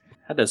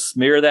Had to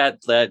smear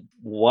that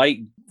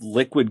white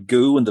liquid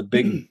goo in the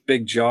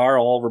big jar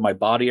all over my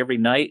body every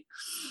night.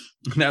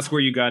 And that's where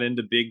you got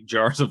into big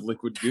jars of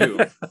liquid goo.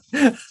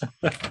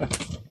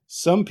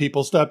 Some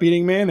people stop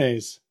eating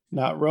mayonnaise.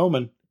 Not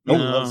Roman. He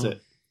loves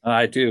it.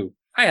 I do.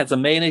 I had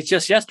some mayonnaise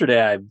just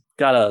yesterday. I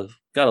got a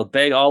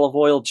bag of olive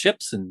oil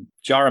chips and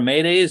jar of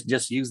mayonnaise.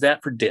 Just use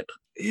that for dip.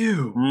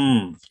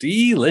 Ew.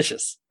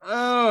 Delicious.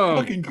 Oh,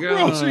 fucking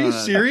gross. Are you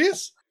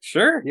serious?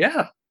 Sure.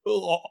 Yeah.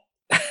 Oh,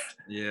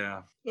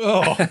 Yeah.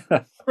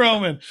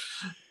 Roman.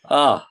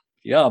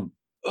 Yum.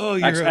 Oh,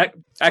 you're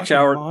actually,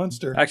 a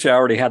monster. Actually, I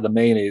already had the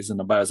mayonnaise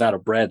and I was out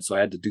of bread, so I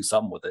had to do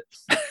something with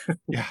it.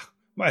 Yeah.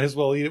 Might as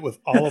well eat it with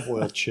olive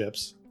oil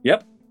chips.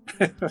 Yep.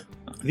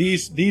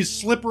 These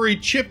slippery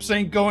chips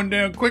ain't going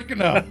down quick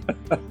enough.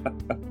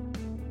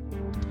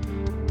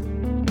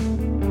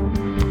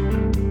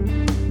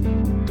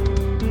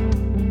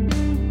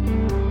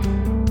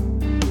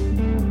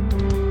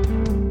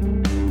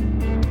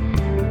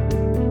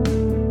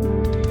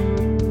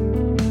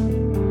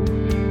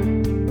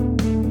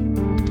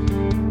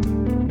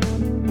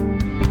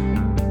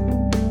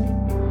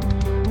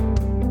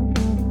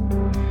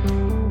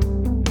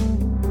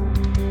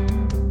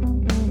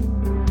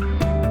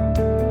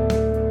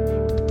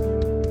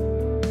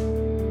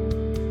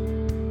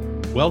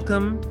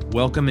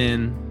 Welcome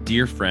in,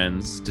 dear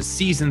friends, to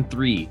Season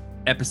 3,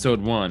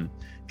 Episode 1,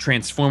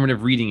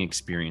 Transformative Reading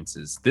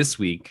Experiences. This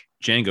week,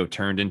 Django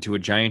turned into a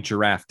giant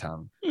giraffe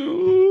tongue.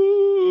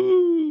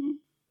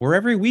 Where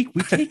every week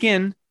we take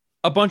in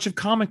a bunch of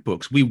comic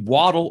books. We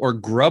waddle or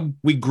grub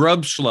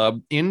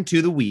schlub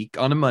into the week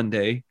on a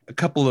Monday,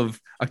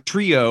 a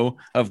trio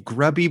of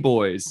grubby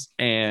boys,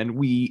 and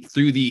we,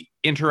 through the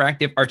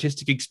interactive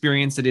artistic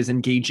experience that is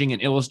engaging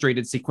and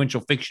illustrated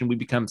sequential fiction, we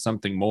become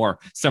something more,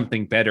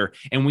 something better.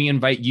 And we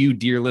invite you,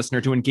 dear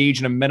listener, to engage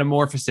in a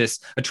metamorphosis,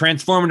 a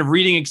transformative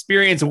reading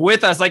experience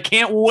with us. I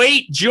can't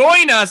wait.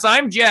 Join us.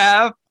 I'm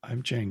Jav.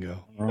 I'm Django.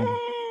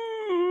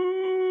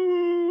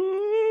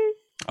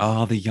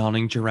 Oh, the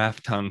yawning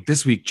giraffe tongue.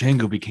 This week,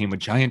 Django became a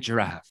giant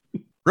giraffe.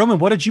 Roman,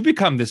 what did you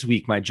become this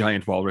week, my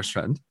giant walrus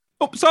friend?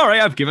 Oh, sorry,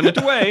 I've given it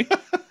away.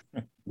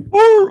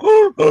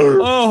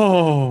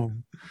 Oh,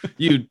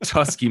 you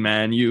tusky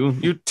man,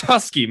 you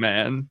tusky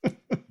man.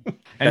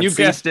 And you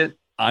guessed it,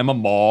 I'm a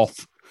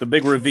moth. The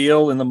big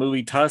reveal in the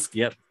movie Tusk.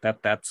 Yep,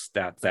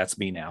 that's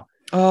me now.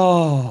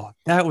 Oh,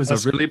 that was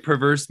a really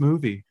perverse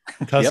movie.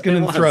 Tusking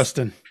and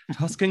thrusting.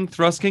 Tusking,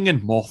 thrusting,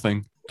 and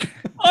mothing.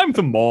 I'm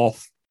the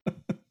moth.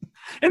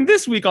 And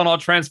this week on our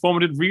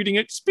transformative reading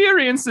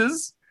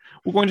experiences,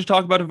 we're going to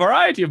talk about a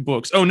variety of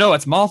books. Oh no,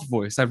 it's moth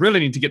voice. I really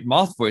need to get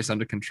moth voice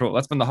under control.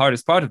 That's been the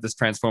hardest part of this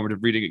transformative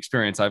reading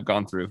experience I've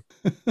gone through.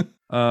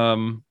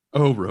 Roman.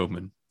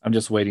 I'm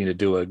just waiting to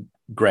do a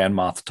Grand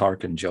Moff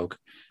Tarkin joke.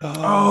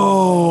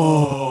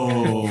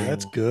 Oh,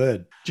 that's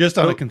good. Just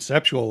on a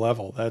conceptual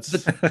level.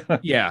 That's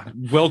yeah,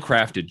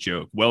 well-crafted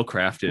joke.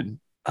 Well-crafted.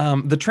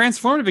 The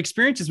transformative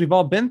experiences we've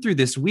all been through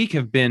this week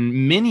have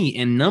been many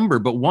in number,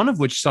 but one of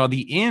which saw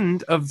the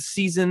end of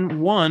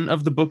season 1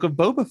 of the Book of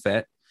Boba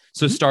Fett.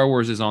 So Star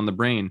Wars is on the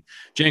brain.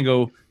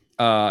 Django,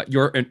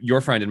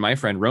 your friend and my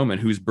friend Roman,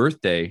 whose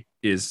birthday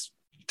is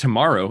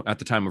tomorrow at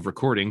the time of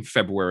recording,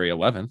 February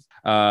 11th.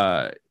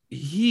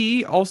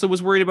 He also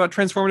was worried about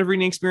transformative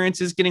reading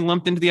experiences getting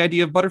lumped into the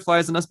idea of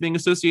butterflies and us being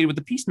associated with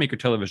the Peacemaker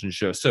television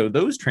show. So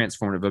those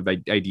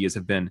transformative ideas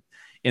have been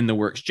in the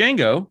works.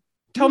 Django,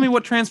 tell me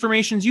what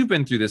transformations you've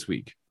been through this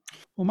week.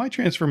 Well, my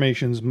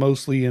transformations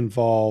mostly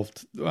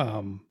involved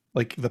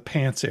like the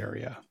pants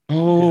area.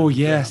 Oh, and,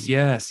 yes.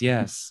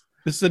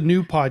 This is a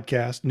new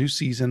podcast, new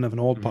season of an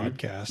old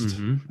podcast,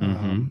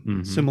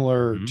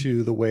 similar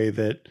to the way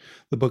that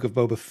the Book of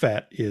Boba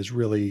Fett is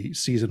really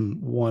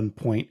season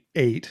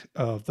 1.8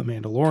 of the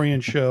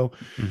Mandalorian show.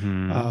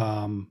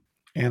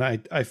 And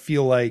I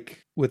feel like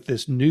with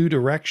this new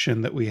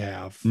direction that we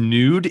have.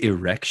 Nude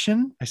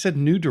erection? I said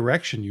new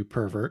direction, you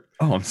pervert.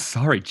 Oh, I'm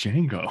sorry,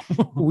 Django.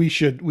 we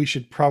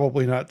should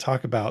probably not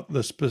talk about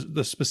the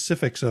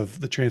specifics of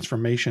the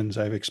transformations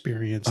I've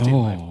experienced in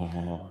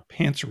my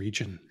pants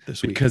region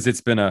this week. Because it's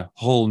been a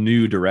whole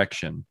new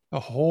direction. A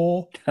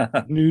whole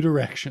new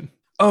direction.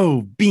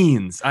 Oh,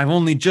 beans. I've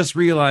only just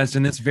realized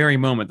in this very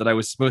moment that I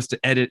was supposed to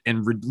edit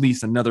and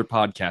release another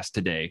podcast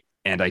today,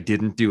 and I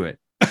didn't do it.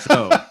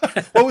 So,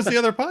 what was the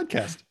other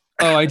podcast?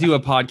 Oh, I do a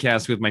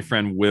podcast with my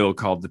friend Will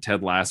called the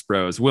Ted Lasso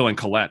Bros. Will and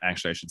Colette,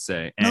 actually, I should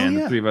say. And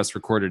the three of us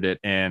recorded it,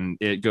 and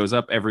it goes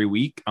up every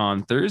week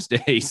on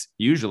Thursdays,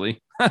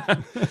 usually.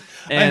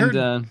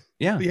 And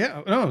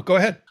yeah. No, go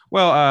ahead.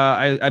 Well,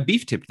 I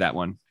beef tipped that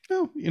one.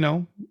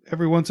 Oh,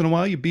 every once in a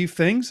while you beef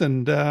things,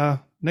 and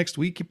next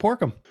week you pork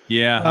them.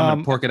 Yeah, I'm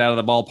gonna pork it out of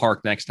the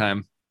ballpark next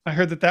time. I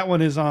heard that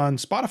one is on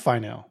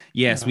Spotify now.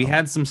 Yes, we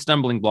had some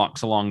stumbling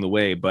blocks along the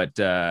way, but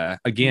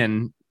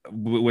again,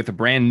 with a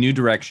brand new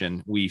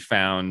direction, we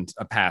found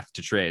a path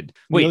to trade.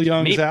 Neil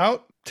Young's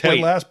out. Ted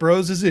Lasso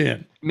Bros is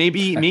in.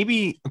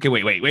 Maybe. Okay,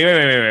 wait.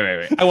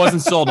 I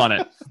wasn't sold on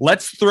it.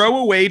 Let's throw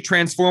away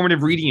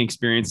transformative reading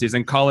experiences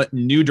and call it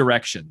new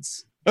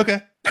directions.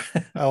 Okay.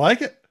 I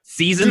like it.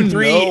 Season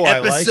 3,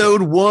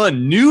 episode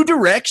 1, New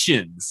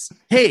Directions.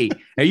 Hey,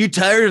 are you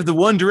tired of the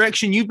one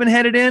direction you've been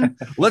headed in?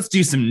 Let's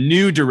do some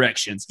new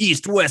directions.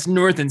 East, west,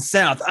 north, and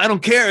south. I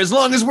don't care as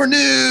long as we're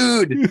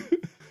nude.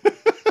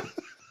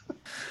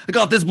 I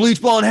got this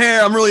bleach blonde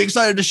hair. I'm really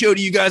excited to show to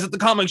you guys at the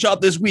comic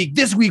shop this week.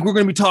 This week, we're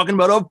going to be talking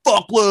about a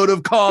fuckload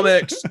of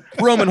comics.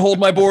 Roman, hold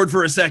my board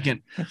for a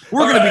second.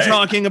 We're going to be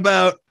talking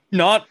about,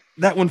 not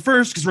that one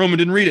first, because Roman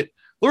didn't read it.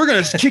 We're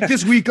going to kick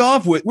this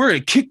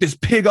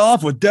pig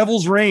off with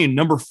Devil's Reign,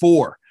 number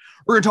 4.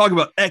 We're going to talk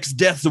about X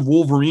Deaths of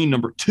Wolverine,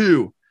 number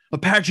 2.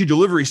 Apache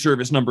Delivery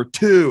Service, number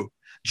 2.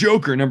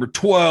 Joker, number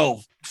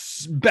 12.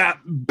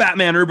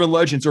 Batman Urban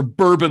Legends, or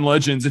Bourbon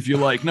Legends, if you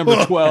like,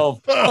 number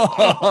 12.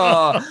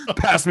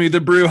 Pass me the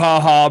brew,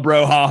 haha,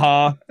 bro,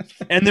 haha.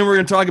 And then we're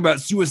going to talk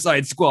about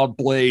Suicide Squad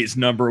Blaze,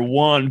 number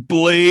 1.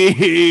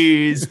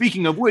 Blaze.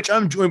 Speaking of which,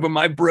 I'm joined by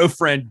my bro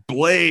friend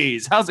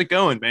Blaze. How's it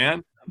going,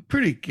 man?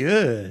 Pretty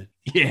good.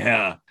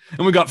 Yeah.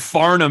 And we got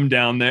Farnham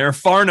down there.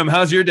 Farnham,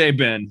 how's your day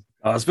been?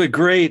 Oh, it's been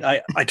great.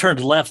 I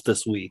turned left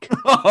this week.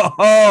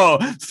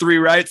 3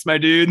 rights, my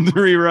dude.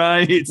 3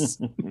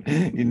 rights.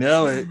 You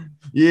know it.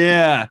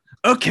 Yeah.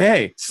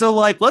 Okay. So,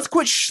 let's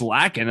quit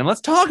slacking and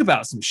let's talk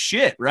about some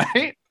shit,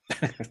 right?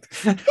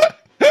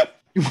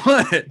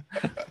 What?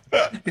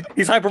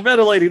 He's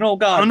hyperventilating. Oh,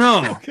 God. Oh,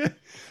 no. Okay.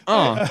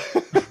 Oh.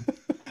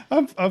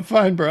 I'm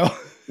fine, bro.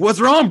 What's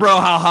wrong, bro?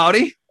 How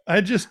howdy?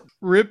 I just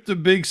ripped a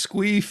big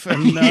squeef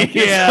and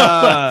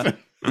yeah.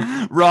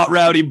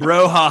 Rowdy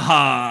bro,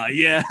 haha.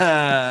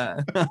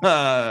 Yeah.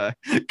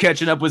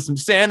 Catching up with some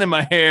sand in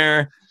my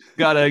hair.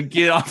 Gotta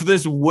get off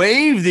this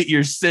wave that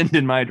you're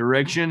sending my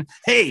direction.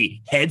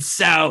 Hey, head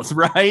south,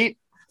 right?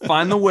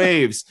 Find the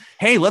waves.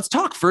 Hey, let's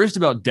talk first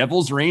about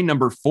Devil's Reign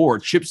number 4.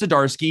 Chip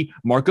Zdarsky,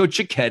 Marco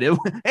Cicchetto,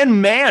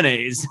 and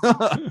mayonnaise.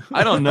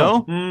 I don't know.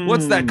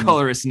 What's that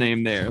colorist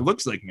name there?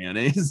 Looks like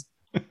mayonnaise.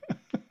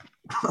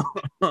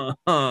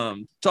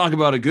 Talk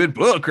about a good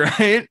book,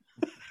 right?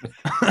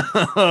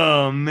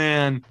 Oh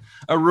man,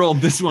 I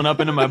rolled this one up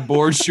into my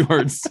board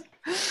shorts.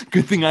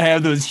 Good thing I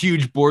have those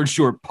huge board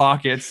short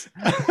pockets.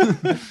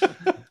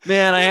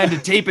 Man, I had to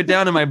tape it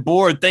down to my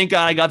board. Thank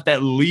God I got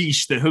that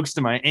leash that hooks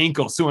to my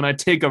ankle, so when I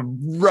take a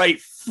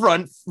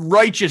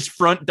righteous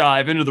front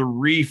dive into the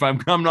reef, I'm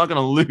not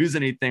gonna lose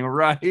anything,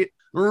 right?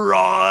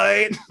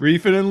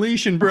 Reefing and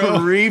leashing, bro.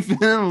 Reefing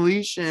and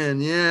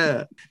leashing,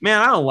 yeah.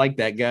 Man, I don't like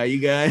that guy, you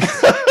guys.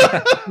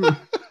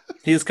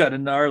 He's kind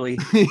of gnarly.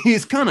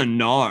 He's kind of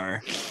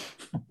gnar.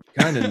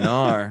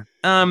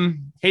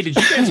 Hey, did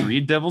you guys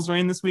read Devil's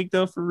Reign this week,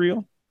 though, for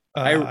real?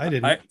 I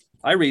didn't.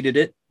 I read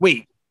it.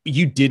 Wait,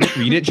 you didn't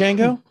read it,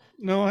 Django?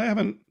 No, I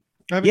haven't.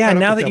 Yeah,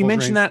 now that you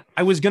mentioned that,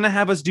 I was going to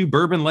have us do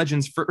Bourbon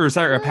Legends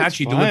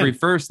Apache Delivery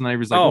first, and I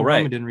was like,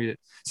 Roman didn't read it.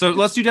 So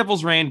let's do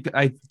Devil's Reign.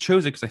 I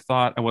chose it because I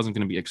thought I wasn't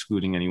going to be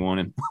excluding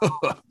anyone.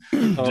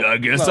 And I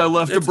guess I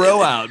left the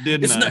bro out,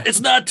 didn't I? It's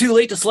not too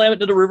late to slam it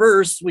to the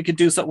reverse. We could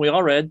do something we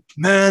all read.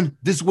 Man,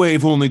 this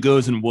wave only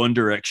goes in one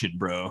direction,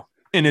 bro.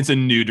 And it's a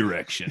new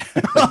direction.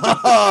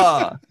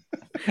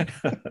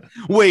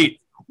 Wait,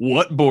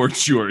 what board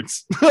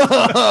shorts?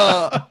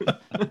 Wang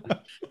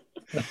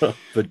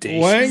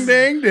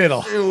dang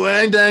diddle.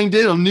 Wang dang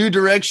diddle. New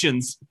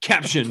directions.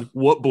 Caption,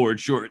 what board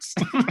shorts?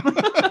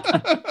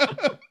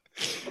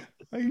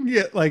 I can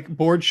get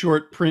board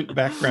short print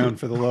background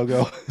for the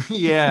logo.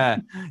 Yeah.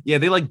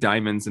 They like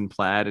diamonds and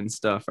plaid and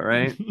stuff. All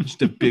right.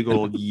 Just a big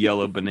old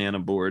yellow banana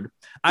board.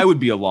 I would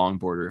be a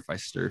longboarder if I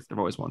surfed. I've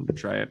always wanted to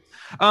try it.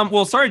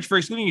 Well, sorry for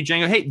excluding you,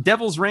 Django. Hey,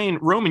 Devil's Reign,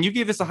 Roman, you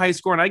gave this a high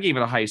score and I gave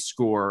it a high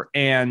score.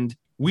 And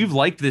we've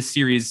liked this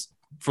series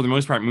for the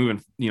most part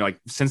moving,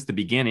 since the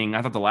beginning.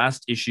 I thought the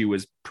last issue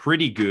was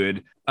pretty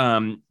good.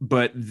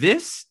 But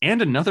this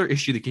and another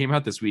issue that came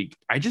out this week,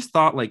 I just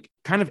thought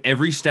kind of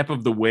every step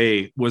of the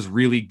way was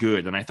really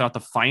good. And I thought the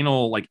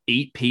final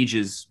 8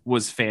 pages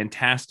was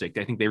fantastic.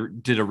 I think they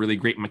did a really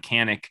great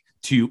mechanic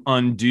to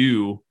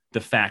undo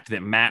the fact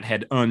that Matt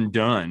had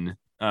undone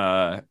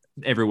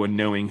everyone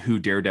knowing who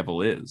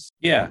Daredevil is.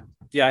 Yeah,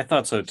 I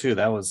thought so too.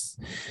 That was,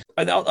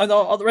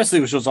 all the rest of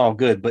it was all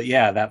good, but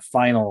yeah, that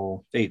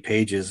final 8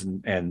 pages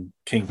and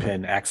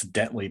Kingpin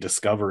accidentally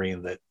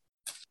discovering that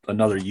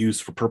another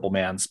use for Purple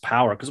Man's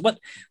power. Because what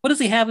does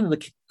he have in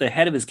the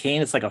head of his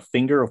cane? It's like a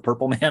finger of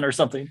Purple Man or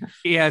something.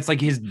 Yeah, it's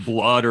like his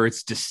blood, or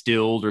it's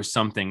distilled or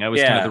something. That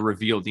was kind of the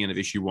reveal at the end of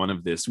issue 1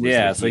 of this.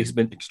 So he's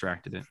been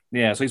extracted it.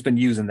 Yeah, so he's been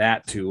using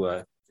that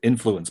to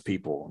influence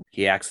people.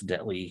 He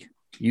accidentally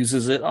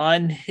uses it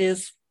on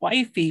his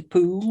wifey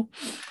poo.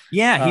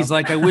 Yeah, he's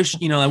like, I wish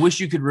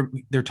you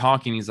could. They're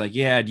talking. He's like,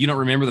 yeah, you don't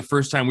remember the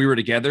first time we were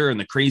together and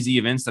the crazy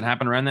events that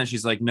happened around that?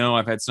 She's like, no,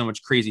 I've had so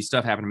much crazy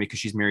stuff happen to me because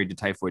she's married to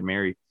Typhoid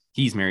Mary.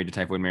 He's married to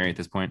Typhoid Mary at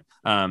this point.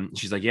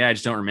 She's like, yeah, I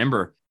just don't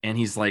remember. And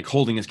he's like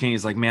holding his cane.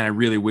 He's like, man, I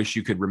really wish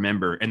you could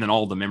remember. And then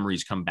all the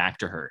memories come back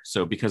to her.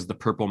 So because the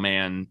Purple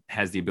Man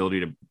has the ability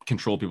to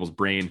control people's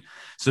brain.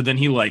 So then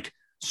he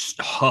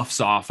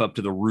huffs off up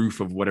to the roof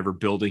of whatever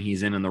building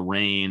he's in the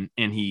rain.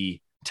 And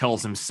he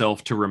tells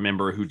himself to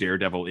remember who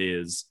Daredevil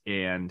is.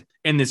 And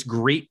this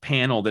great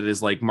panel that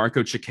is like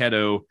Marco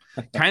Cicchetto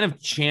kind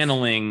of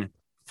channeling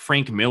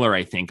Frank Miller,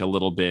 I think, a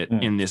little bit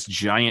in this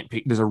giant.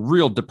 There's a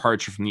real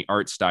departure from the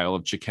art style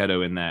of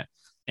Cicchetto in that.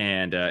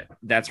 And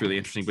that's really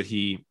interesting. But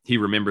he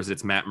remembers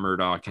it's Matt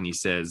Murdock, and he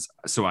says,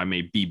 "So I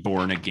may be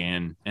born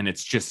again." And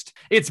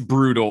it's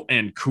brutal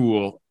and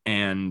cool.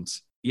 And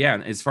yeah,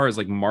 as far as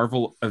like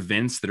Marvel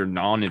events that are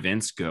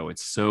non-events go,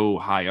 it's so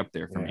high up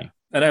there for me.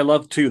 And I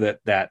love too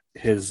that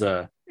his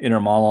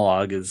inner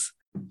monologue is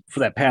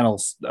for that panel.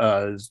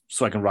 So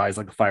I can rise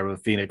like the fire of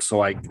a phoenix.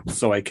 So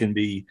I can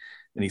be.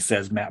 And he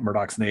says Matt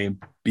Murdock's name,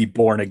 be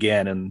born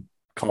again, and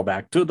call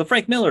back to the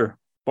Frank Miller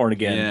Born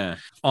Again. Yeah,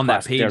 on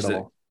that page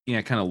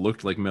that kind of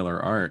looked like Miller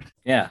art.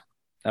 Yeah,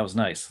 that was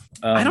nice.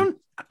 I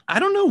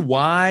don't know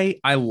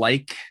why I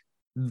like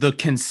the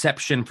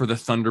conception for the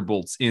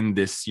Thunderbolts in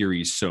this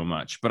series so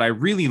much, but I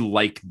really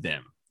like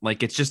them.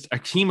 Like, it's just a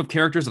team of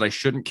characters that I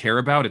shouldn't care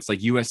about. It's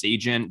like U.S.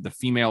 Agent, the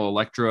female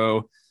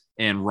Electro,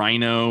 and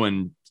Rhino,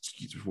 and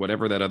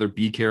whatever that other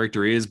B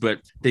character is, but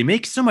they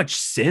make so much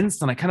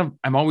sense, and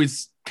I'm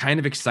always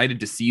kind of excited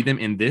to see them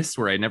in this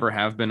where I never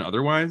have been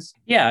otherwise.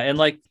 Yeah,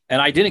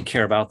 and I didn't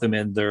care about them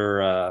in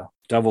their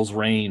Devil's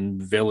Reign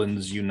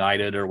Villains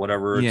United or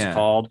whatever it's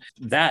called.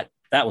 That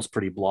was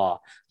pretty blah.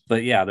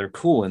 But yeah, they're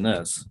cool in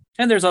this.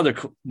 And there's other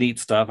neat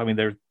stuff. I mean,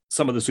 there's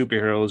some of the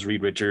superheroes,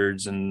 Reed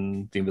Richards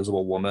and the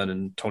Invisible Woman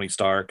and Tony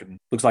Stark, and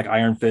looks like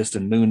Iron Fist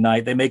and Moon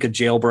Knight. They make a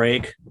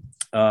jailbreak,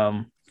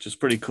 which is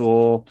pretty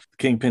cool.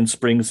 Kingpin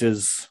springs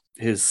his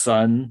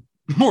son.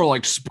 More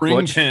like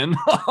Springpin.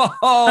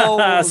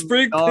 Oh,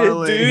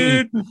 Springpin,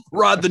 dude.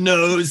 Rod the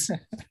nose,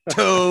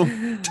 toe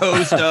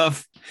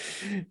stuff.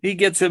 He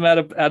gets him out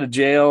of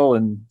jail,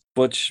 and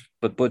Butch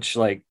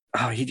like,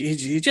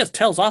 he just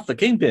tells off the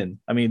Kingpin.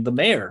 I mean, the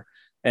mayor.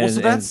 And, well,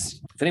 so that's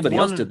and if anybody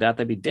else did that,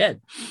 they'd be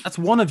dead. That's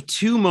one of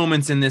two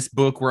moments in this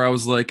book where I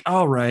was like,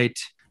 all right,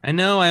 I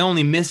know I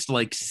only missed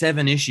like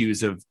 7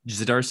 issues of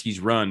Zdarsky's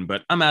run,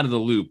 but I'm out of the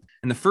loop.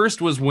 And the first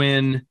was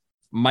when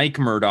Mike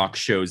Murdock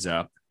shows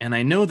up. And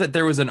I know that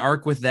there was an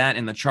arc with that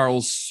in the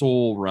Charles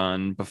Soule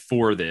run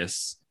before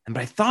this.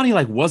 But I thought he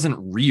like wasn't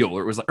real,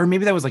 or it was like, or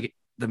maybe that was like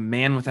the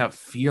Man Without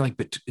Fear,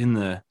 like in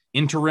the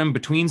interim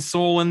between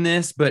Soule and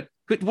this. But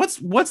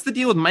what's the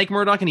deal with Mike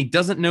Murdock? And he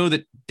doesn't know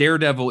that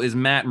Daredevil is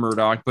Matt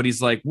Murdock, but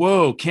he's like,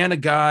 whoa, can a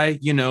guy,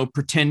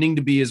 pretending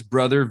to be his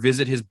brother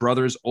visit his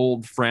brother's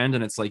old friend?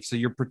 And it's like, so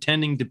you're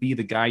pretending to be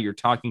the guy you're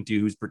talking to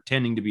who's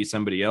pretending to be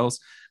somebody else,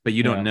 but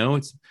you don't know.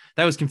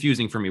 That was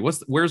confusing for me.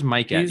 Where's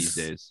Mike at these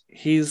days?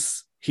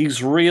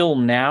 He's real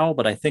now,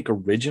 but I think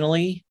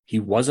originally he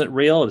wasn't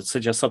real. It's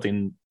just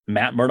something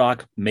Matt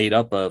Murdock made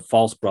up, a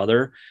false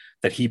brother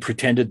that he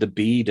pretended to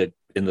be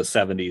in the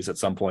 70s at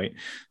some point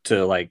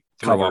to like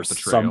cover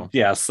some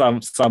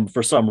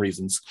for some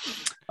reasons.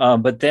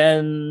 But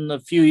then a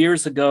few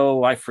years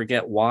ago, I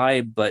forget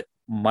why, but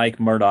Mike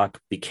Murdock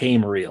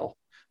became real.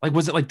 Like,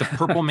 was it like the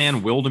Purple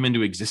Man willed him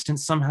into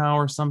existence somehow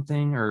or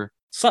something, or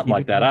something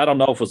like that? I don't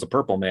know if it was the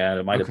Purple Man.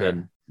 It might have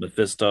been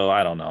Mephisto.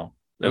 I don't know.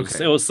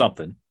 It was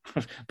something.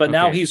 But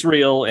now he's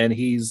real, and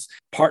he's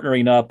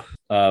partnering up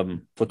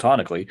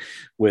platonically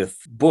with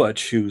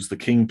Butch, who's the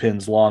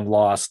Kingpin's long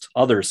lost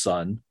other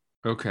son.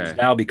 Okay. He's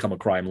now become a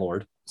crime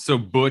lord. So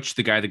Butch,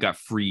 the guy that got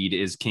freed,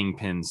 is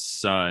Kingpin's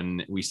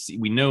son.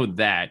 We know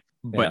that,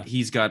 but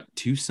he's got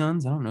 2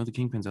 sons. I don't know the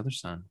Kingpin's other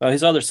son.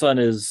 His other son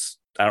is,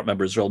 I don't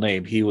remember his real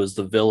name. He was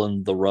the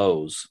villain, the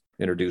Rose,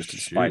 introduced in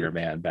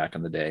Spider-Man back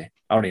in the day.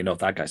 I don't even know if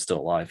that guy's still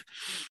alive.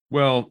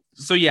 Well,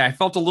 so yeah, I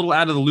felt a little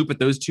out of the loop at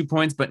those 2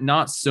 points, but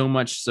not so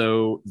much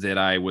so that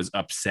I was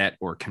upset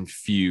or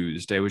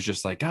confused. I was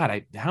just like,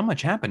 God, how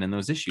much happened in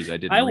those issues I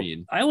didn't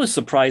read? I was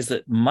surprised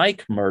that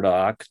Mike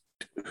Murdock,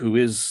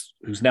 who's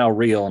now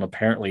real, and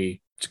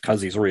apparently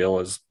because he's real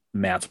is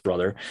Matt's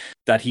brother,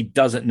 that he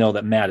doesn't know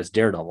that Matt is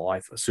Daredevil.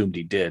 I assumed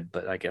he did,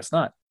 but I guess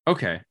not.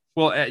 Okay.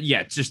 Well,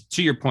 just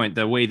to your point,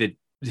 the way that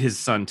his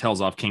son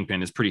tells off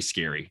Kingpin is pretty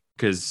scary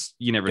because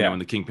you never know when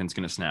the Kingpin's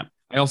going to snap.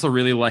 I also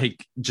really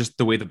like just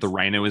the way that the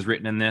Rhino is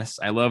written in this.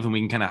 I love when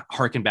we can kind of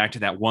harken back to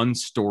that one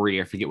story.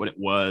 I forget what it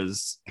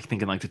was. I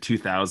think in like the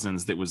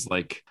 2000s, that was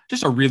like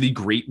just a really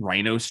great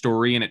Rhino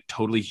story, and it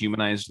totally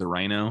humanized the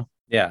Rhino.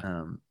 Yeah.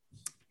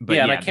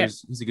 But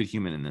he's a good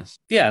human in this.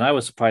 Yeah, and I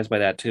was surprised by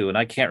that too. And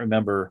I can't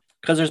remember,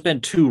 because there's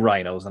been 2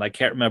 Rhinos, and I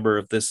can't remember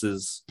if this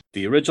is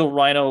the original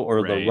Rhino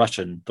or the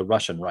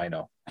Russian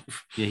Rhino.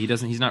 Yeah,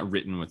 he's not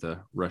written with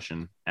a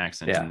Russian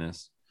accent in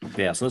this.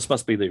 Yeah, so this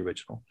must be the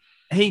original.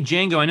 Hey,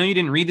 Django, I know you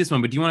didn't read this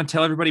one, but do you want to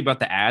tell everybody about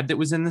the ad that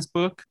was in this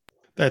book?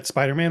 That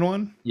Spider-Man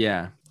one?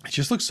 Yeah. It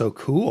just looks so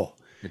cool.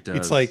 It does.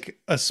 It's like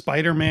a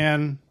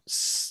Spider-Man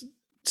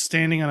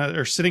squatting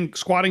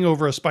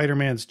over a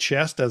Spider-Man's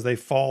chest as they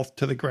fall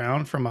to the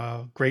ground from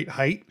a great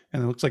height,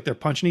 and it looks like they're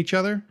punching each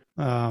other.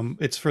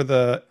 It's for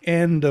the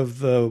end of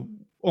the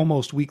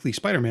almost weekly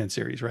Spider-Man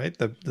series, right?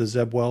 The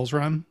Zeb Wells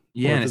run.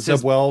 Yeah, and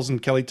Zeb Wells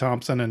and Kelly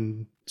Thompson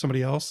and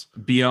somebody else.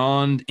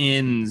 Beyond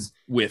ends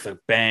with a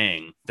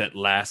bang that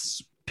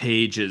lasts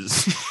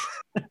pages.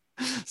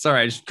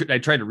 Sorry, I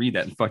tried to read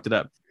that and fucked it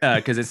up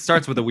because it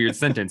starts with a weird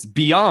sentence.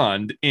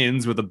 Beyond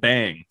ends with a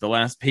bang. The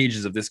last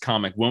pages of this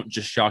comic won't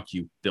just shock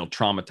you; they'll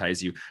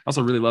traumatize you. I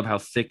also really love how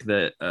thick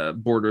the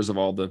borders of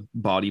all the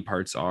body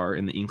parts are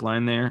in the ink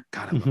line there.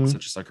 God, I'm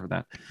such a sucker for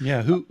that.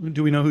 Yeah, who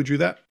do we know who drew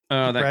that?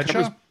 That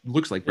cover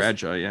looks like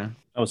Bradshaw. Yeah.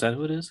 Oh, is that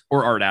who it is?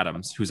 Or Art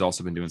Adams, who's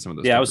also been doing some of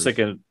those. Yeah, covers. I was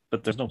thinking,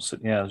 but there's no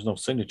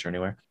signature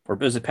anywhere. Or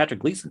is it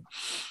Patrick Gleason?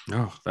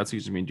 Oh, that's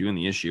who's been doing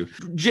the issue.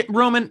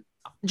 Roman.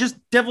 Just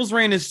Devil's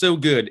Reign is so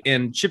good,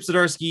 and Chip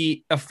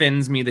Zdarsky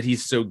offends me that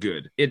he's so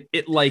good.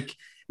 It like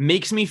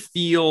makes me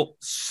feel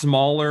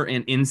smaller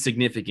and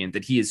insignificant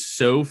that he is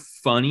so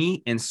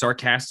funny and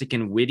sarcastic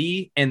and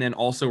witty, and then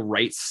also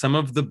writes some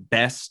of the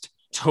best,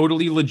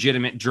 totally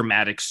legitimate,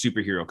 dramatic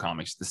superhero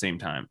comics at the same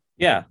time.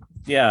 Yeah,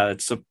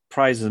 it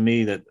surprises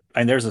me that,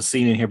 and there's a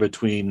scene in here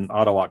between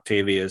Otto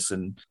Octavius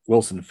and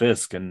Wilson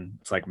Fisk, and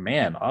it's like,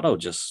 man, Otto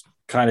just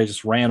kind of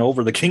just ran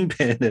over the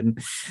Kingpin,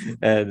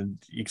 and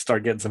you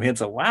start getting some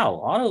hints of,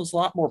 wow, Otto's a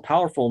lot more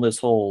powerful in this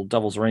whole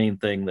Devil's Reign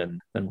thing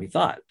than we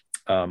thought.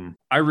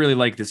 I really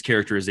like this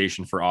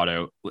characterization for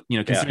Otto,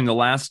 considering the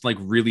last like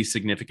really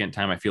significant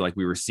time I feel like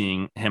we were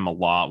seeing him a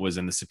lot was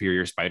in the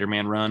Superior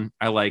Spider-Man run.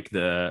 I like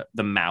the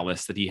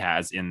malice that he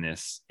has in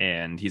this,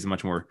 and he's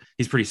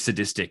pretty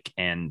sadistic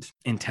and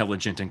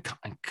intelligent and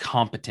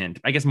competent.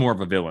 I guess more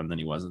of a villain than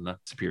he was in the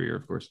Superior,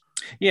 of course.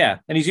 Yeah,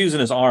 and he's using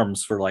his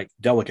arms for like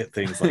delicate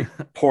things like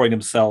pouring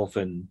himself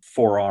in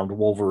 4-armed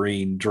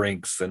Wolverine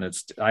drinks, and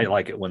I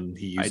like it when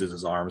he uses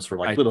his arms for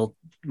like little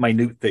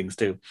minute things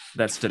too.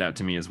 That stood out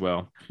to me as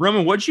well.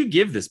 Roman, what'd you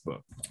give this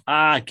book?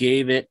 I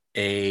gave it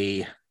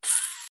a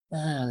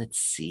let's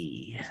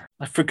see.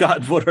 I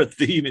forgot what our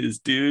theme is,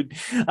 dude.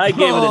 I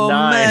gave it a 9.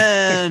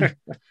 Man.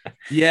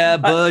 Yeah,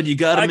 bud, you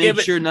got to make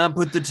sure not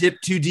put the tip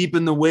too deep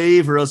in the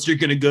wave, or else you're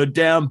going to go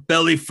down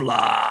belly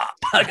flop.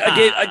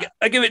 I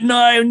give it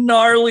 9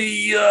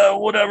 gnarly,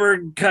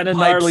 whatever kind of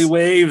gnarly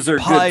waves or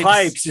good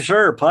pipes.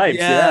 Sure, pipes.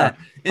 Yeah.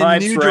 In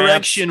New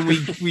Direction,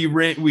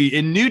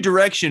 in New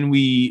Direction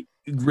we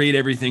rate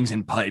everything's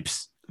in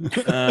pipes.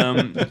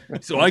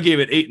 So I gave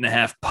it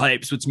 8.5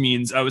 pipes, which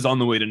means I was on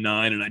the way to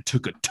 9 and I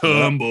took a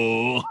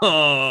tumble.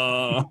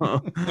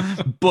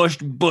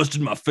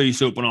 Busted my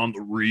face open on the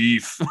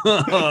reef.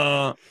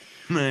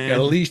 Man.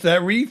 Gotta leash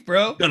that reef,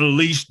 bro. Gotta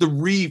leash the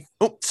reef.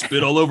 Oh,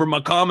 spit all over my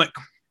comic.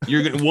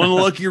 One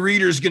lucky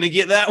reader's gonna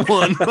get that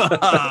one.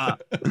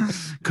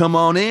 Come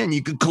on in.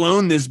 You could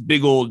clone this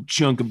big old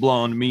chunk of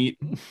blonde meat.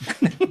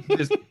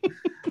 This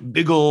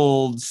big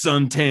old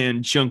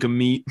suntan chunk of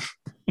meat.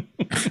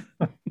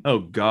 Oh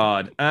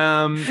God.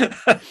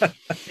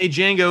 Hey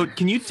Django,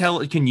 can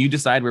you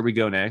decide where we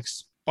go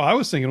next? Well, I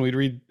was thinking we'd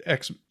read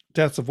X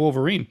Deaths of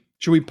Wolverine.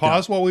 Should we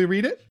pause while we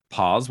read it?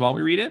 Pause while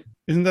we read it?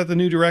 Isn't that the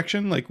New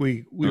Direction? Like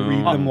we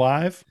read them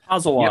live?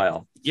 Pause a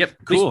while. Yep.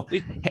 Cool.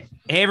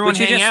 Hey everyone,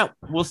 hang out.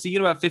 We'll see you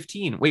in about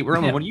 15. Wait,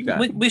 Roman, what do you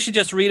got? We should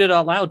just read it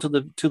out loud to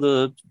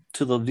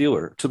the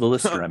viewer, to the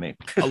listener. I mean,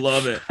 I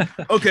love it.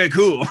 Okay,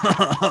 cool.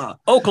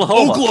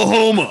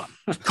 Oklahoma.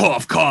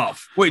 Cough,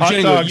 cough. Wait, hot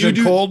Django, dogs you and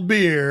do cold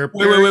beer.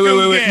 Wait.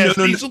 Gas,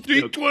 diesel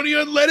 320,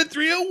 unleaded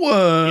 301.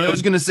 I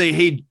was gonna say,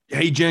 hey,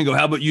 Django,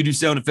 how about you do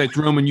sound effects,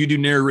 Roman? You do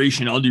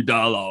narration. I'll do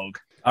dialogue.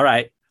 All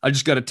right. I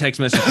just got a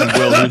text message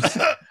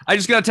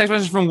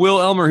from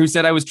Will Elmer, who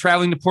said, I was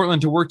traveling to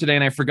Portland to work today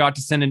and I forgot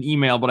to send an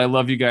email, but I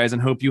love you guys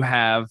and hope you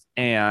have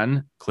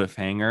an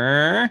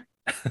cliffhanger.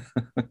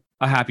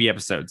 A happy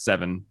episode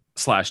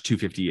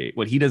 7/258.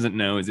 What he doesn't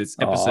know is it's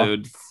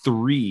episode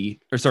 3,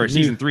 or sorry,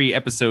 season 3,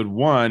 episode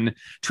 1,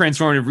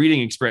 transformative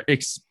reading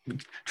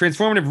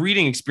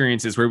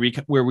experiences where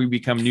we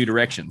become New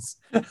Directions.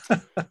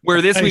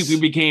 Where this week we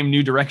became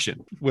New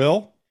Direction.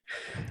 Will,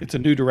 it's a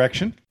new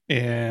direction.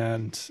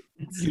 And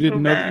you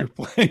didn't know that you're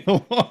playing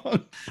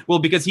along. Well,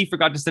 because he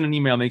forgot to send an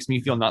email makes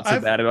me feel not so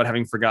bad about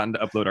having forgotten to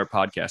upload our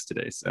podcast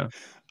today. So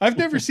I've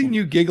never seen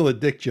you giggle at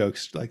dick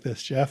jokes like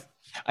this, Jeff.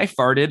 I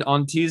farted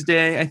on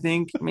Tuesday, I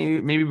think.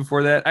 Maybe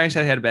before that. I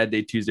actually had a bad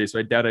day Tuesday, so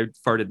I doubt I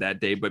farted that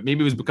day. But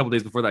maybe it was a couple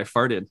days before that I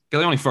farted.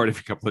 Because I only farted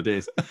for a couple of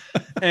days.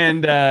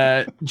 And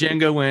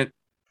Django went,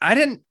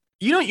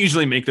 you don't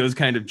usually make those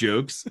kind of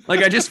jokes.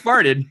 Like I just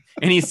farted.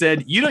 And he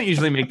said, you don't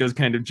usually make those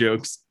kind of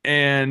jokes.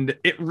 And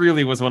it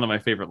really was one of my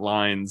favorite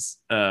lines.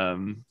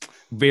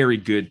 Very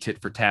good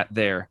tit for tat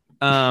there.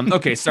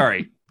 Okay,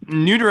 sorry.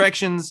 New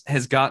Directions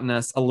has gotten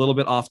us a little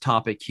bit off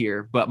topic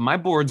here, but my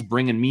board's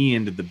bringing me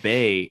into the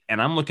bay,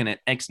 and I'm looking at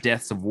X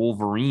Deaths of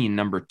Wolverine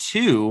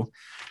 #2,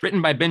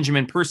 written by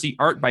Benjamin Percy,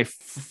 art by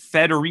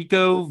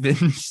Federico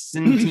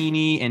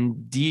Vincentini and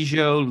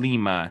Dijo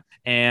Lima.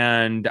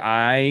 And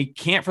I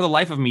can't for the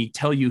life of me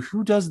tell you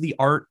who does the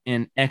art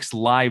in X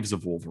Lives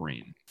of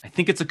Wolverine. I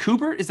think it's a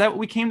Cooper. Is that what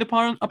we came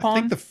upon? I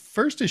think the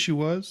first issue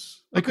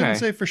was. I couldn't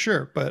say for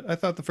sure, but I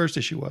thought the first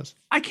issue was.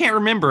 I can't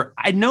remember.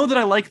 I know that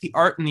I like the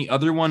art in the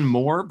other one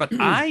more, but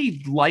I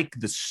like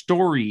the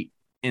story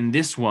in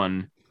this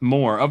one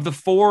more. Of the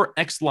 4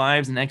 X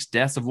Lives and X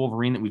Deaths of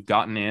Wolverine that we've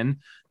gotten in,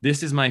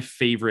 this is my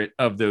favorite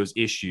of those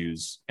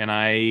issues. And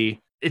I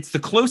it's the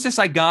closest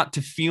I got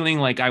to feeling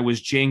like I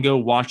was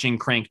Django watching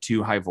Crank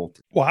 2 High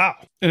Voltage. Wow.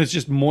 And it's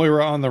just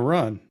Moira on the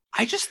run.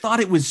 I just thought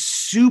it was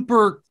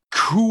super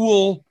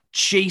cool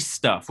chase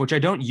stuff, which I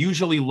don't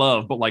usually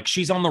love, but like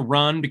she's on the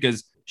run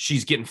because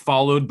she's getting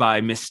followed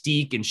by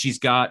Mystique and she's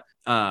got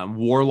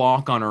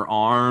Warlock on her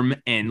arm,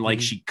 and like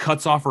she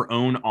cuts off her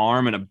own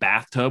arm in a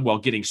bathtub while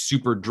getting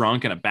super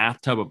drunk in a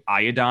bathtub of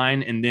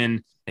iodine, and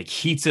then like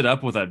heats it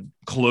up with a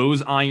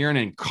clothes iron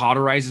and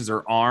cauterizes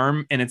her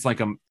arm, and it's like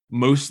a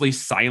mostly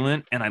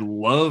silent, and I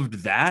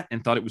loved that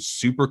and thought it was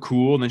super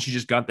cool. And then she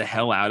just got the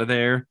hell out of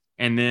there.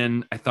 And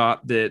then I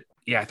thought the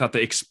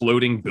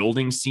exploding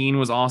building scene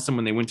was awesome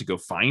when they went to go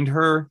find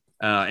her.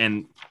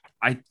 And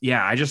I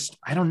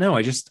don't know.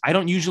 I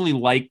don't usually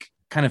like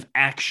kind of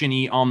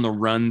actiony on the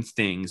run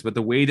things, but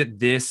the way that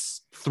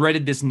this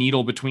threaded this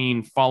needle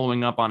between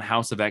following up on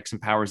House of X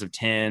and Powers of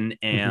 10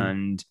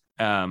 and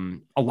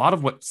a lot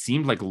of what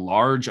seemed like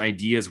large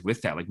ideas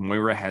with that, like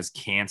Moira has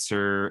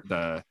cancer.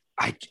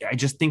 I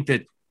just think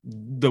that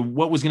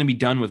what was going to be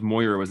done with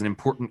Moira was an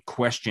important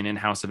question in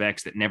House of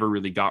X that never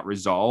really got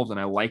resolved. And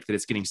I like that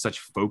it's getting such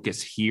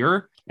focus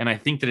here. And I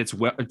think that it's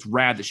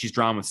rad that she's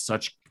drawn with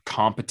such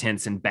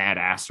competence and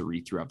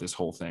badassery throughout this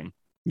whole thing.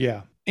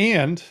 Yeah.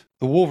 And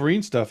the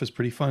Wolverine stuff is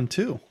pretty fun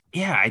too.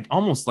 Yeah. I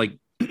almost like,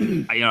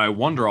 I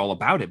wonder all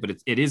about it, but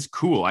it is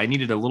cool. I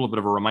needed a little bit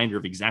of a reminder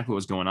of exactly what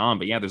was going on.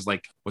 But yeah, there's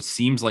like what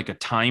seems like a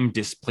time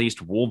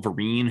displaced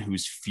Wolverine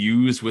who's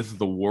fused with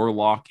the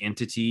Warlock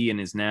entity and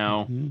is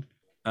now,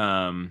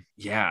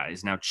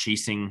 is now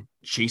chasing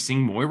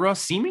Moira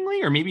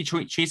seemingly, or maybe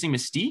chasing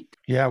Mystique.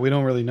 Yeah, we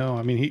don't really know.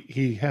 I mean,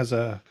 he has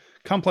a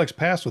complex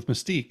past with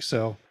Mystique,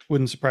 so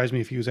wouldn't surprise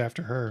me if he was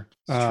after her.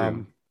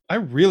 True. I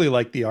really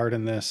like the art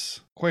in this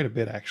quite a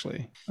bit,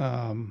 actually.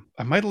 I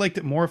might have liked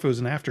it more if it was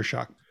an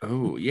Aftershock.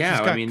 Oh, yeah.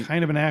 It's got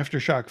kind of an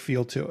Aftershock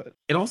feel to it.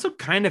 It also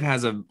kind of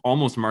has a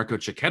almost Marco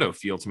Cicchetto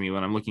feel to me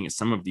when I'm looking at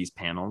some of these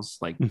panels,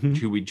 like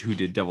who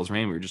did Devil's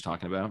Reign we were just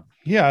talking about.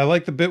 Yeah, I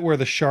like the bit where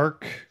the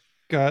shark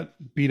got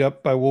beat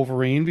up by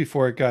Wolverine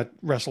before it got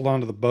wrestled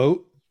onto the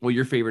boat. Well,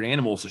 your favorite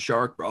animal is a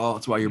shark, bro.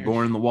 That's why you're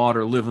born in the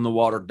water, live in the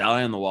water,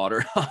 die in the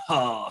water.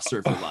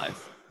 Surf for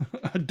life.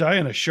 Die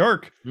in a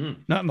shark,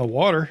 not in the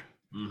water.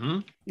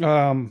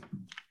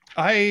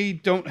 I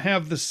don't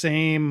have the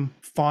same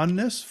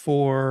fondness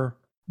for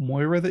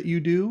Moira that you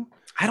do.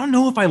 I don't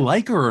know if I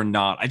like her or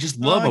not. I just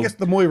love I guess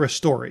the Moira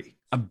story.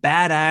 A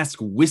badass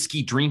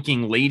whiskey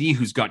drinking lady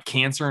who's got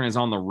cancer and is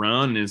on the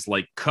run and is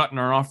like cutting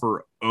her off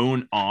her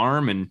own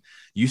arm and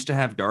used to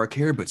have dark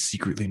hair, but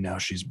secretly now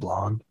she's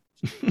blonde.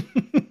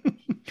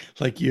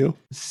 Like you?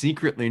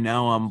 Secretly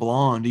now I'm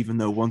blonde, even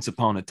though once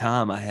upon a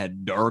time I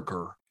had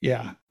darker.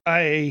 Yeah,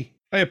 I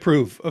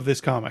approve of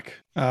this comic.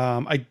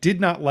 I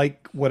did not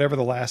like whatever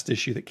the last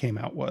issue that came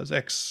out was.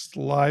 X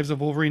Lives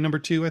of Wolverine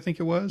 #2, I think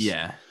it was.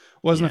 Yeah.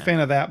 Wasn't a fan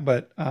of that,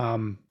 but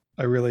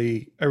I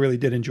really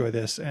did enjoy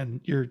this.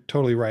 And you're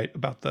totally right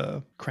about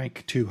the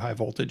Crank 2 High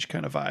Voltage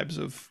kind of vibes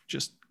of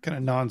just kind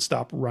of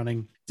nonstop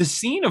running. The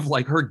scene of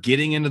like her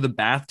getting into the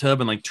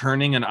bathtub and like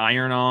turning an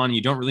iron on,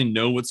 you don't really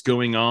know what's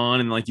going on.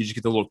 And like, you just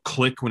get the little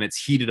click when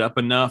it's heated up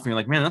enough. And you're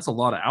like, man, that's a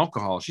lot of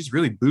alcohol. She's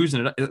really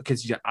boozing it up.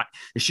 Because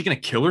is she going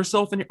to kill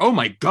herself? Oh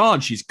my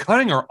God, she's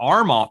cutting her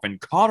arm off and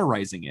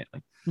cauterizing it.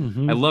 Like,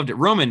 I loved it.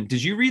 Roman,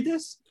 did you read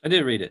this? I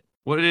did read it.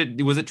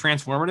 Was it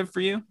transformative for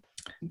you?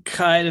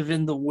 Kind of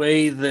in the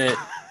way that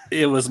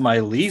it was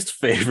my least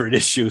favorite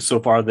issue so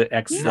far, the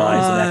X Lives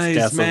and X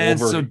Deaths of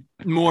Wolverine.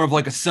 So more of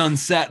like a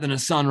sunset than a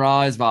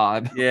sunrise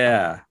vibe.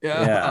 Yeah.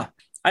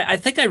 I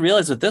think I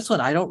realized with this one,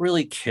 I don't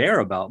really care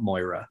about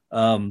Moira.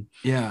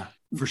 Yeah,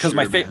 because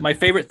my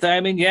favorite thing, I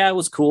mean, yeah, it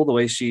was cool the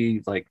way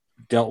she like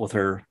dealt with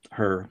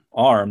her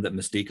arm that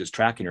Mystique is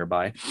tracking her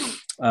by.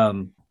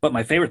 But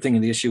my favorite thing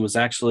in the issue was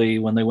actually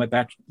when they went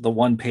back the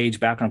one page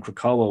back on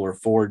Krakoa where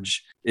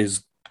Forge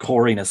is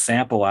coring a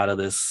sample out of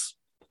this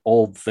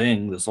old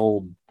thing, this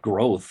old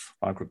growth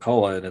on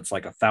Krakoa, and it's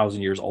like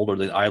 1,000 years older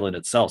than the island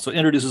itself. So it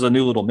introduces a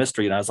new little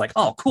mystery, and I was like,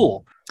 oh,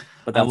 cool.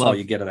 But that's all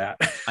you get of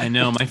that. I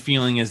know. My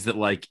feeling is that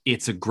like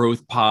it's a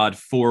growth pod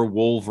for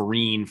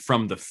Wolverine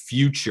from the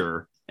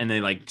future, and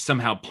they like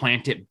somehow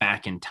plant it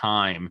back in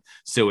time.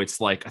 So it's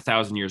like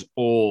 1,000 years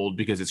old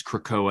because it's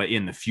Krakoa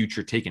in the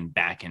future taken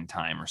back in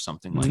time or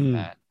something like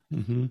that.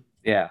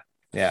 Yeah.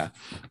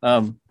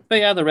 But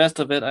yeah, the rest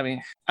of it, I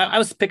mean, I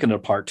was picking it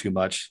apart too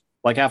much.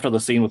 Like after the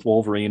scene with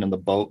Wolverine and the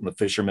boat and the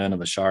fisherman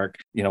and the shark,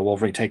 you know,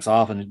 Wolverine takes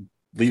off and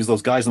leaves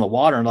those guys in the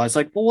water. And I was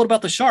like, well, what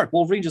about the shark?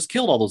 Wolverine just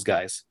killed all those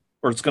guys,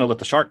 or it's going to let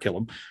the shark kill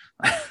them.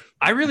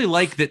 I really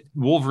like that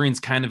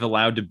Wolverine's kind of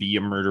allowed to be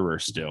a murderer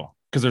still.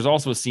 Because there's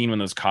also a scene when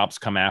those cops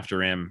come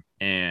after him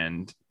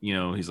and, you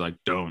know, he's like,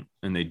 don't.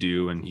 And they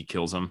do. And he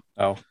kills them.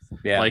 Oh,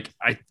 yeah. Like,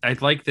 I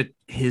like that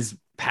his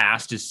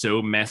past is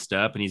so messed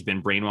up and he's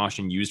been brainwashed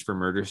and used for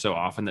murder so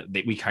often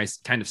that we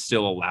kind of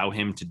still allow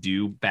him to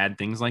do bad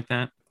things like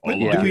that. But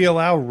do we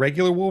allow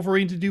regular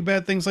Wolverine to do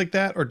bad things like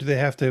that, or do they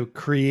have to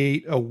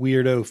create a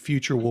weirdo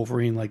future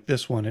Wolverine like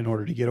this one in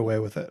order to get away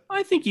with it?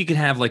 I think you could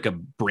have like a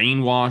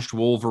brainwashed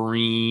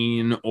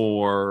Wolverine,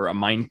 or a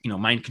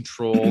mind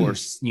control, or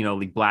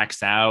he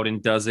blacks out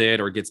and does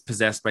it, or gets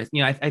possessed by.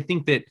 I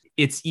think that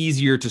it's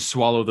easier to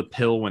swallow the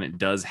pill when it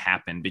does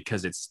happen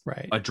because it's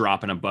a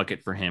drop in a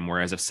bucket for him.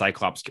 Whereas if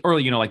Cyclops,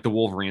 or like the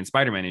Wolverine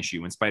Spider-Man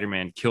issue, when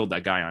Spider-Man killed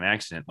that guy on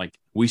accident, like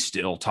we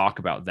still talk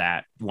about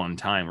that one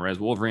time. Whereas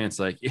Wolverine, it's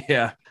like,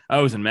 yeah, I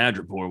was in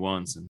Madripoor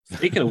once, and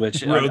speaking of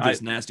which, rode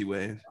this nasty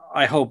wave.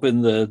 I hope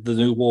in the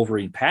new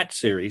Wolverine patch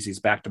series, he's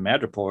back to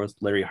Madripoor with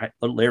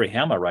Larry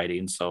Hama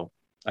writing, so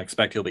I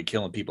expect he'll be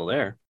killing people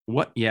there.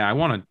 Yeah, I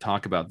want to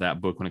talk about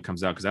that book when it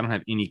comes out, because I don't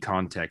have any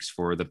context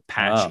for the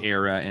Patch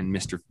era and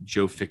Mr.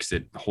 Joe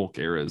Fixit Hulk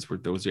eras, where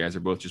those guys are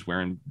both just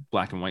wearing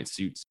black and white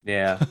suits.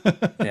 Yeah.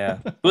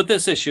 With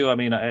this issue, I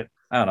mean, I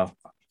don't know.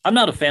 I'm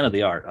not a fan of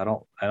the art. I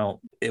don't,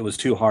 it was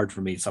too hard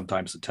for me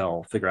sometimes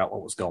to figure out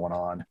what was going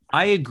on.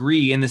 I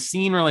agree. And the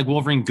scene where like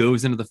Wolverine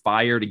goes into the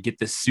fire to get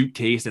this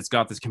suitcase that's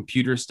got this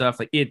computer stuff,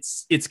 like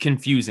it's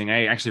confusing.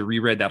 I actually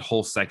reread that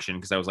whole section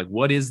because I was like,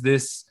 what is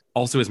this?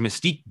 Also, is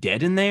Mystique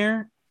dead in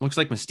there? Looks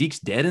like Mystique's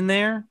dead in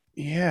there.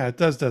 Yeah, it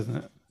does, doesn't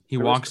it? He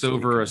walks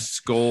over a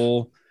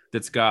skull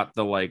that's got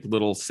the like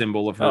little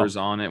symbol of hers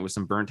on it with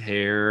some burnt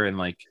hair, and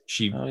like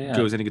she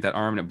goes in to get that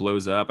arm and it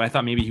blows up. I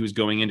thought maybe he was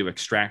going in to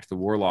extract the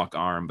Warlock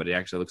arm, but it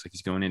actually looks like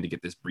he's going in to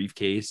get this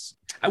briefcase.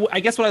 I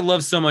guess what I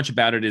love so much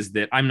about it is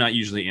that I'm not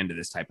usually into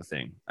this type of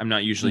thing. I'm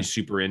not usually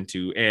super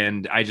into,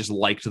 and I just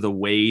liked the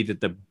way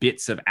that the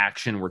bits of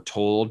action were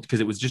told, because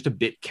it was just a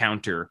bit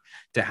counter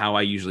to how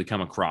I usually come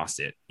across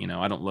it.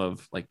 I don't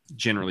love like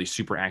generally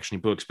super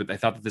actiony books, but I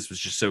thought that this was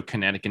just so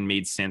kinetic and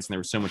made sense, and there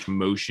was so much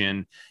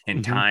motion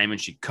and time, and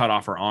she cut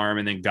off her arm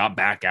and then got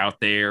back out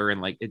there,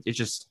 and like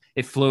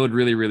it flowed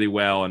really, really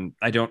well. And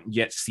I don't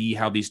yet see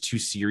how these two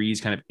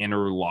series kind of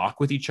interlock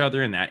with each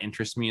other, and that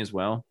interests me as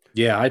well.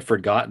 Yeah, I'd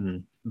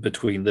forgotten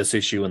between this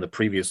issue and the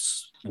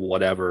previous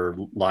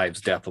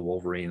Lives, Death of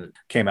Wolverine that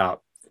came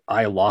out.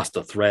 I lost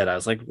a thread. I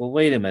was like, well,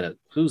 wait a minute.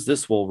 Who's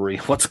this Wolverine?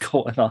 What's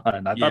going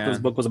on? I thought this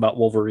book was about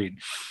Wolverine.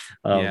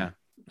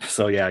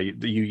 So yeah,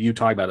 you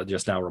talking about it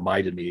just now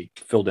reminded me,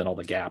 filled in all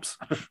the gaps.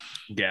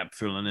 Gap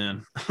filling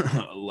in.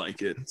 I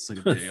like it. It's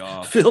like a day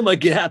off. Fill my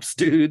gaps,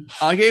 dude.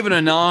 I gave it a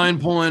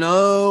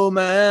 9.0,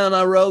 man.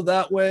 I rode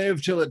that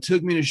wave till it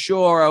took me to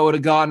shore. I would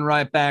have gotten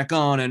right back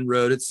on and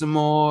rode it some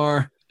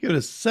more. Give it a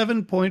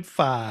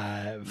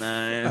 7.5.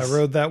 Nice. I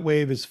rode that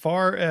wave as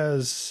far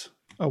as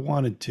I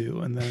wanted to,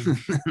 and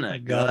then I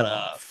got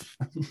off.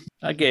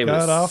 I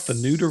got off a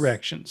new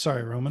direction.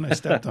 Sorry, Roman, I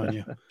stepped on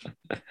you.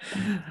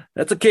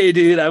 That's okay,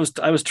 dude. I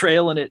was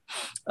trailing it.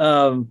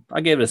 I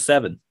gave it a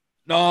 7.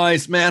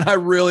 Nice, man. I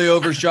really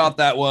overshot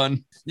that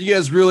one. You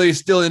guys really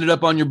still ended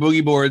up on your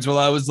boogie boards while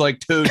I was like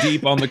toe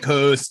deep on the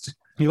coast.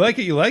 You like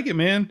it,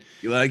 man.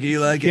 You like it. You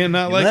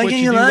cannot like what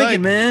you like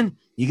it, man.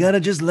 You gotta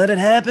just let it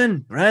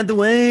happen. Ride the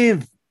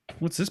wave.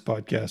 What's this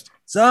podcast?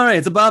 Sorry,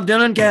 it's a Bob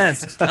Dylan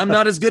cast. I'm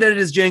not as good at it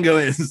as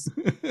Django is.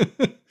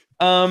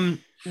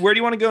 Where do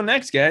you want to go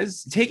next,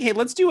 guys? Take me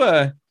to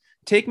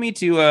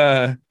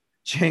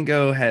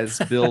Django has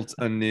built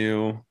a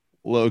new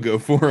logo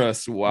for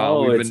us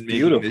while we've been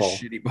making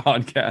this shitty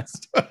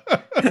podcast.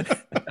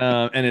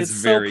 And it's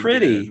very so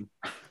pretty. Good.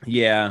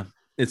 Yeah,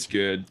 it's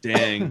good.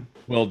 Dang.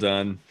 Well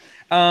done.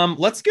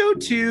 Let's go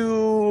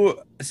to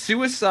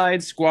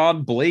Suicide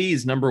Squad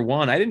Blaze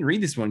 #1. I didn't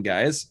read this one,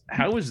 guys.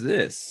 How was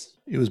this?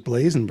 It was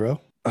blazing, bro.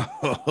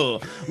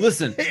 Oh,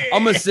 listen,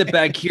 I'm gonna sit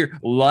back here,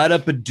 light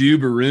up a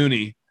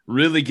doobaroonie,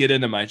 really get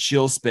into my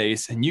chill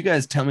space, and you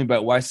guys tell me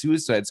about why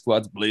Suicide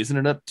Squad's blazing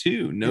it up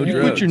too. No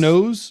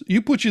drugs.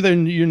 You put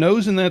your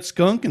nose in that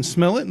skunk and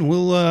smell it, and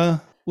we'll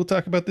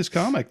talk about this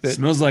comic that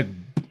smells like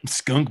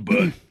skunk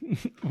butt.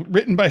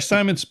 Written by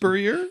Simon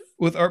Spurrier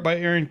with art by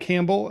Aaron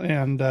Campbell,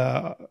 and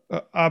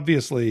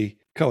obviously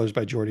colors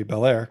by Jordi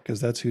Belair,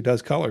 because that's who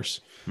does colors.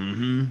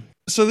 Mm-hmm.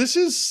 So this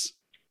is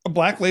a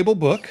Black Label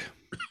book.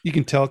 You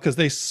can tell because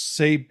they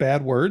say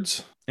bad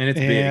words, and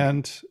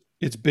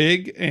it's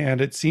big, and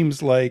it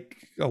seems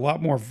like a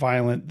lot more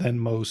violent than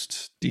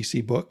most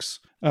DC books.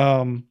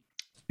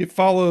 It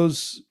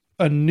follows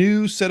a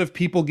new set of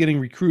people getting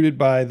recruited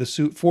by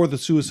for the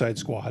Suicide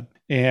Squad,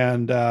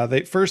 and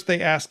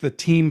they ask the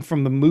team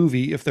from the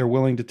movie if they're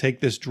willing to take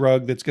this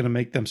drug that's going to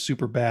make them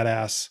super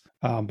badass,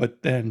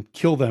 but then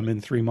kill them in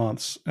 3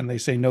 months, and they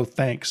say no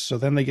thanks. So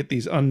then they get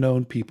these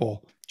unknown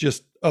people,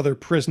 just other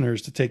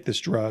prisoners, to take this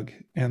drug,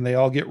 and they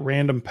all get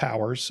random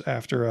powers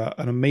after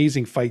an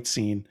amazing fight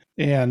scene.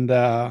 And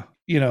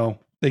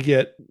they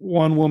get,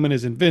 one woman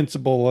is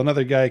invincible,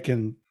 another guy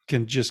can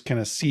just kind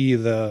of see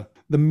the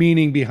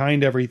meaning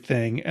behind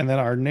everything, and then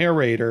our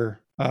narrator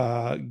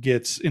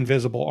gets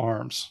invisible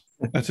arms.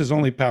 That's his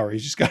only power.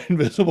 He's just got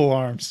invisible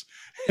arms.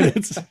 And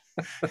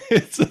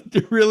it's a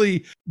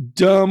really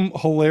dumb,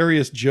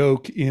 hilarious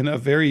joke in a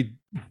very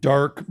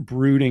dark,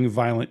 brooding,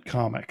 violent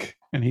comic.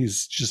 And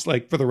he's just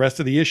like, for the rest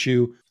of the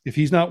issue, if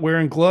he's not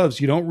wearing gloves,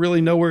 you don't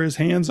really know where his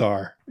hands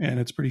are. And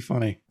it's pretty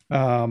funny.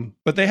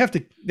 But they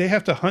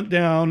have to hunt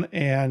down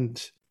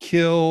and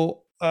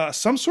kill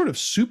some sort of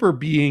super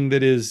being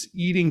that is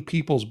eating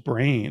people's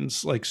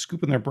brains, like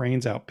scooping their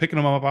brains out, picking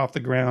them up off the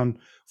ground,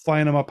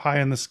 flying them up high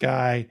in the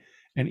sky,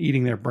 and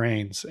eating their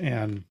brains.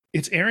 And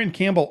it's Aaron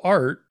Campbell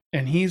art,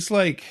 and he's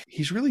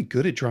really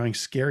good at drawing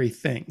scary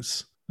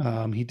things.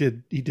 He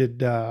did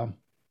what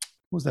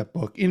was that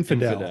book?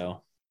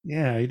 Infidel.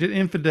 Yeah, he did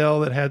Infidel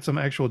that had some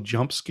actual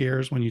jump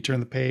scares when you turn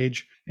the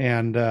page.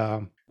 And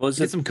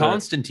was it some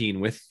Constantine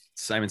with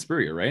Simon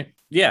Spurrier, right?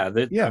 Yeah,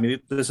 I mean,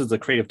 this is the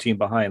creative team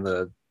behind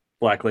the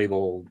Black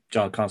Label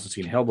John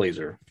Constantine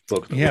Hellblazer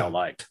book that we all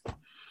liked,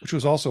 which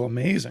was also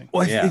amazing.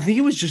 Well, I think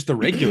it was just the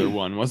regular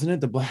one,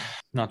 wasn't it?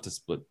 Not to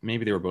split.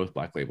 Maybe they were both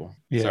Black Label.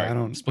 Yeah, sorry. I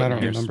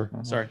don't remember.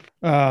 Sorry.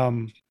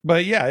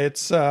 But yeah,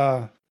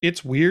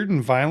 it's weird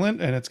and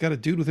violent, and it's got a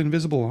dude with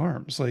invisible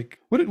arms. Like,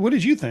 what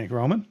did you think,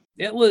 Roman?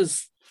 It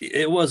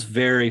was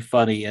very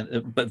funny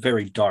but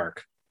very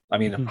dark. I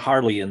mean,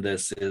 Harley in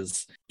this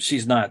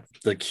she's not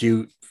the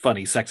cute,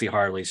 funny, sexy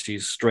Harley.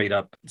 She's straight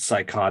up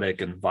psychotic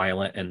and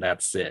violent, and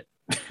that's it.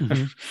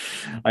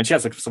 And she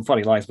has some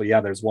funny lines, but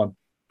yeah, there's one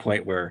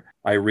point where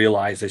I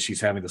realize as she's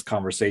having this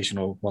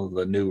conversation with one of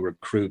the new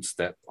recruits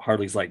that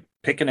Harley's like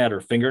picking at her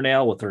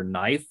fingernail with her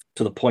knife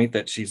to the point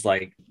that she's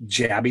like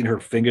jabbing her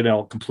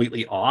fingernail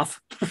completely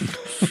off.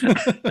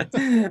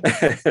 and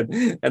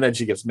then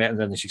she gets mad, and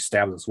then she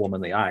stabs this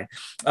woman in the eye.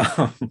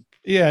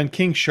 Yeah, and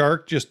King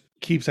Shark just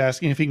keeps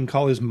asking if he can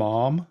call his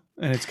mom,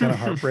 and it's kind of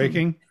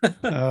heartbreaking.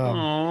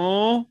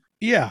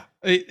 Yeah,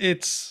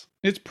 it's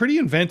pretty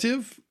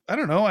inventive. I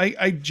don't know.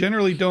 I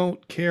generally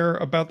don't care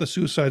about the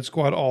Suicide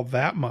Squad all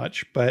that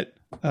much, but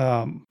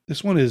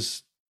this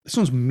one's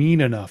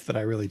mean enough that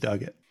I really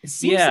dug it.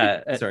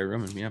 Sorry,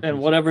 Roman. Yeah, and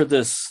whatever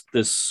this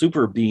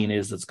super being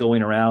is that's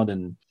going around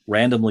and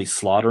randomly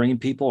slaughtering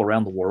people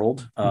around the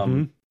world,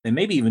 and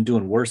maybe even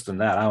doing worse than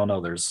that. I don't know.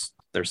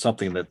 There's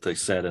something that they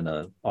said in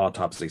an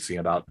autopsy scene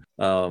about.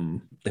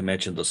 They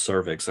mentioned the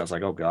cervix. I was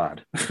like, oh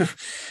god.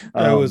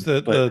 That was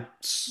the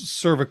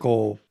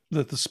cervical,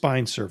 the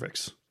spine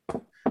cervix.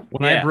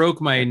 When I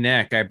broke my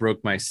neck, I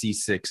broke my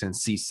C6 and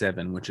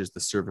C7, which is the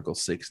cervical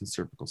 6 and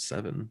cervical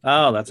 7.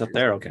 Oh, that's up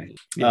there. Okay.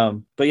 Yeah.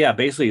 But yeah,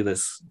 basically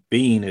this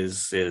being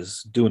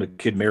is doing a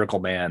Kid Miracle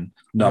Man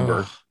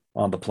number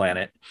on the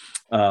planet.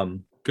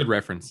 Good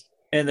reference.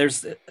 And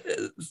there's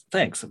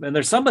thanks. And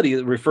there's somebody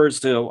that refers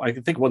to, I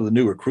think one of the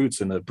new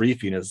recruits in the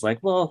briefing is like,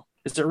 well,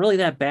 is it really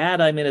that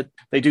bad? I mean,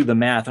 they do the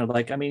math and they're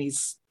like, I mean,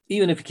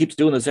 even if he keeps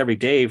doing this every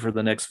day for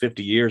the next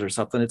 50 years or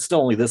something, it's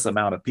still only this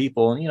amount of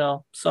people.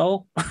 And,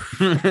 so.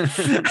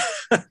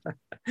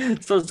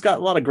 So it's got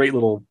a lot of great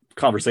little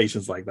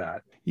conversations like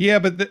that. Yeah,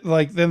 but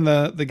then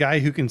the guy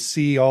who can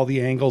see all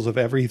the angles of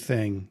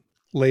everything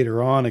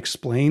later on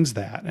explains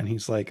that. And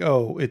he's like,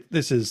 oh,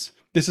 this is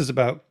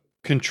about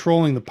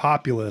controlling the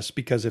populace,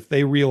 because if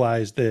they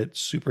realize that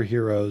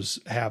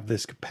superheroes have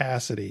this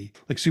capacity,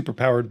 like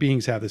superpowered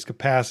beings have this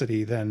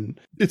capacity, then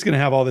it's going to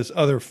have all this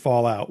other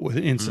fallout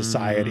within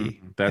society.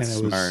 That's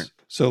smart.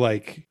 So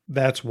like,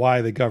 that's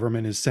why the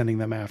government is sending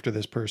them after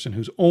this person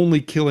who's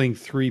only killing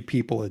 3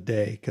 people a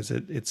day. Cause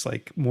it's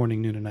like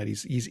morning, noon, and night.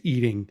 He's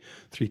eating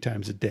 3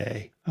 times a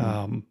day.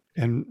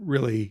 And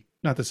really,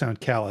 not to sound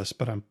callous,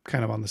 but I'm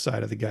kind of on the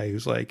side of the guy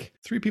who's like,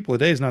 3 people a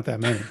day is not that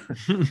many.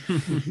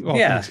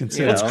 Yeah.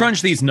 Let's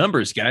crunch these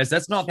numbers, guys.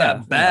 That's not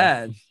that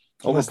bad.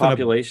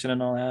 Overpopulation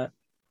and all that.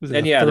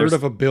 And a third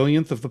of a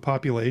billionth of the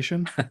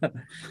population.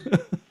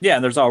 Yeah.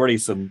 And there's already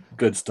some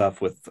good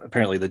stuff with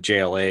apparently the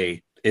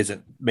JLA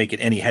isn't making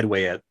any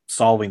headway at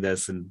solving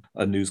this. And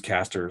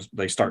newscasters,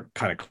 they start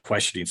kind of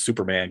questioning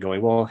Superman,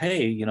 going, well,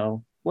 hey,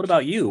 what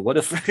about you? What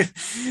if,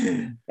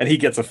 and he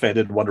gets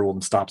offended. Wonder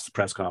Woman stops the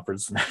press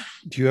conference.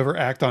 Do you ever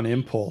act on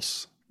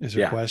impulse is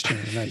her question.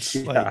 And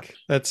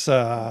that's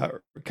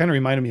kind of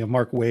reminded me of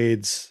Mark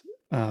Waid's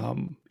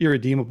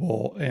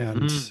Irredeemable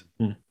and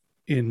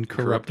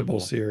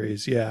Incorruptible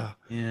series. Yeah.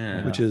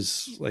 Which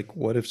is like,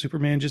 what if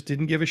Superman just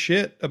didn't give a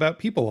shit about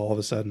people all of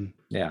a sudden?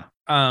 Yeah.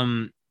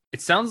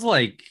 It sounds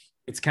like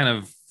it's kind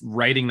of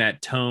writing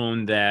that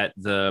tone that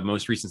the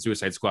most recent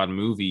Suicide Squad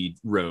movie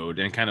rode,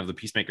 and kind of the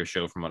Peacemaker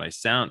show from what I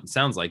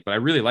sounds like. But I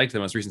really liked the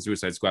most recent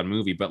Suicide Squad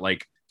movie, but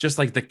like just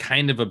like the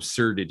kind of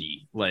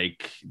absurdity,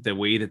 like the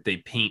way that they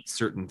paint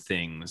certain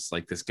things,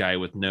 like this guy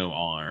with no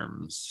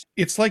arms.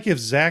 It's like if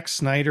Zack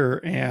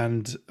Snyder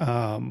and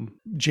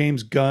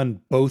James Gunn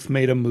both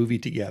made a movie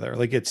together.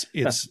 Like it's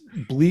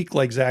bleak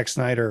like Zack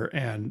Snyder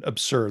and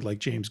absurd like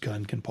James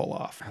Gunn can pull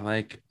off. I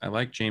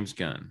like James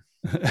Gunn.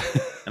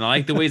 And I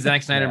like the way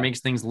Zack Snyder makes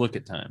things look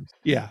at times.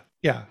 Yeah.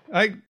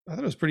 I thought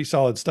it was pretty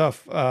solid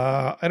stuff.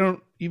 I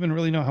don't even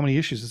really know how many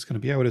issues it's going to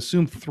be. I would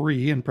assume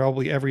 3 and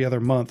probably every other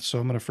month. So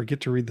I'm going to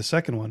forget to read the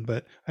second one,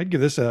 but I'd give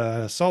this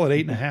a solid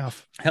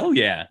 8.5. Hell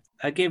yeah.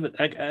 I gave it,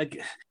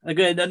 I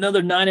got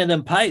another 9 of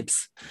them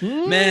pipes.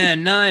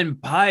 Man, 9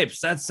 pipes.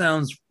 That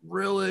sounds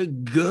really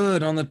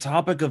good. On the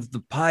topic of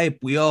the pipe,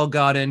 we all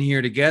got in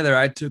here together.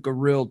 I took a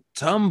real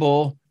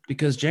tumble.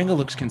 Because Django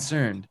looks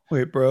concerned.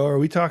 Wait,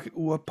 bro,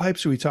 what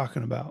pipes are we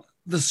talking about?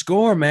 The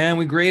score, man.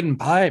 We grading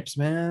pipes,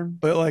 man.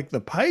 But like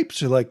the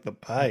pipes are like the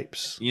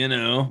pipes. You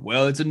know,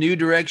 well, it's a new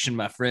direction,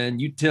 my friend.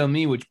 You tell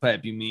me which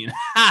pipe you mean.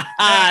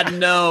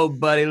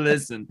 Nobody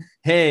listen.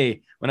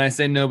 Hey, when I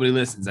say nobody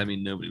listens, I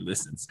mean nobody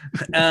listens.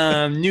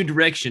 New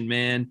direction,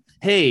 man.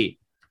 Hey,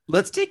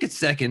 let's take a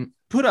second,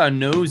 put our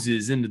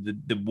noses into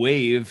the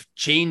wave,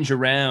 change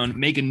around,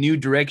 make a new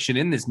direction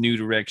in this new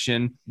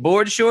direction.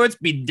 Board shorts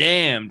be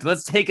damned.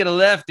 Let's take it a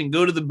left and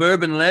go to the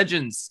Bourbon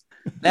Legends.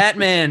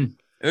 Batman,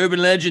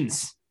 Urban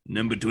Legends,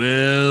 number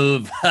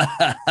 12.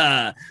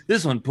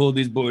 This one pulled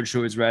these board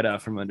shorts right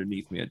out from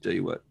underneath me, I tell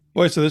you what.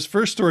 Boy, so this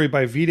first story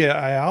by Vita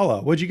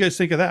Ayala, what'd you guys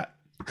think of that?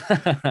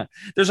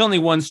 There's only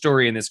one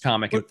story in this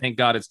comic, and thank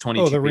God it's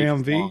 22 the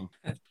Ram V? long.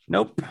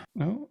 Nope.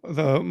 No,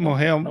 the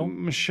Mohel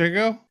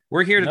Mashigo?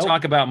 We're here to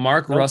talk about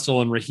Mark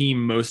Russell and Raheem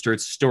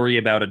Mostert's story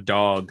about a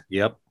dog.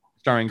 Yep.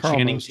 Starring Carl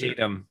Channing Mostert.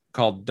 Tatum,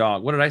 called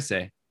Dog. What did I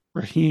say?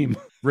 Raheem.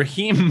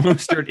 Raheem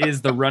Mostert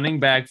is the running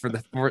back for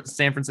the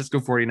San Francisco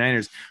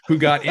 49ers, who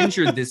got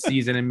injured this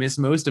season and missed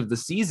most of the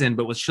season,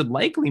 but should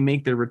likely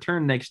make their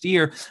return next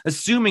year,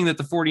 assuming that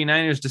the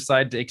 49ers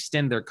decide to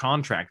extend their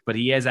contract. But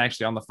he is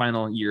actually on the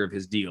final year of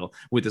his deal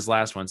with his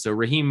last one. So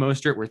Raheem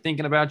Mostert, we're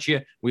thinking about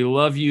you. We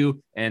love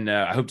you. And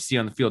I hope to see you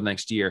on the field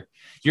next year.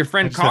 Your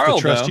friend Carl,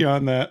 trust though, you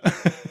on that.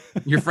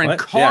 your friend What?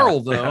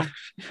 Carl, Yeah.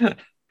 though.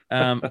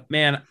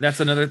 Man,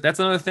 that's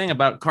another thing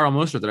about Carl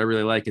Mostert that I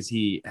really like is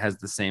he has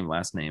the same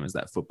last name as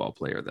that football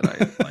player that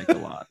I like a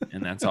lot,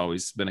 and that's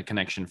always been a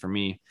connection for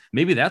me.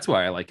 Maybe that's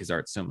why I like his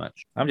art so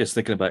much. I'm just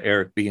thinking about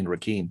Eric B. and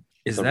Rakim.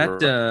 Is The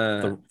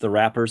that the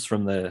rappers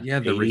from the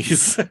the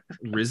 80s?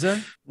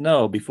 RZA?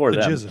 No, before The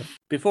them. Jizza.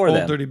 Before Old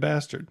them. dirty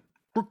bastard.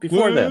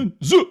 Before them.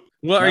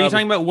 Well, are No, you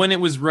talking about when it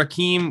was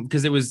Rakim?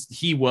 Because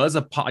he was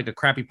a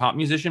crappy pop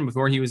musician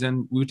before he was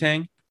in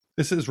Wu-Tang.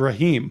 This is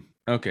Raheem.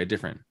 Okay,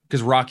 different.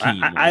 Because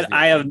Rakim.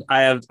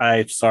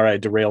 I sorry, I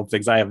derailed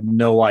things. I have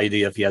no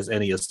idea if he has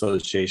any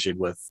association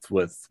with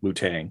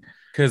Wu-Tang.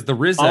 Because the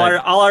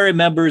RZA. All I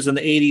remember is in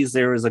the 80s,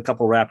 there was a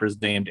couple rappers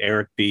named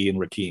Eric B. and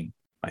Rakim,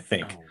 I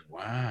think. Oh,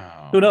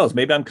 wow. Who knows?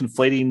 Maybe I'm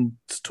conflating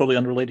totally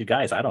unrelated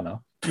guys. I don't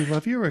know. We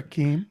love you,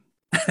 Raheem.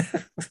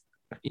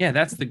 Yeah,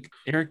 that's the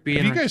Eric B.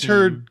 Have and you guys Rakim.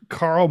 heard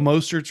Carl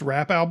Mostert's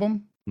rap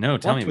album? No,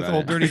 tell me With about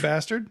Old it. Dirty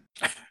Bastard?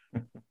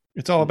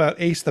 It's all about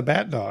Ace the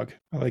Bat Dog.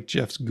 I like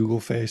Jeff's Google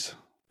face.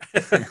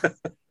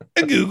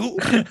 A Google.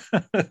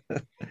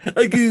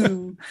 A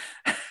goo.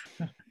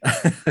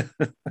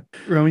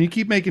 Roman, you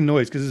keep making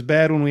noise because it's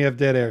bad when we have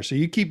dead air. So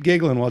you keep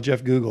giggling while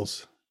Jeff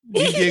Googles.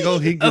 You giggle,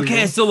 he Googles.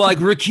 Okay, so like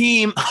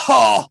Rakim,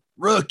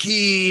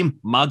 Rakim,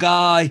 my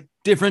guy,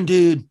 different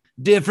dude.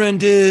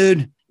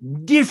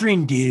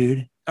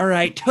 All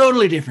right,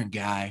 totally different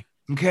guy.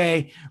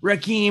 Okay,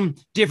 Rakim,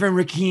 different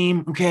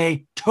Rakim.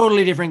 Okay,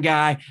 totally different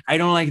guy. I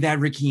don't like that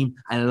Rakim.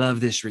 I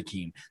love this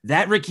Rakim.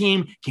 That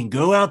Rakim can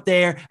go out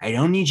there. I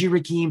don't need you,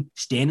 Rakim.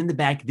 Stand in the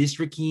back. This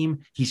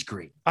Rakim, he's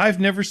great. I've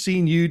never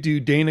seen you do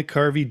Dana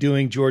Carvey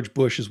doing George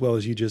Bush as well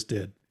as you just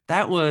did.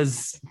 That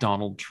was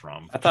Donald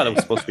Trump. I thought it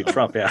was supposed to be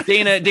Trump, yeah.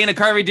 Dana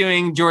Carvey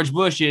doing George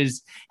Bush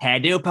is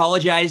had to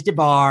apologize to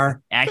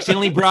Barr,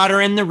 accidentally brought her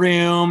in the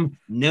room,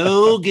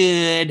 no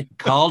good,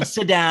 called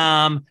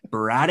Saddam,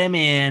 brought him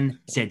in,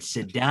 said,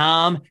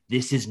 Saddam,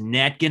 this is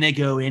not going to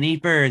go any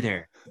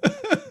further.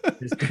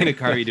 It's Dana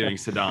Carvey doing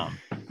Saddam.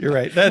 You're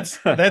right. That's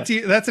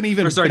an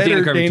even better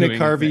Dana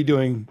Carvey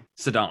doing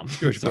Saddam.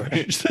 George Sorry.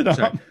 Bush. Saddam.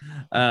 Sorry.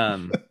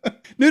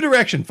 New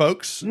direction,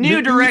 folks.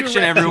 New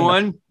direction,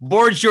 everyone.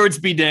 Board shorts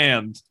be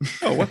damned.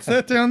 Oh, what's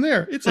that down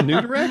there? It's a new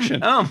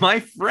direction. Oh, my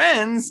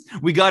friends.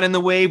 We got in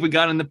the wave, we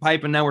got in the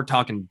pipe, and now we're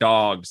talking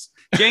dogs.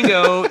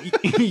 Django,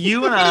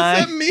 you and I.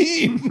 What does that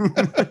mean?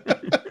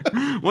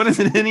 What does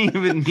it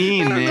even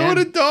mean, I don't know what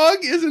a dog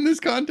is in this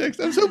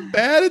context. I'm so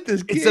bad at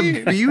this game. It's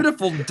a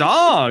beautiful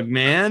dog,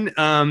 man.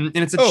 And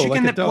it's a chicken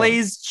like a that dog.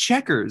 plays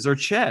checkers or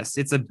chess.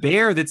 It's a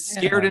bear that's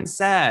scared and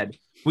sad.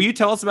 Will you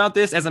tell us about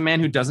this as a man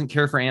who doesn't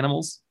care for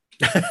animals?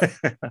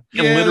 And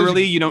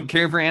literally, you don't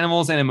care for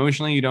animals, and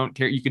emotionally, you don't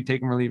care. You could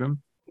take them or leave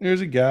them.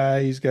 There's a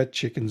guy. He's got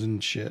chickens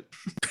and shit.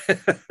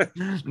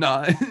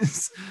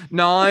 Nice.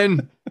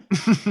 9.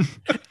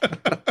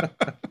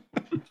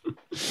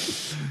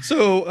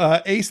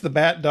 So Ace the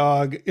Bat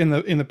Dog in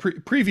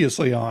the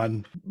previously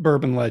on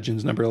Bourbon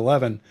Legends number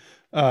 11,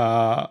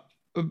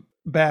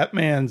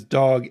 Batman's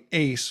dog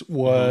Ace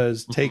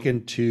was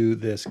taken to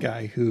this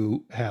guy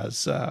who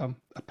has a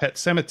pet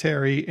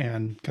cemetery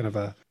and kind of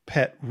a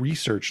pet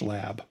research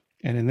lab.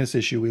 And in this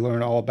issue, we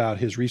learn all about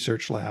his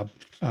research lab.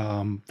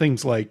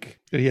 Things like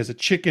that he has a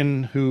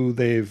chicken who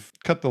they've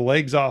cut the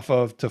legs off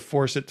of to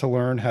force it to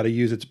learn how to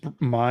use its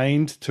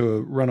mind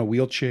to run a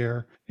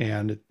wheelchair.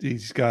 And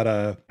he's got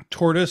a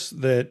tortoise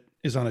that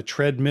is on a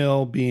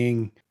treadmill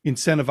being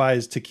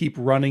incentivized to keep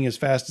running as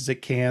fast as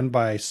it can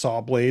by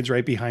saw blades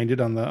right behind it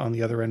on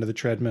the other end of the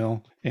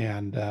treadmill.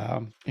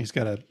 And he's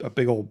got a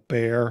big old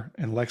bear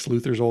and Lex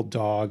Luthor's old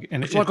dog.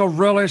 And it's like a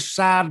really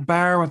sad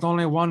bear with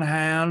only one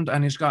hand,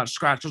 and he's got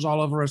scratches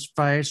all over his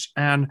face,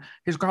 and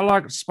he's got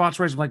like spots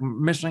where he's like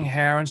missing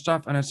hair and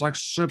stuff, and it's like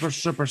super,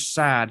 super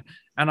sad.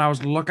 And I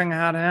was looking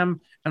at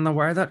him, and the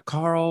way that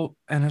Carl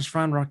and his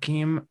friend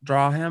Rakim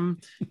draw him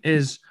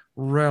is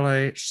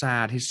really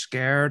sad. He's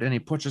scared and he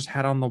puts his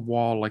head on the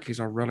wall like he's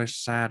a really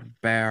sad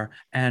bear.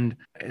 And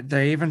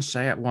they even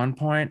say at one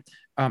point,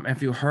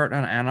 if you hurt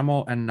an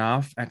animal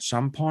enough, at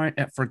some point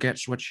it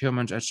forgets which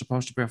humans it's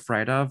supposed to be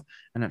afraid of,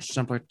 and it's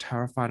simply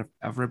terrified of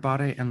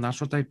everybody. And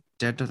that's what they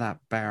did to that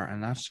bear,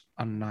 and that's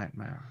a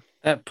nightmare.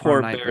 That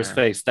poor bear's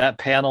face. That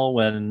panel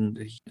when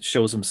he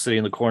shows him sitting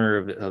in the corner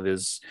of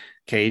his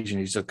cage and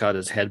he's just got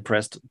his head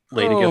pressed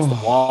laid against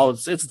the wall.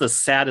 It's the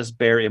saddest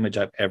bear image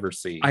I've ever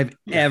seen.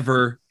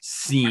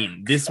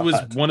 This was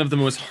one of the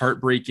most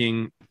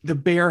heartbreaking. The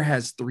bear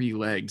has 3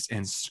 legs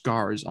and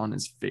scars on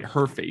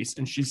her face,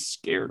 and she's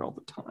scared all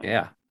the time.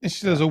 Yeah. And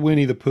she does a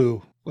Winnie the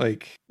Pooh.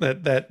 Like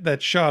that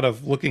shot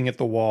of looking at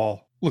the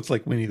wall looks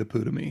like Winnie the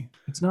Pooh to me.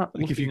 It's not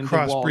like if you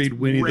crossbreed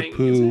Winnie the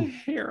Pooh,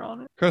 hair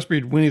on it.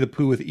 Crossbreed Winnie the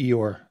Pooh with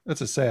Eeyore.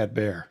 That's a sad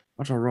bear.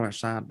 That's a really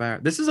sad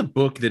bear. This is a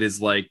book that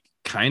is like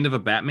kind of a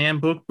Batman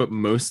book, but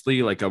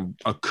mostly like a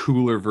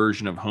cooler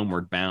version of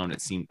Homeward Bound.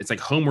 It's like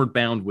Homeward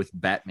Bound with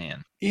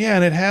Batman. Yeah,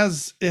 and it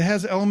has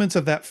elements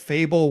of that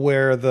fable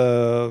where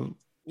the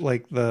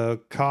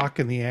cock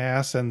and the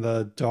ass and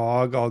the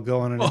dog all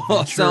go on an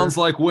adventure. Sounds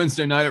like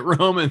Wednesday night at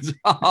Roman's.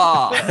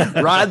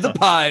 Ride the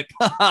pipe.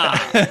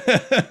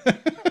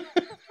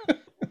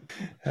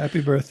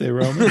 Happy birthday,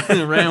 Roman.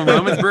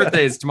 Roman's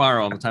birthday is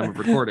tomorrow on the time of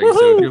recording.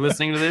 So if you're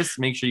listening to this,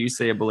 make sure you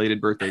say a belated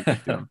birthday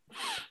victim.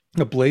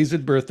 A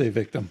blazed birthday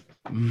victim.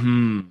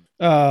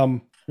 Mm-hmm.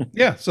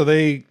 Yeah, so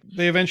they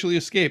eventually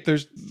escape.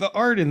 The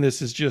art in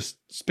this is just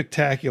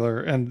spectacular.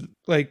 And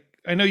like,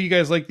 I know you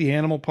guys like the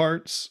animal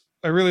parts.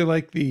 I really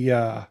like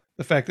the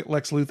fact that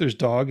Lex Luthor's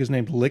dog is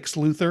named Lix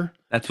Luthor.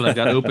 That's what I've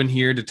got open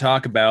here to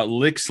talk about.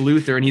 Lix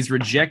Luthor, and he's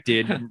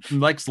rejected.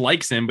 Lex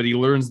likes him, but he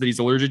learns that he's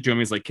allergic to him.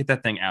 He's like, get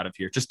that thing out of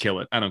here. Just kill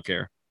it. I don't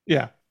care.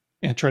 Yeah.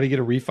 And try to get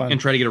a refund.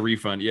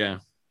 Yeah.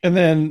 And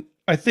then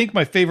I think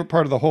my favorite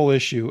part of the whole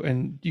issue,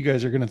 and you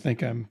guys are going to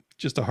think I'm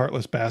just a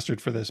heartless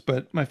bastard for this,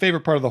 but my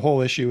favorite part of the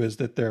whole issue is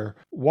that they're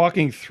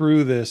walking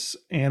through this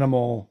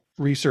animal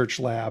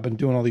research lab and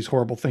doing all these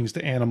horrible things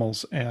to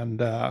animals. And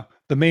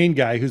the main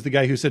guy, who's the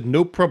guy who said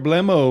no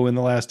problemo in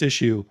the last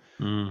issue,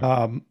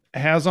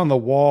 has on the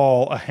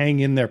wall a hang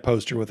in there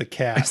poster with a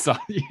cat. I saw,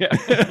 yeah.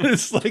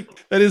 It's like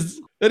that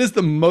is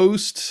the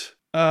most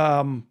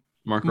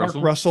Mark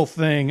Russell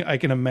thing I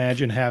can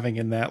imagine having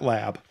in that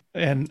lab.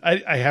 And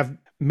I have,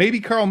 maybe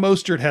Carl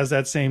Mostert has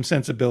that same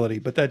sensibility,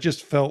 but that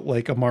just felt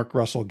like a Mark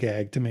Russell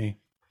gag to me.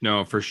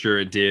 No, for sure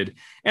it did.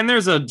 And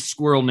there's a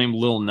squirrel named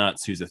Lil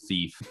Nuts who's a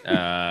thief.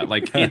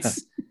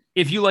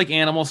 If you like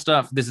animal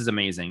stuff, this is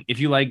amazing. If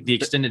you like the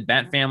extended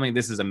Bat family,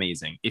 this is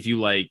amazing. If you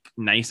like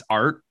nice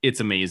art, it's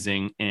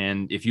amazing.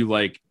 And if you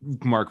like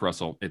Mark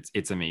Russell,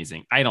 it's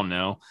amazing. I don't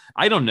know.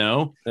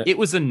 It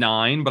was a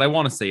 9, but I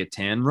want to say a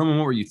 10. Roman,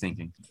 what were you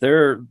thinking?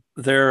 They're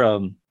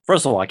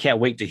first of all, I can't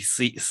wait to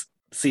see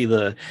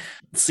the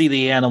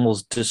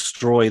animals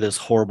destroy this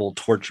horrible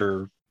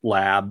torture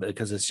lab,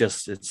 because it's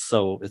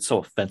so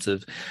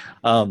offensive.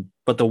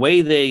 But the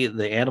way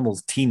the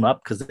animals team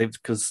up, because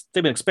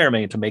they've been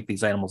experimenting to make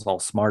these animals all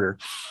smarter,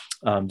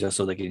 just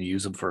so they can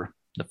use them for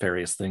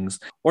nefarious things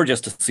or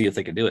just to see if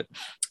they can do it.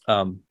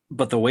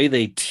 But the way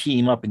they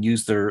team up and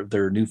use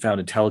their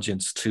newfound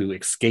intelligence to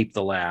escape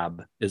the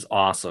lab is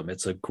awesome.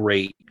 It's a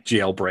great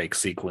jailbreak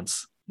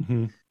sequence.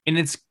 Mm-hmm. And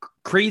it's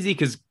crazy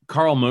because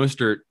Carl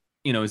Mostert,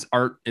 his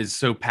art is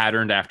so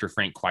patterned after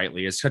Frank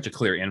Quitely. It's such a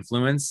clear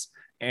influence.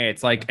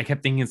 It's like, I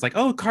kept thinking, it's like,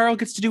 oh, Carl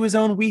gets to do his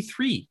own We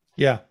 3.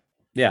 Yeah.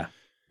 And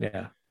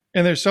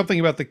there's something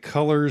about the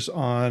colors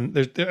on,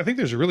 I think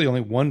there's really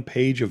only one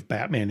page of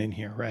Batman in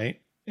here,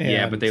 right? And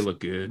yeah, but they look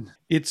good.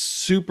 It's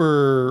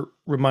super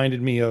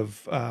reminded me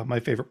of my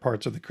favorite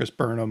parts of the Chris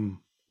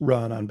Burnham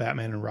run on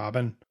Batman and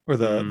Robin, or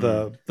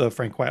the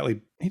Frank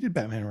Quitely. He did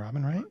Batman and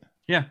Robin, right?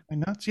 Yeah.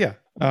 Am I nuts? Yeah.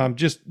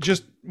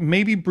 Just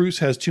maybe Bruce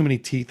has too many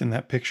teeth in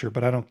that picture,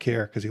 but I don't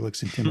care because he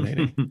looks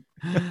intimidating.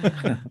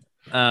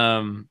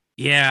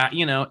 Yeah,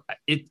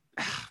 it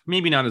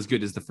maybe not as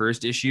good as the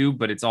first issue,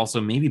 but it's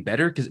also maybe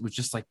better because it was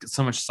just like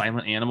so much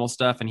silent animal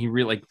stuff. And he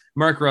really, like,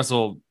 Mark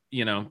Russell,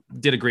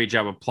 did a great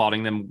job of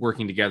plotting them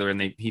working together.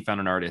 And he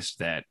found an artist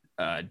that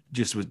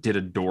did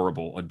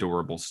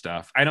adorable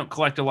stuff. I don't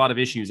collect a lot of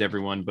issues,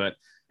 everyone, but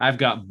I've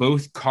got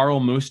both Carl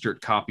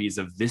Mostert copies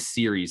of this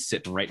series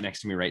sitting right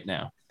next to me right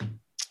now,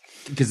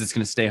 because it's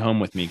going to stay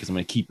home with me because I'm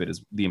going to keep it,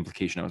 is the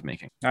implication I was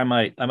making. I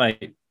might.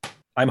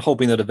 I'm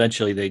hoping that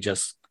eventually they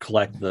just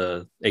collect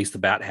the Ace the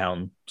Bat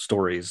Hound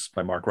stories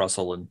by Mark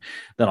Russell, and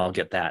then I'll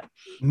get that.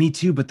 Me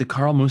too, but the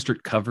Carl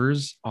Mostert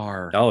covers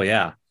are... Oh,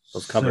 yeah.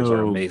 Those covers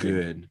are amazing.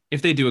 Good.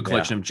 If they do a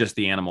collection of just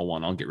the animal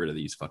one, I'll get rid of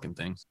these fucking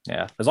things.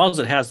 Yeah, as long as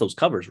it has those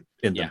covers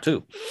in them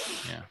too.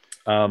 Yeah.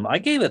 I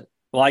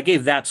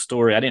gave that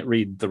story. I didn't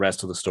read the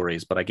rest of the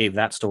stories, but I gave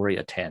that story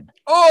a 10.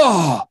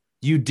 Oh,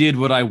 you did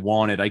what I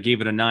wanted. I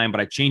gave it a 9,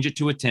 but I changed it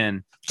to a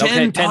 10.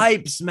 10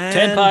 pipes, man.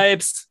 10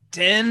 pipes.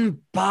 10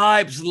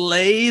 pipes.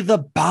 Lay the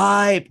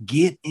pipe.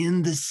 Get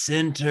in the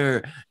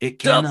center. It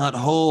cannot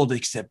hold,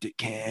 except it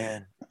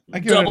can. I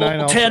give it a 9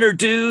 also. Tenor,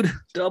 dude.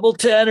 Double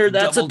tenor.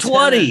 That's a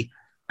 20. Tenor.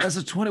 That's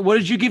a 20. What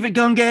did you give it,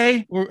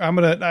 Gungay?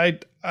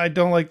 I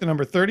don't like the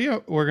number 30.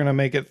 We're gonna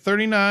make it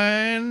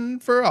 39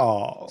 for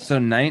all. So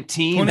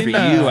 19 for you.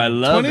 I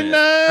love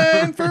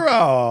 29 for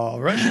all.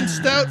 Russian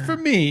stout for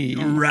me.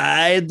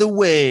 Ride the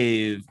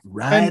wave.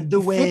 Ride the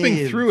wave.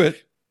 Flipping through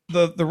it,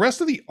 the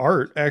rest of the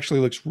art actually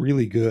looks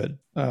really good.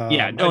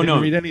 I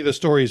didn't read any of the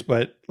stories,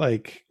 but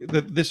like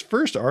this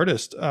first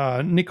artist,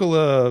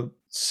 Nikola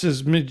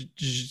Sismija,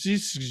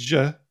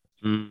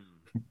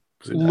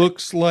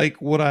 looks like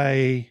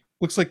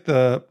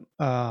the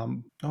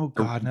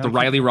the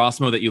Riley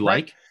Rossmo that you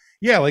like.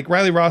 Yeah, like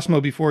Riley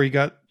Rossmo before he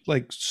got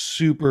like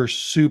super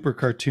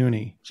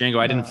cartoony. Django,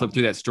 I didn't flip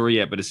through that story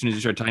yet, but as soon as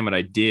you started talking about it,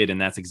 I did, and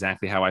that's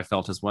exactly how I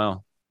felt as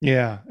well.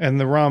 Yeah, and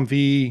the Rom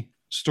V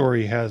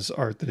story has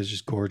art that is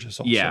just gorgeous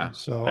also. Yeah,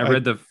 so I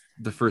read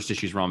the first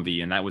issue's Rom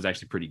V, and that was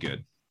actually pretty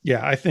good.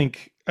 Yeah, I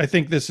think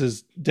this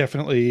is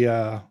definitely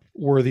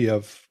worthy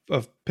of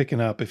picking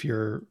up if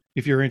you're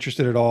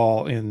interested at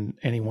all in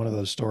any one of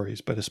those stories,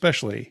 but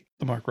especially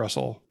the Mark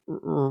Russell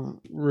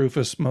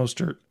Rufus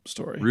Mostert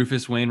story.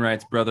 Rufus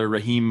Wainwright's brother,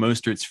 Raheem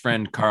Mostert's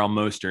friend, Carl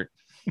Mostert.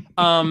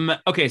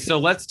 Okay, so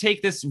let's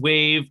take this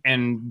wave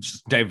and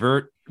just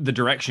divert the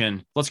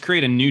direction. Let's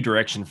create a new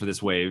direction for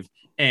this wave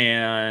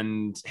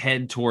and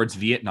head towards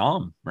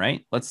Vietnam,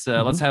 right? Let's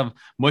have,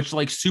 much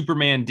like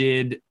Superman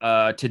did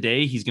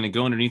today, he's going to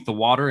go underneath the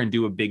water and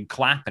do a big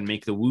clap and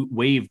make the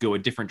wave go a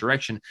different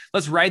direction.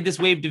 Let's ride this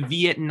wave to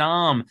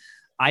Vietnam.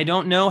 I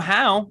don't know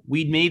how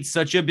we'd made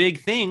such a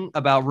big thing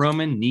about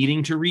Roman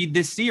needing to read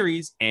this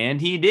series, and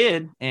he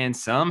did, and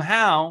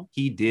somehow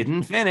he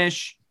didn't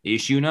finish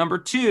issue number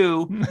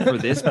 2 for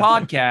this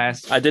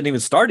podcast. I didn't even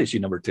start issue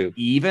number 2.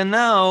 Even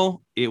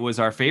though it was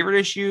our favorite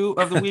issue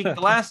of the week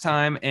the last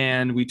time,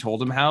 and we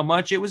told him how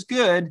much it was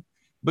good,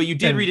 but you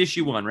did read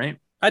issue 1, right?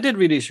 I did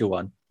read issue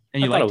 1.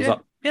 And you liked it?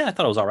 Yeah, I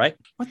thought it was all right.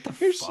 What the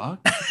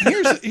fuck?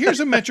 Here's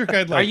a metric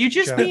I'd like. Are you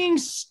just being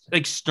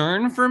like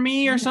stern for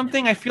me or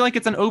something? I feel like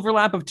it's an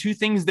overlap of two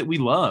things that we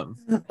love.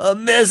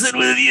 I'm messing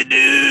with you,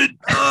 dude.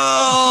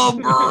 Oh,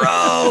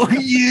 bro,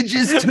 you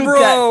just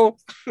took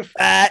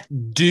that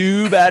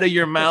doob out of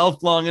your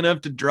mouth long enough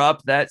to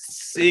drop that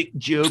sick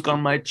joke on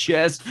my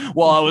chest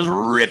while I was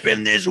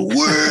ripping this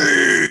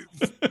wave.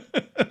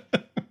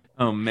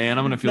 Oh man,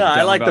 I'm gonna feel.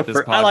 I like the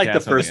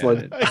first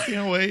one. I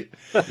can't wait.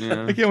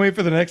 Yeah. I can't wait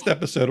for the next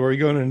episode where we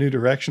go in a new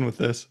direction with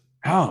this.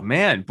 Oh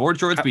man, Board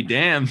Shorts be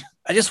damned.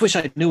 I just wish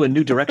I knew a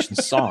New Direction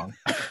song.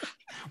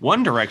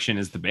 One Direction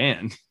is the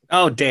band.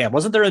 Oh damn,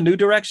 wasn't there a New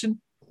Direction?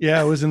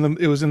 Yeah, it was in the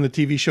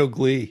TV show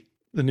Glee.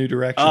 The New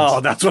Direction. Oh,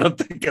 that's what I'm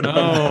thinking of.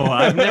 Oh,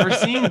 I've never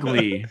seen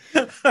Glee.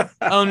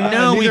 Oh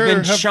no, we've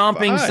been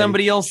chomping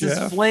somebody else's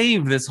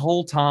flave this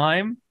whole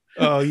time.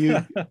 Oh,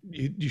 you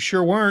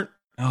sure weren't.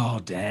 Oh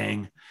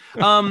dang.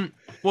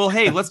 Well,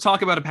 hey, let's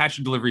talk about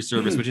Apache Delivery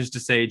Service, which is to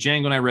say,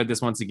 Django and I read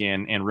this once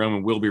again, and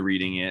Roman will be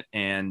reading it,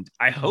 and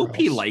I hope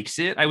he likes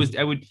it.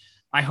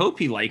 I hope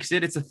he likes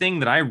it. It's a thing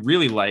that I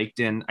really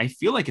liked, and I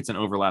feel like it's an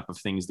overlap of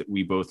things that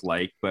we both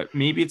like, but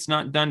maybe it's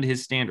not done to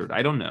his standard.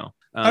 I don't know.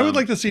 I would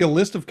like to see a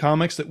list of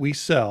comics that we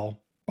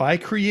sell by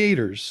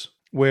creators,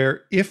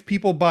 where if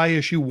people buy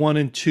issue 1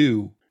 and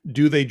 2,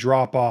 do they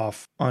drop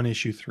off on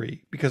issue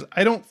 3? Because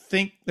I don't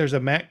think there's a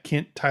Matt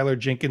Kindt, Tyler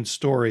Jenkins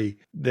story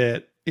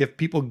that if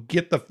people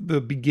get the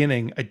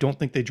beginning, I don't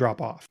think they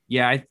drop off.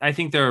 Yeah, I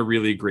think they're a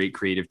really great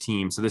creative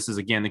team. So this is,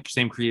 again, the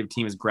same creative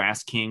team as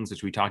Grass Kings,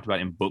 which we talked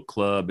about in Book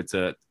Club. It's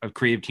a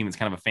creative team that's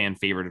kind of a fan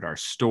favorite at our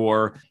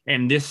store.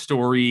 And this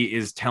story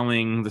is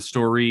telling the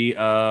story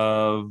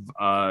of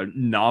a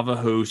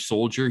Navajo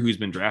soldier who's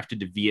been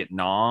drafted to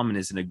Vietnam and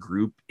is in a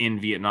group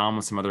in Vietnam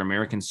with some other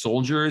American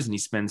soldiers. And he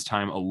spends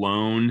time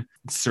alone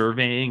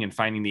surveying and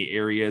finding the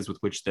areas with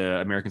which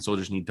the American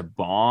soldiers need to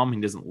bomb. He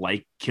doesn't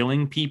like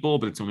killing people,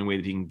 but it's the only way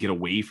that he can get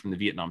away from the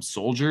Vietnam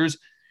soldiers.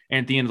 And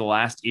at the end of the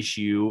last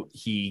issue,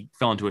 he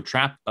fell into a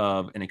trap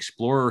of an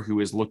explorer who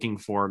is looking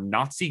for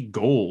Nazi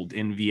gold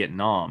in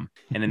Vietnam.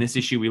 And in this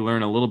issue, we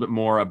learn a little bit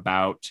more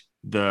about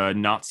the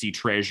Nazi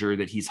treasure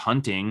that he's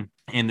hunting.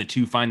 And the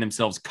two find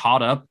themselves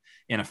caught up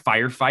in a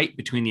firefight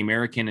between the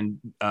American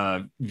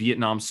and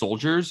Vietnam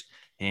soldiers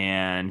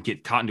and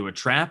get caught into a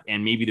trap.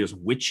 And maybe there's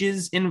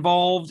witches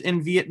involved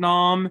in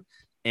Vietnam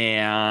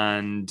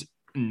and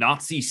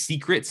Nazi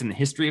secrets and the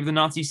history of the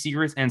Nazi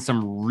secrets, and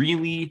some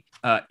really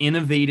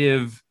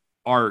innovative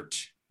art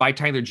by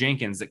Tyler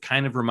Jenkins that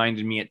kind of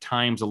reminded me at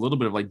times a little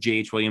bit of like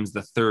J.H. Williams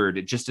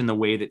III, just in the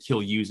way that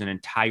he'll use an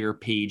entire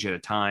page at a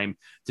time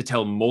to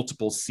tell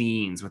multiple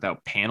scenes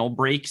without panel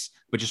breaks,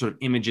 but just sort of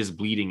images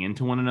bleeding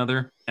into one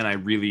another. And I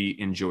really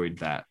enjoyed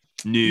that.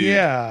 Nude.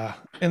 Yeah,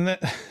 and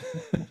that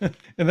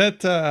and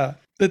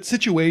that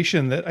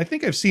situation that I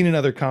think I've seen in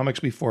other comics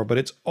before, but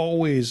it's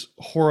always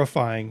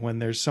horrifying when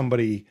there's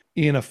somebody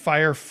in a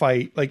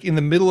firefight, like in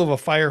the middle of a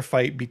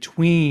firefight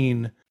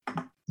between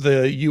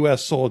the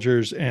US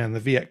soldiers and the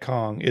Viet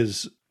Cong.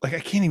 Is like, I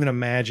can't even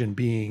imagine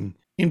being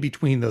in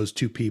between those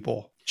two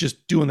people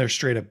just doing their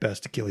straight up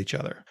best to kill each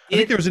other. I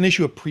think there was an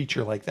issue of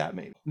Preacher like that,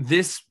 maybe.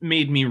 This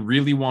made me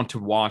really want to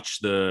watch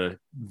the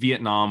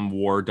Vietnam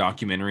War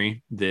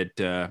documentary that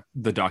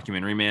the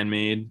documentary man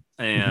made.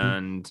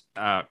 And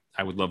I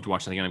would love to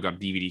watch that again. I've got a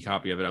DVD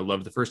copy of it. I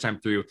loved it the first time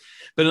through,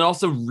 but it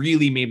also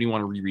really made me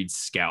want to reread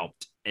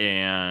Scalped.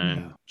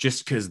 And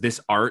just because this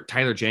art,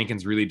 Tyler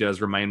Jenkins really does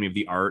remind me of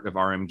the art of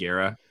R.M.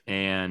 Guerra,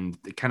 and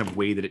the kind of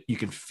way that you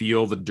can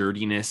feel the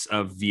dirtiness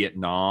of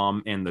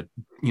Vietnam and the,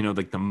 you know,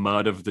 like the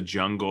mud of the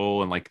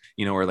jungle and like,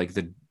 you know, or like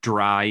the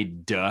dry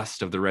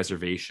dust of the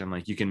reservation.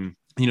 Like you can,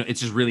 you know,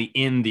 it's just really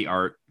in the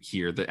art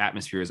here. The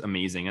atmosphere is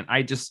amazing. And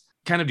I just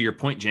kind of, to your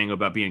point, Django,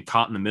 about being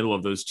caught in the middle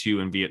of those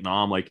two in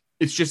Vietnam, like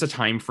it's just a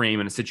time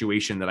frame and a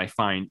situation that I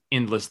find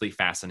endlessly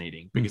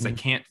fascinating, because I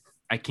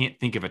can't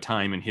think of a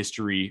time in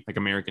history, like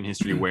American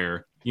history,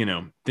 where, you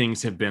know,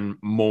 things have been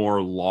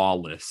more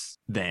lawless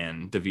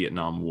than the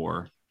Vietnam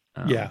War.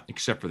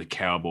 Except for the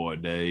cowboy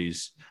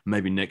days.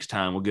 Maybe next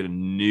time we'll get a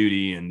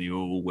nudie in the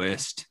old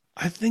West.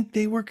 I think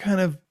they were kind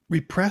of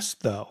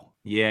repressed, though.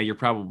 Yeah, you're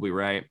probably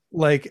right.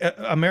 Like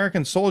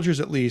American soldiers,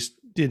 at least,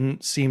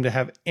 didn't seem to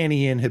have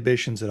any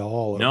inhibitions at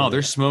all. No,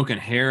 they're smoking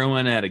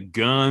heroin out of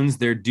guns.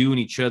 They're doing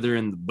each other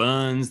in the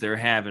buns. They're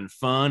having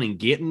fun and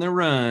getting the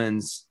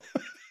runs.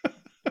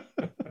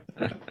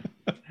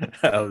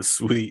 Oh,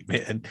 sweet,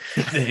 man.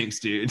 Thanks,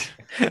 dude.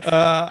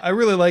 I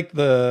really like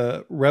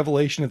the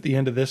revelation at the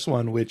end of this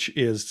one, which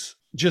is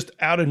just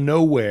out of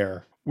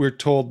nowhere. We're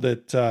told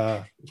that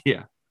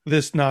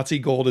this Nazi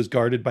gold is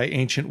guarded by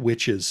ancient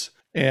witches,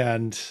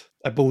 and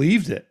I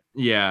believed it.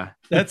 Yeah,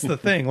 that's the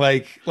thing.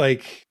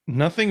 Like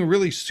nothing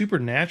really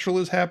supernatural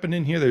has happened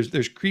in here.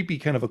 There's creepy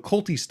kind of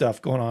occulty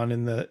stuff going on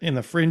in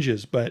the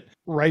fringes, but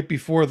right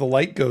before the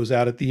light goes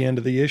out at the end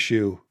of the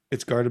issue,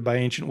 it's guarded by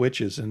ancient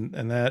witches,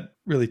 and that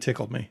really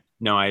tickled me.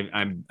 No,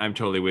 I'm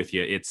totally with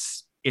you.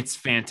 It's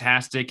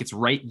fantastic. It's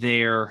right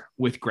there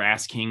with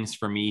Grass Kings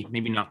for me.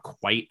 Maybe not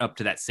quite up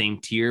to that same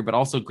tier, but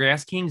also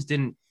Grass Kings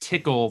didn't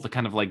tickle the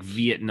kind of like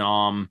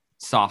Vietnam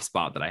soft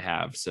spot that I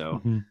have.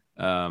 So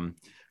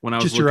when I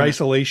was just your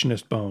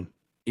isolationist bone.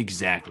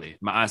 Exactly,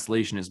 my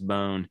isolationist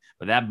bone,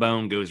 but that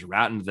bone goes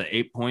right into the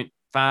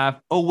 8.5.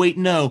 Oh wait,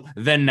 no,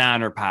 the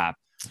niner pipe.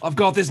 I've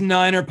got this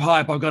niner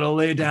pipe I've got to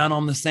lay down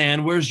on the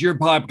sand. Where's your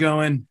pipe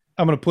going?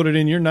 I'm going to put it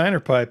in your niner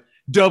pipe.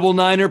 Double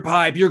niner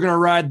pipe. You're going to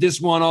ride this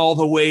one all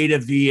the way to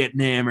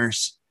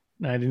Vietnamers.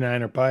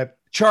 99er pipe.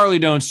 Charlie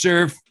don't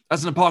surf.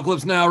 That's an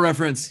Apocalypse Now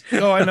reference.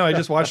 Oh, I know. I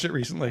just watched it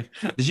recently.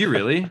 Did you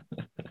really?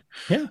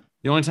 Yeah.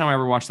 The only time I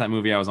ever watched that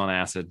movie, I was on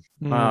acid.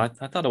 I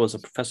thought it was a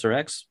Professor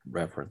X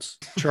reference.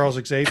 Charles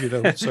Xavier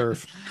doesn't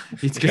surf.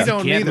 He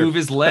can't move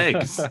his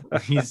legs.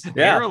 He's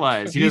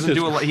paralyzed. He doesn't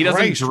do a lot. He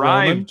doesn't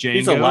drive, Roman.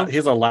 Django.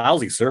 He's a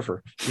lousy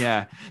surfer.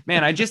 Yeah,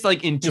 man. I just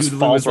like intuitively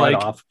falls right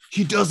off.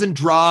 He doesn't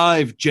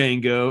drive,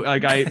 Django.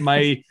 Like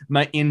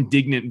my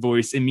indignant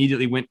voice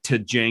immediately went to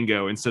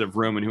Django instead of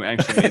Roman, who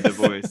actually made the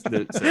voice.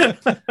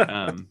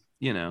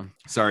 You know,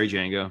 sorry,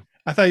 Django.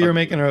 I thought you were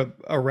making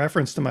a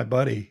reference to my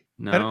buddy.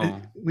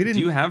 No, we didn't.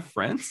 Do you have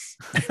friends?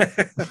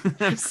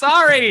 I'm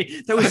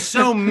sorry. That was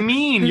so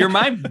mean. You're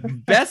my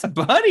best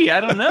buddy. I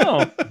don't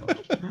know.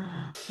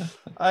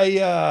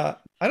 I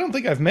don't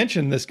think I've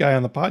mentioned this guy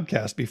on the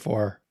podcast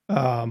before.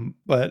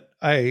 But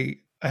I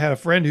had a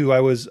friend who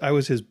I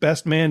was his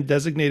best man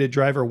designated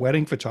driver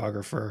wedding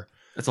photographer.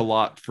 That's a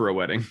lot for a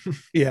wedding.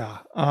 Yeah.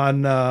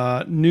 On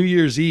New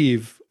Year's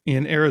Eve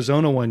in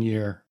Arizona one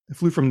year. I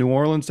flew from New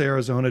Orleans to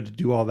Arizona to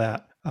do all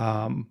that.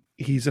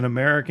 He's an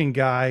American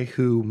guy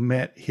who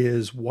met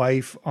his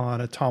wife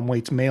on a Tom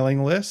Waits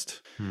mailing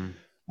list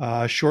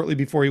shortly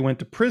before he went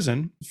to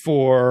prison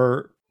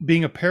for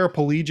being a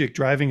paraplegic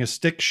driving a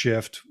stick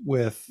shift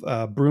with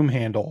a broom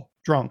handle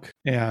drunk.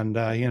 And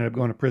he ended up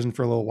going to prison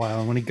for a little while.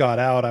 And when he got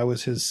out, I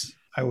was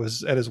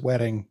at his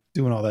wedding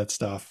doing all that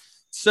stuff.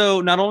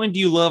 So not only do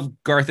you love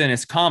Garth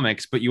Ennis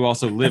comics, but you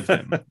also live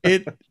them.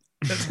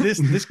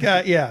 This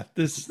guy, yeah.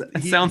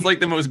 Sounds like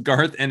the most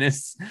Garth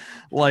Ennis,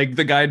 like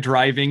the guy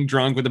driving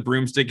drunk with a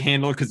broomstick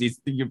handle because he's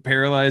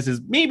paralyzed,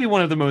 is maybe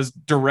one of the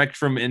most direct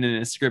from in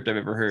a script I've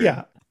ever heard.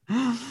 Yeah.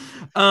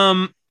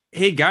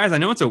 Hey guys, I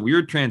know it's a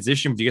weird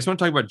transition, but do you guys want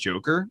to talk about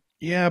Joker?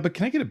 Yeah, but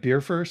can I get a beer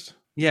first?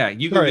 Yeah,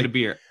 you go get a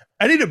beer.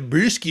 I need a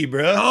brewski,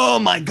 bro. Oh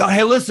my god!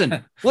 Hey,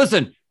 listen,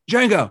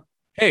 Django.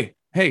 Hey.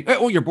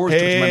 Oh, your board's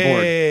touching my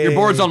board. Your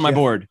board's on my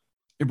board.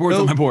 Your board's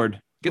on my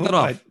board. Get that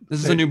off.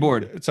 This is a new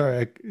board.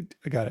 Sorry,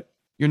 I got it.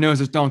 Your nose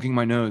is donking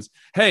my nose.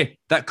 Hey,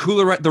 that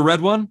cooler, the red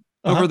one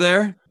over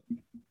there,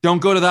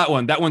 don't go to that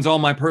one. That one's all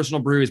my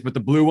personal brews, but the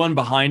blue one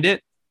behind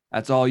it,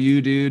 that's all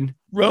you, dude.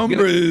 Rum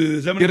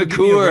brews. I'm get a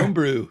cooler. Rum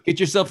brew. Get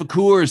yourself a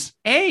Coors.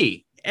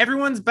 Hey,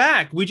 everyone's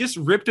back. We just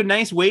ripped a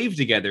nice wave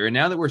together. And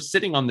now that we're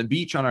sitting on the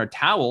beach on our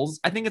towels,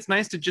 I think it's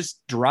nice to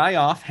just dry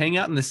off, hang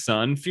out in the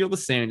sun, feel the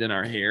sand in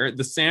our hair,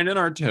 the sand in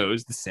our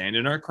toes, the sand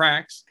in our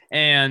cracks,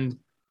 and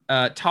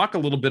talk a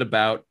little bit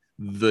about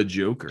The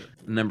Joker,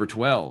 number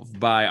 12,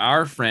 by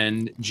our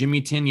friend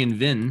Jimmy Tinian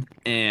Vin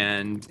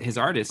and his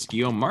artist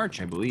Guillaume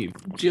March, I believe.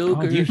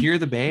 Joker. Oh, do you hear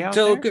the bay out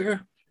Joker,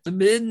 there? the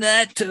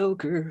Midnight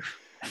Joker.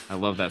 I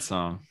love that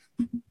song.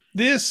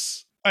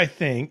 This, I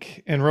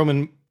think, and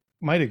Roman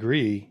might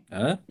agree,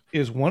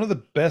 is one of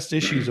the best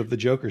issues of the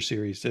Joker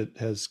series that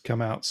has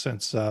come out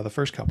since the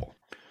first couple.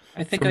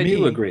 I think I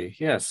do agree.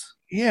 Yes.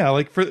 Yeah,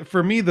 like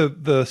for me,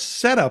 the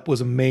setup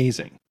was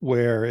amazing,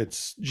 where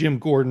it's Jim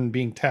Gordon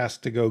being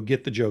tasked to go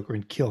get the Joker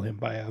and kill him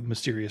by a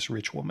mysterious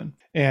rich woman.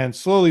 And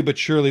slowly but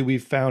surely,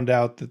 we've found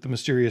out that the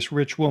mysterious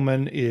rich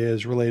woman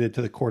is related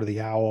to the Court of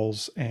the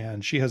Owls,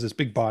 and she has this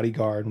big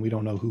bodyguard, and we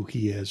don't know who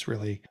he is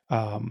really.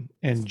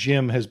 And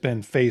Jim has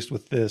been faced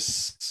with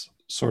this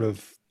sort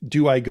of,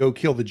 do I go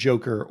kill the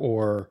Joker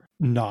or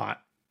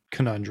not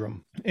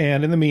conundrum?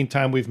 And in the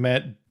meantime, we've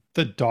met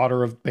the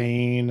daughter of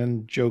Bane,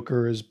 and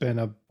Joker has been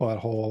a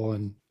butthole,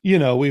 and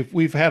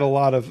we've had a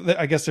lot of,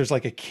 I guess there's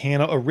like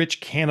a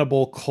rich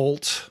cannibal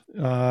cult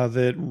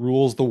that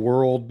rules the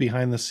world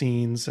behind the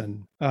scenes,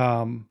 and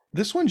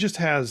this one just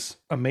has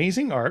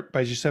amazing art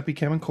by Giuseppe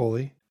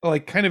Camuncoli,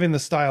 like kind of in the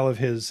style of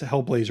his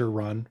Hellblazer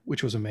run,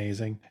 which was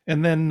amazing.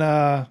 And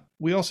then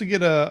we also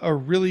get a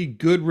really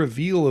good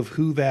reveal of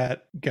who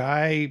that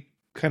guy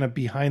kind of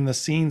behind the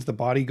scenes, the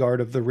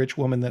bodyguard of the rich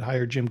woman that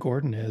hired Jim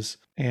Gordon is.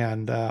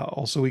 And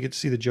also we get to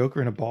see the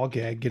Joker in a ball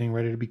gag getting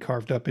ready to be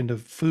carved up into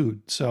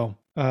food. So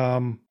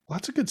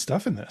lots of good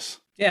stuff in this.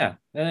 Yeah.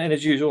 And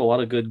as usual, a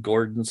lot of good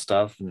Gordon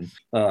stuff. And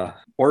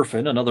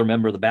Orphan, another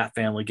member of the Bat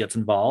family, gets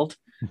involved.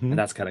 Mm-hmm. And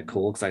that's kind of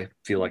cool because I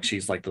feel like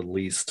she's like the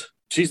least,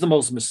 she's the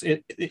most,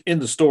 in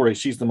the story,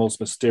 she's the most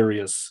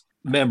mysterious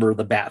member of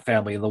the Bat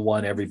family, and the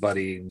one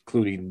everybody,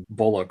 including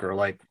Bullock, are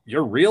like,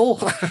 "You're real."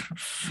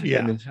 Yeah,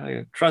 and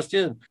I trust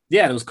you.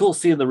 Yeah, and it was cool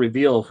seeing the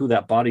reveal of who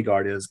that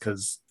bodyguard is,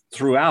 because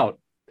throughout,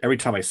 every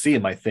time I see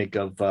him, I think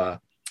of the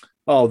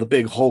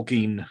big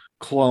hulking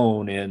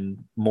clone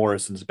in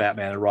Morrison's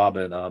Batman and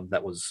Robin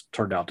that was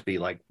turned out to be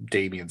like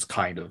Damian's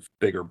kind of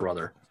bigger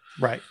brother.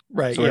 Right.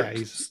 So yeah,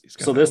 he's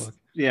so this look.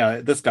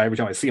 Yeah, this guy, every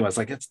time I see him, I was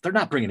like, they're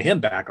not bringing him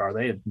back, are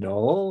they?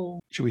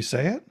 No. Should we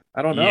say it?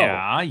 I don't know.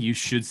 Yeah, you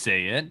should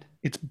say it.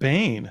 It's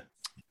Bane.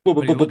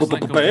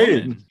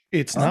 Bane.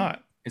 It's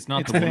not. It's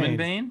not the woman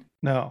Bane?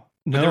 No.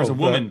 But there's a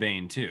woman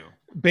Bane too.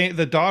 Bane,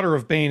 the daughter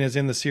of Bane, is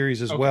in the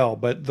series as well,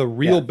 but the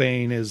real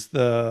Bane is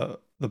the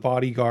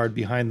bodyguard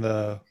behind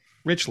the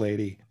rich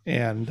lady.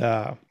 And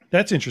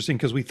that's interesting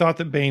because we thought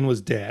that Bane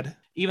was dead.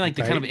 Even like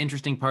the kind of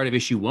interesting part of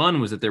issue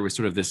 1 was that there was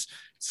sort of this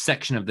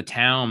section of the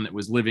town that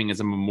was living as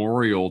a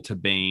memorial to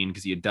Bane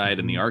because he had died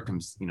in the Arkham,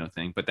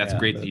 thing. But that's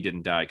great that he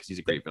didn't die because he's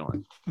a great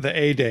villain. The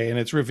A-Day, and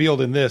it's revealed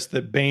in this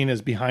that Bane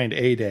is behind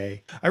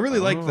A-Day. I really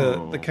like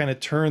the kind of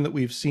turn that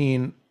we've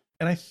seen.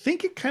 And I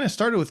think it kind of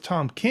started with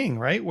Tom King,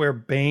 right? Where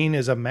Bane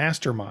is a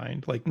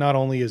mastermind. Like, not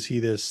only is he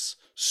this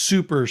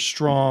super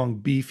strong,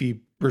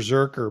 beefy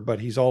berserker, but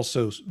he's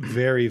also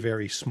very,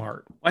 very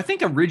smart. I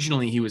think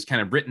originally he was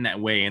kind of written that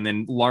way, and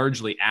then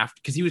largely after,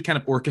 because he was kind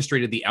of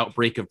orchestrated the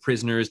outbreak of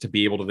prisoners to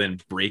be able to then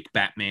break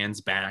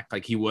Batman's back.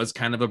 Like, he was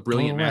kind of a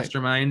brilliant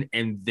mastermind.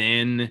 And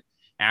then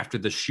after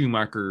the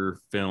Schumacher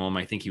film,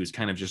 I think he was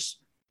kind of just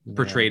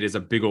portrayed as a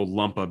big old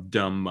lump of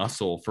dumb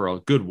muscle for a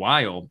good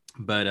while.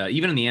 But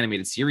even in the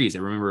animated series, I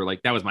remember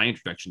like that was my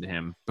introduction to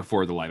him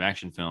before the live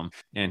action film,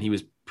 and he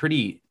was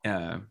pretty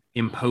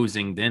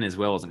imposing then as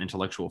well as an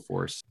intellectual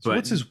force. So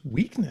what's his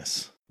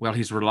weakness? Well,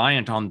 he's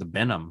reliant on the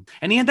venom,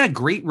 and he had that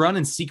great run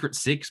in Secret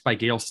Six by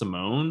Gail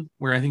Simone,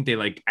 where I think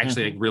they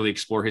actually really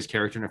explore his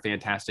character in a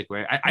fantastic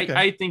way.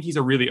 I think he's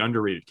a really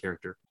underrated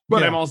character,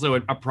 but I'm also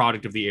a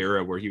product of the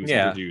era where he was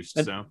introduced.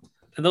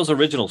 And those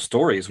original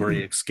stories where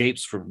he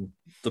escapes from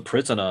the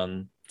prison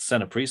on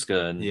Santa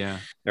Prisca and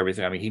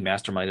everything. I mean, he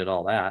masterminded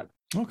all that.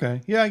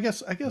 Okay. Yeah, I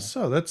guess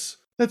so.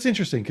 That's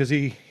interesting because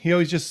he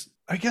always just,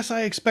 I guess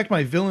I expect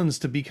my villains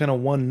to be kind of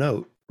one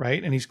note,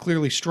 right? And he's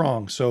clearly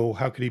strong. So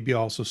how could he be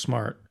also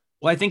smart?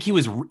 Well, I think he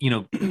was,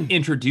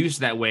 introduced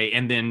that way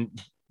and then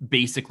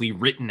basically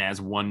written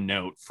as one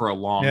note for a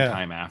long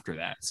time after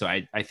that. So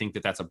I think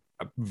that's a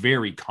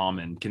very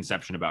common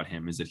conception about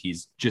him, is that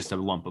he's just a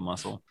lump of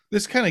muscle.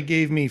 This kind of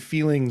gave me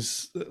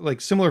feelings,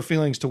 like similar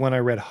feelings to when I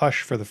read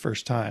Hush for the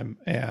first time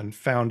and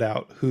found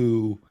out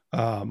who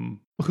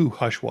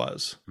Hush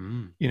was.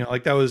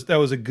 Like that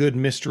was a good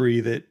mystery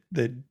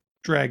that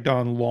dragged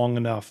on long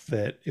enough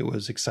that it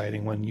was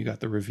exciting when you got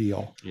the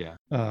reveal.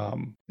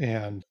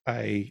 And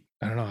I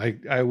don't know,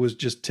 I was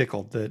just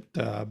tickled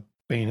that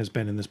Bane has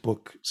been in this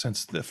book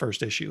since the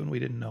first issue and we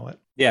didn't know it.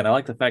 Yeah, and I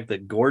like the fact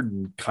that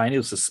Gordon kind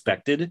of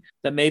suspected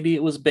that maybe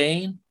it was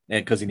Bane,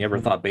 and because he never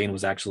thought Bane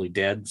was actually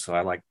dead. So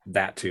I like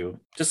that too.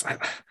 Just I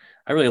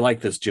really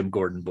like this Jim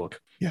Gordon book.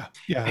 Yeah,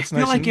 it's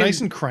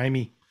nice and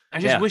crimey. I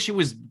just wish it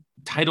was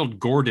titled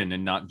Gordon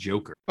and not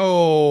Joker.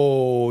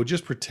 Oh,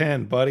 just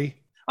pretend, buddy.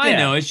 I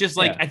know. It's just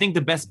like, I think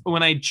the best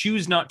when I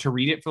choose not to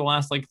read it for the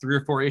last like 3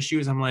 or 4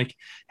 issues, I'm like,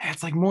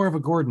 it's like more of a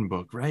Gordon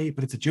book, right?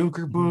 But it's a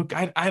Joker book.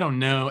 I don't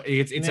know.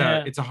 It's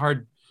a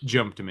hard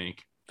jump to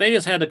make. They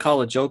just had to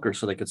call it Joker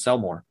so they could sell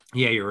more.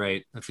 Yeah, you're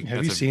right.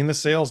 Have you seen the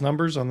sales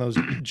numbers on those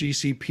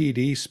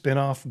GCPD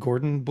spinoff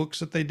Gordon books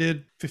that they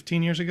did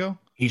 15 years ago?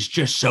 He's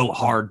just so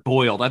hard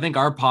boiled. I think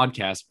our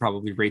podcast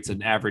probably rates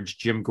an average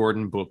Jim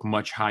Gordon book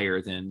much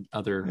higher than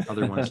other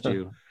ones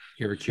do.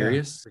 You're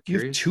curious? Do you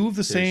have 2 of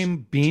the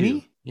same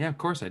beanie? 2. Yeah, of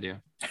course I do.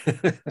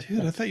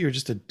 Dude, I thought you were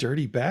just a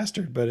dirty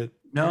bastard, but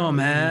no,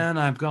 man,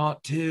 I've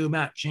got 2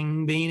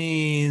 matching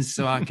beanies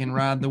so I can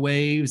ride the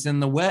waves in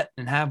the wet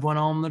and have one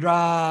on the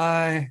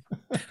dry.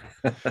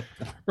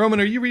 Roman,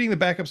 are you reading the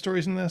backup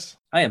stories in this?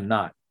 I am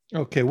not.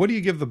 Okay, what do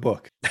you give the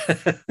book?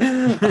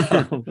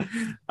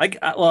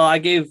 I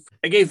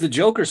gave the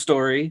Joker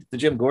story, the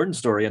Jim Gordon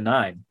story, a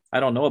 9. I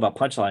don't know about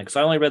Punchline because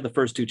I only read the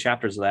first 2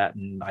 chapters of that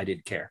and I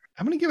didn't care.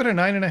 I'm going to give it a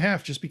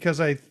 9.5 just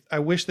because I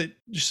wish that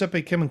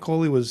Giuseppe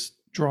Camuncoli was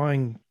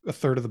drawing a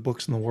third of the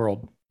books in the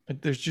world.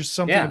 There's just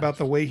something about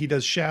the way he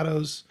does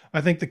shadows. I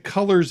think the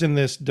colors in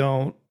this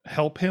don't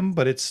help him,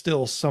 but it's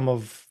still some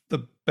of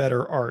the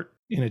better art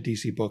in a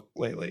DC book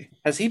lately.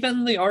 Has he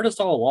been the artist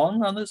all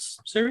along on this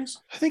series?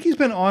 I think he's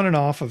been on and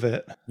off of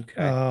it.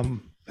 Okay. And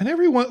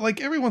every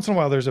once in a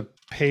while, there's a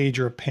page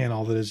or a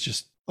panel that is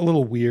just a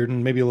little weird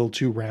and maybe a little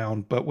too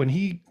round. But when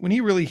he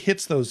really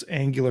hits those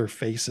angular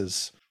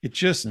faces, it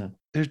just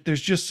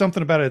there's just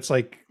something about it. It's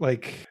like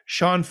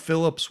Sean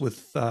Phillips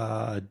with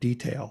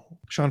detail.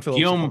 Sean Phillips.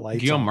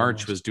 Guillaume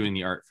March was doing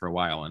the art for a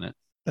while in it.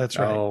 That's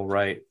right. Oh,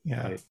 right.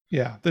 Yeah. Right.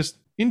 Yeah. This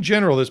in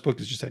general, this book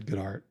has just had good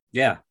art.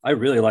 Yeah, I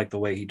really like the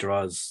way he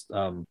draws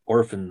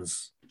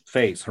Orphan's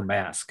face, her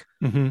mask,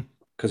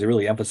 because he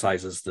really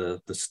emphasizes the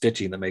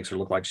stitching that makes her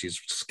look like she's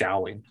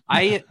scowling.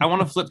 I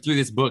want to flip through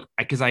this book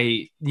because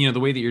the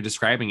way that you're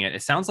describing it,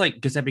 it sounds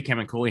like Giuseppe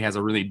Camuncoli has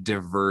a really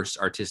diverse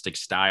artistic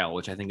style,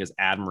 which I think is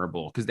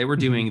admirable because they were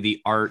doing the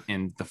art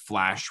in the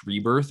Flash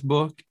Rebirth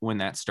book when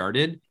that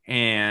started.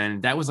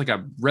 And that was like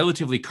a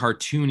relatively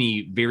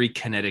cartoony, very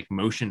kinetic,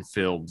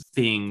 motion-filled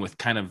thing with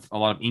kind of a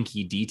lot of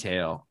inky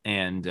detail.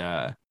 And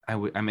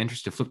I'm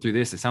interested to flip through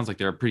this. It sounds like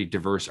they're a pretty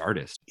diverse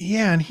artist.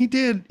 Yeah, and he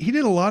did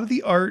a lot of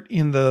the art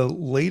in the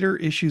later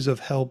issues of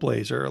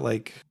Hellblazer.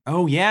 Like,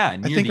 oh yeah, I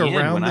think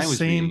around the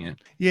same.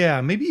 Yeah,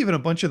 maybe even a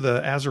bunch of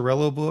the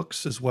Azzarello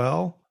books as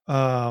well.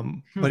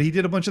 But he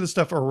did a bunch of the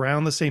stuff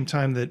around the same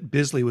time that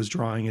Bisley was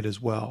drawing it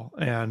as well.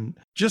 And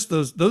just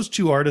those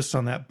 2 artists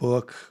on that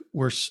book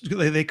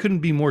they couldn't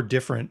be more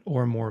different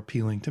or more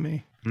appealing to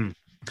me.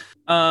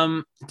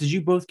 Did you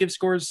both give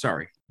scores?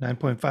 Sorry.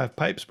 9.5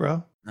 pipes,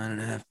 bro.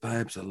 9.5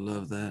 pipes. I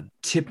love that.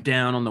 Tip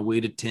down on the way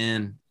to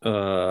 10. You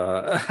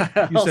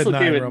said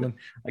 9, Roman.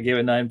 I gave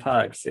it 9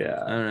 pipes.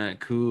 Yeah. All right.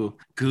 Cool.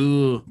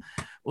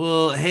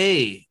 Well,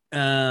 hey,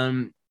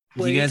 do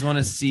you guys want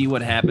to see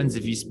what happens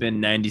if you spend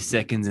 90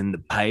 seconds in the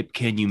pipe?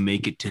 Can you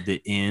make it to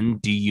the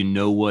end? Do you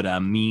know what I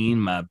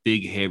mean, my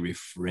big hairy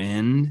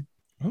friend?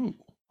 Oh,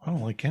 I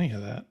don't like any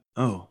of that.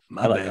 Oh,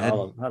 my bad.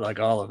 I like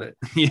all of it.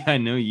 Yeah, I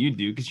know you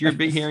do because you're a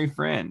big hairy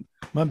friend.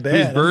 My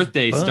bad. Whose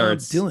birthday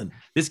starts? Dylan.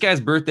 This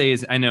guy's birthday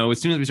is, I know, as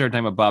soon as we started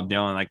talking about Bob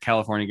Dylan, like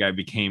California guy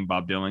became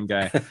Bob Dylan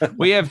guy.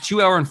 We have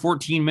 2 hours and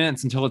 14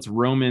 minutes until it's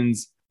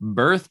Roman's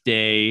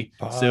birthday.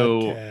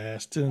 So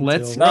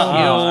let's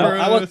I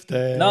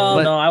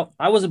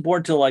wasn't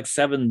born till like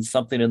 7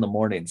 something in the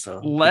morning. So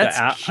let's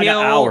kill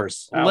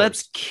hours.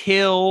 Let's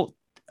kill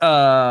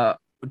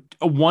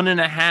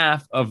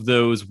 1.5 of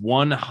those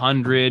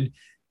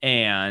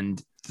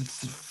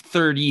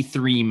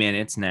 133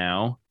 minutes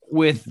now,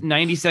 with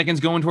 90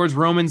 seconds going towards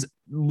Roman's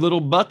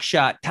little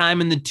buckshot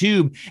time in the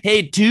tube.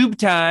 Hey, tube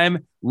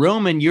time.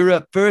 Roman, you're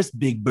up first,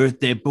 big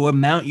birthday boy.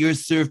 Mount your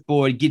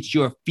surfboard, get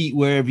your feet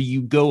wherever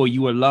you go. Are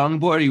you a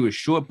longboard? Are you a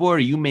shortboard? Are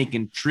you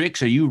making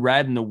tricks? Are you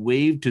riding the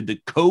wave to the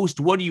coast?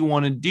 What do you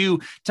want to do?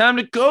 Time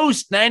to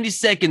coast. 90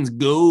 seconds,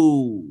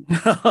 go.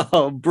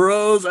 Oh,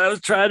 bros, I was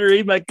trying to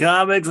read my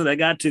comics and I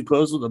got too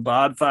close with the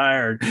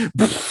bonfire. And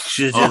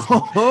just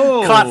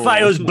caught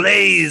fire. It was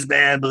blaze,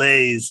 man,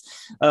 blaze.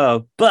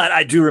 But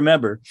I do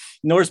remember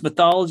Norse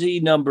mythology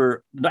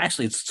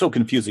actually, it's so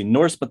confusing.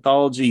 Norse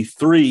mythology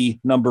 3,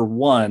 number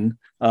 1,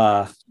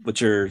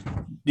 which are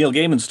Neil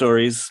Gaiman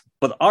stories,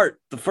 but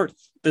art,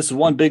 this is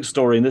one big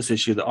story in this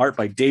issue, the art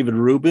by David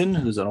Rubin,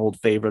 who's an old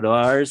favorite of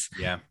ours.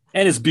 Yeah.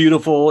 And it's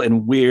beautiful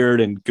and weird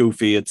and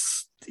goofy.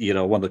 It's,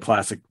 one of the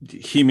classic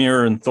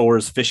Hymir and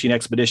Thor's fishing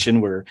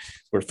expedition where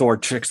Thor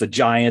tricks the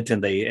giant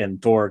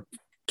and Thor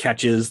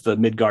catches the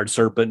Midgard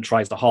serpent and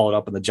tries to haul it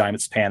up and the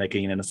giant's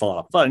panicking, and it's a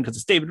lot of fun because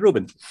it's David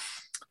Rubin.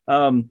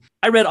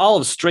 I read all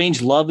of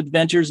Strange Love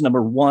Adventures,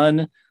 number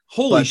 1.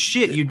 Holy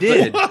shit, you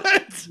did.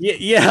 What?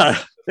 Yeah.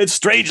 It's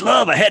Strange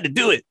Love. I had to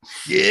do it.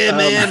 Yeah,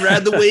 man.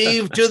 Ride the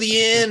wave till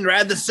the end.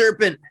 Ride the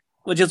serpent.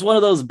 Which is one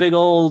of those big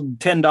old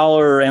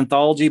 $10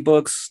 anthology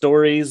books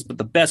stories. But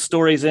the best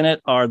stories in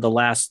it are the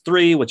last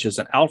 3, which is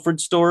an Alfred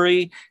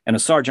story and a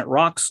Sergeant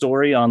Rock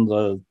story on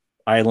the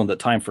island that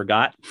time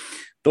forgot.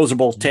 Those are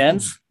both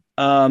 10s.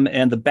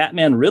 And the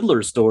Batman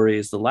Riddler story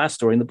is the last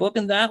story in the book,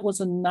 and that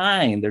was a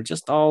 9. They're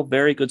just all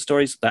very good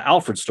stories. The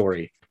Alfred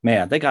story,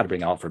 man, they got to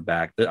bring Alfred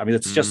back. I mean,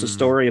 it's just a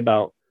story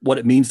about what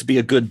it means to be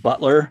a good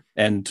butler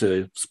and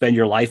to spend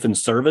your life in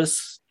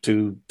service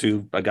to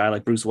a guy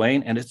like Bruce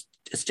Wayne, and it's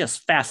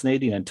just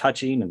fascinating and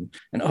touching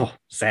and oh,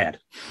 sad.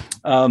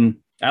 I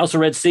also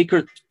read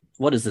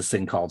what is this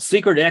thing called?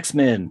 Secret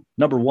X-Men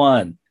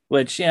 #1,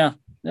 which it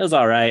was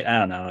all right. I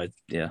don't know.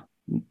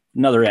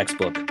 Another X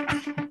book.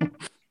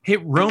 Hey,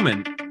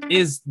 Roman,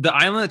 is the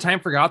Island That Time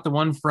Forgot the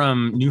one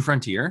from New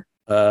Frontier?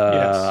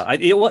 Yes.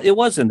 It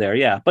was in there,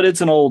 yeah. But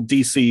it's an old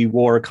DC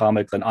war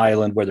comic, an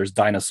island where there's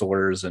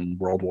dinosaurs and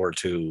World War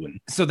II. And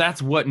so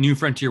that's what New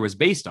Frontier was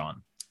based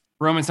on.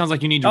 Roman, sounds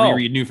like you need to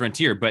reread New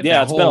Frontier, but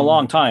it's been a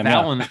long time.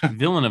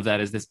 Villain of that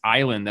is this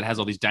island that has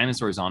all these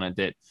dinosaurs on it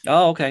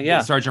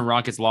that Sergeant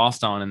Rocket's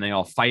lost on, and they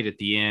all fight at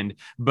the end.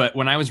 But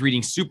when I was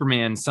reading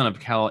Superman Son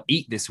of Kal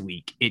 8 this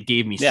week, it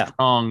gave me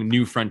strong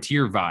New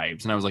Frontier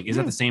vibes, and I was like, is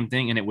that the same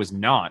thing? And it was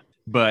not.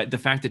 But the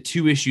fact that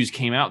 2 issues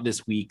came out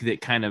this week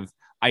that kind of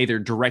either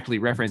directly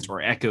referenced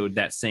or echoed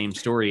that same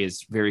story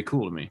is very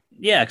cool to me.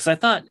 Yeah, because I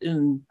thought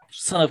in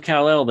Son of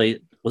Kal-El,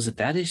 was it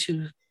that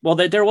issue? Well,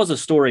 there was a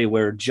story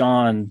where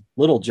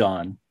Little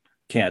John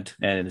Kent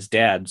and his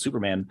dad,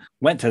 Superman,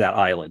 went to that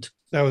island.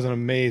 That was an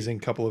amazing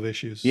couple of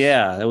issues.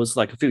 Yeah, that was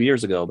like a few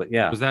years ago, but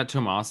yeah. Was that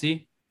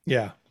Tomasi?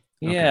 Yeah.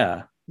 Okay.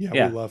 Yeah,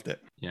 we loved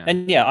it. Yeah.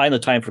 And Island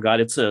of Time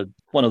Forgot. It's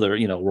one of the,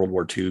 World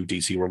War II,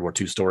 DC World War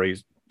II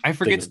stories. I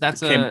forget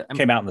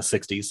came out in the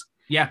 60s.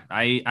 Yeah,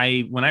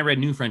 I when I read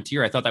New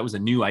Frontier, I thought that was a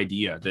new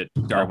idea that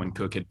Darwin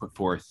Cook had put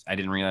forth. I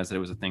didn't realize that it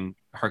was a thing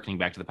harkening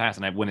back to the past.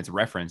 And when it's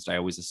referenced, I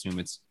always assume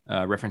it's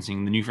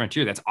referencing the New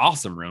Frontier. That's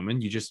awesome, Roman.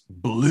 You just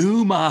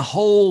blew my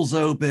holes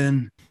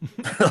open.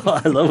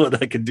 I love when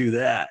I can do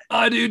that.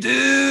 I do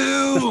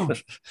too.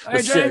 Hey,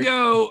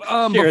 Django.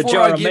 A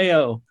jar of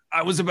mayo.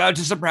 I was about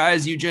to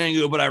surprise you,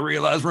 Django, but I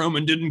realized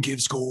Roman didn't give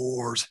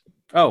scores.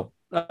 Oh,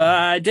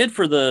 I did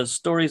for the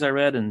stories I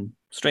read in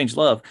Strange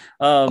Love.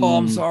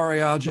 I'm sorry.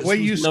 The way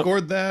you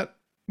scored that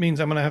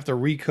means I'm going to have to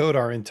recode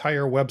our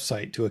entire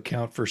website to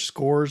account for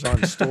scores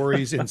on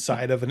stories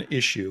inside of an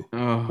issue.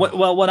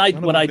 Well, when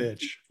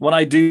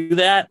I do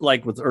that,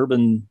 like with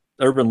urban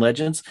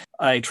legends,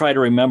 I try to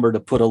remember to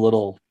put a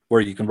little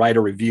where you can write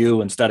a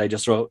review. Instead, I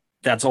just wrote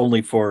that's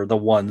only for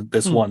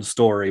one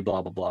story,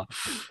 blah blah blah.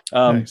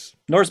 Nice.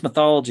 Norse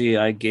mythology,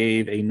 I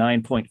gave a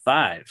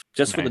 9.5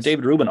 just for the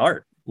David Rubin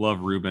art. Love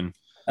Rubin.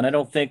 And I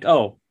don't think.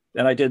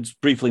 And I did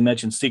briefly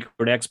mention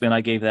Secret X-Men. I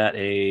gave that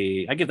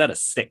a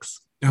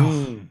 6.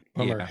 Bummer.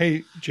 Yeah.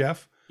 Hey,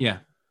 Jeff. Yeah.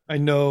 I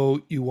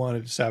know you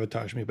wanted to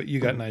sabotage me, but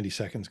you got 90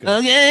 seconds. Go.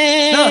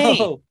 Okay.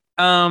 No.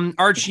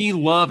 Archie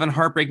Love and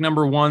Heartbreak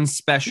 #1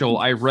 special.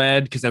 I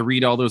read because I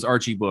read all those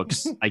Archie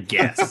books, I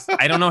guess.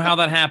 I don't know how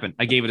that happened.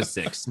 I gave it a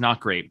 6. Not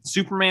great.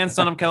 Superman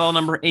Son of Kal-El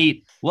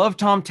 #8. Love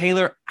Tom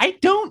Taylor. I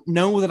don't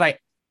know that I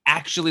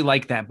actually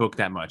like that book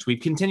that much. We've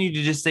continued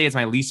to just say it's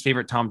my least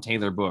favorite Tom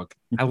Taylor book.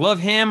 I love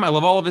him. I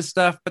love all of his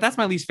stuff, but that's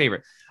my least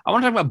favorite. I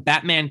want to talk about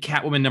Batman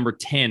Catwoman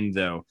 #10,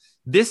 though.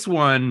 This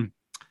one,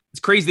 it's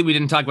crazy that we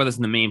didn't talk about this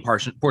in the main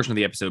portion of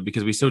the episode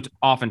because we so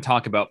often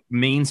talk about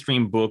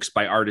mainstream books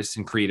by artists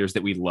and creators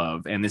that we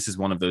love. And this is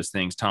one of those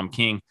things, Tom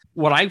King.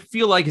 What I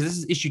feel like is this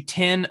is issue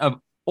 10 of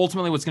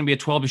ultimately what's going to be a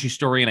 12-issue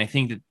story. And I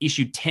think that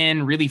issue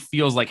 10 really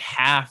feels like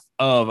half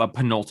of a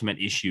penultimate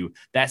issue.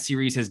 That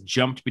series has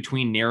jumped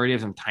between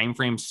narratives and time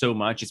frames so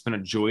much. It's been a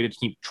joy to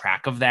keep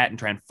track of that and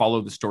try and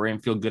follow the story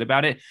and feel good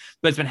about it.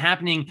 But it's been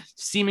happening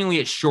seemingly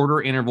at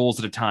shorter intervals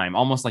at a time,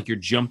 almost like you're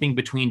jumping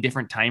between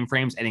different time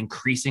frames at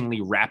increasingly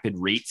rapid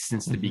rates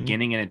since the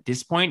beginning. And at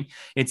this point,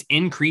 it's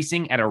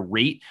increasing at a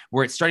rate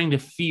where it's starting to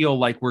feel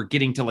like we're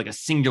getting to like a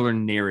singular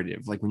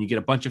narrative. Like when you get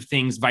a bunch of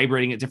things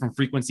vibrating at different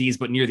frequencies,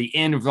 but near the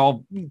end, it's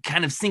all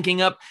kind of syncing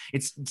up.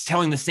 It's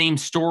telling the same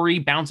story,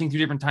 bouncing through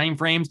different time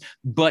frames,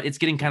 but it's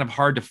getting kind of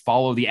hard to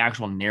follow the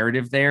actual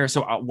narrative there.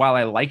 So while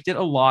I liked it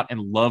a lot and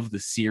love the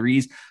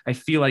series, I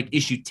feel like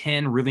issue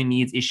 10 really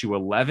needs issue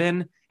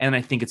 11. And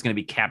I think it's going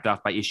to be capped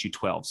off by issue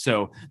 12.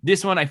 So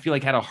this one, I feel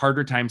like had a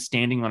harder time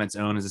standing on its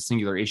own as a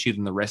singular issue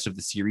than the rest of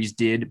the series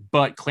did.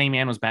 But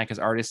Clayman was back as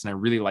artist, and I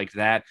really liked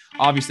that.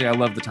 Obviously, I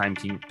love the Tom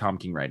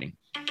King writing.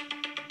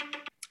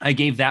 I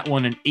gave that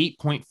one an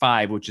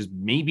 8.5, which is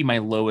maybe my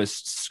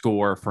lowest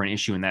score for an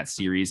issue in that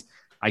series.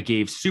 I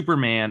gave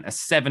Superman a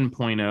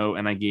 7.0,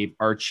 and I gave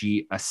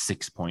Archie a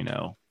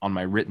 6.0 on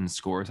my written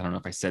scores. I don't know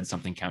if I said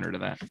something counter to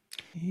that.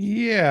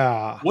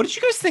 Yeah. What did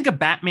you guys think of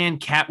Batman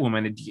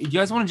Catwoman? Do you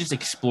guys want to just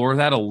explore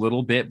that a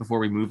little bit before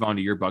we move on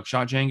to your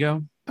buckshot,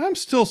 Django? I'm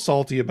still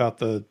salty about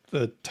the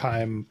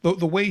time,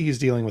 the way he's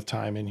dealing with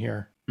time in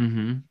here.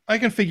 Mm-hmm. I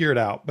can figure it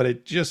out, but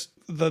it just,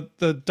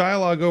 the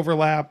dialogue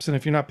overlaps, and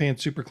if you're not paying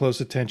super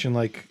close attention,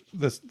 like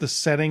the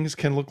settings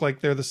can look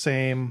like they're the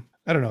same.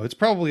 I don't know. It's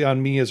probably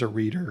on me as a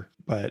reader,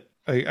 but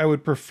I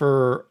would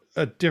prefer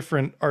a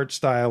different art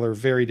style or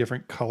very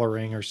different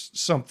coloring or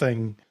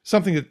something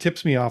that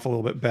tips me off a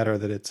little bit better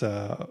that it's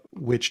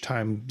which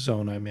time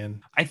zone I'm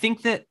in. I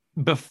think that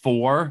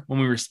before, when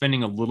we were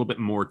spending a little bit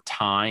more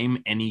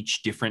time in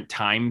each different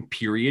time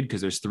period,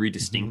 because there's 3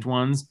 distinct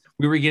ones,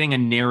 we were getting a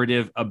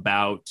narrative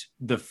about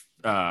the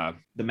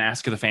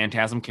Mask of the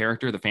Phantasm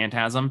character, the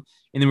Phantasm.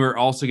 And then we were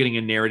also getting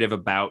a narrative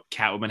about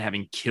Catwoman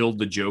having killed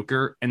the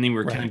Joker. And then we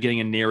were kind of getting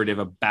a narrative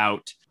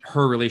about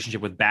her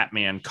relationship with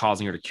Batman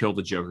causing her to kill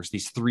the Joker. So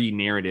these 3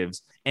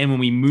 narratives. And when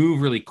we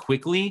move really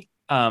quickly,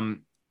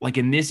 like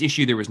in this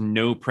issue, there was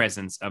no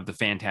presence of the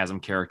Phantasm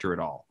character at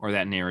all, or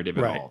that narrative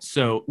at all.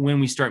 So when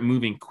we start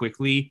moving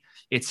quickly,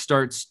 it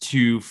starts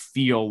to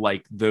feel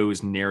like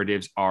those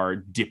narratives are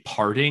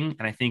departing.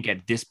 And I think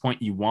at this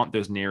point, you want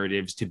those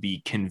narratives to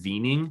be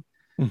convening.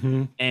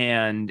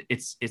 And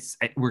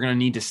we're going to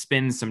need to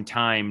spend some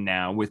time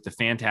now with the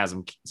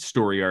Phantasm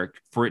story arc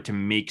for it to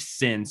make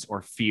sense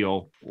or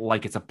feel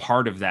like it's a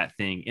part of that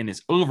thing. In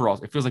this overall,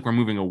 it feels like we're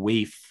moving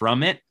away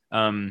from it,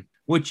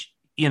 which,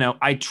 you know,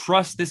 I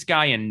trust this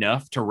guy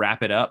enough to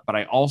wrap it up, but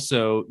I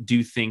also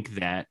do think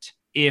that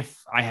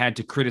if I had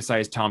to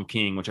criticize Tom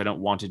King, which I don't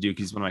want to do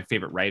because he's one of my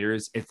favorite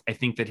writers, I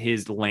think that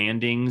his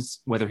landings,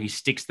 whether he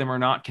sticks them or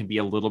not, can be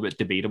a little bit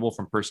debatable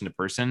from person to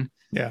person.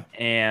 Yeah.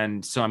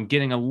 And so I'm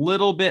getting a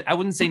little bit, I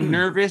wouldn't say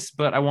nervous,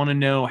 but I want to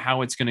know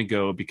how it's going to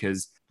go,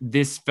 because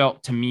this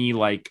felt to me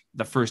like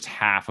the first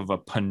half of a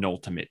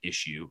penultimate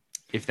issue,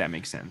 if that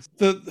makes sense.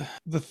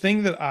 The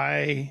thing that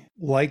I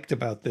liked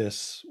about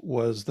this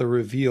was the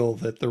reveal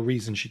that the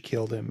reason she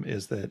killed him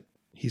is that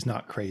he's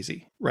not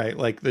crazy, right?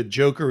 Like the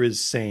Joker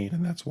is sane,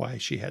 and that's why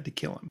she had to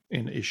kill him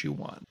in issue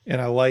 1. And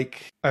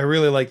I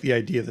really like the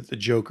idea that the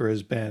Joker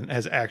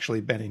has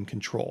actually been in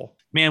control.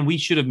 Man, we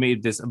should have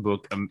made this a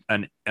book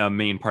a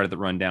main part of the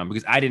rundown,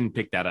 because I didn't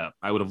pick that up.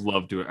 I would have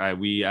loved to.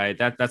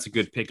 That's a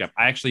good pickup.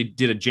 I actually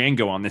did a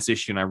Django on this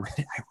issue, and I read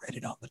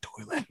it on the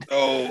toilet.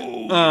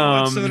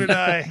 Oh, so did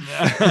I.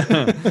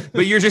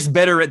 But you're just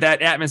better at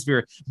that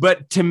atmosphere.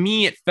 But to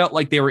me, it felt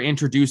like they were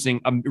introducing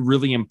a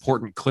really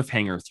important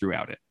cliffhanger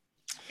throughout it.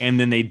 And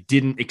then they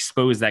didn't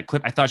expose that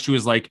clip. I thought she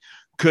was like,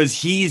 "'cause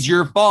he's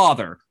your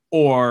father,"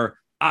 or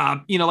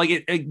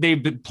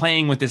they've been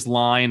playing with this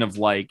line of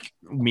like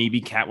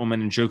maybe Catwoman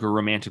and Joker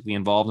romantically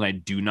involved, and I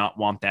do not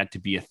want that to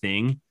be a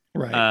thing.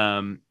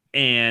 Right.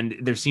 And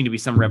there seemed to be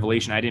some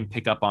revelation I didn't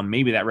pick up on.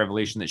 Maybe that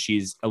revelation that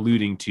she's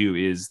alluding to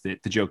is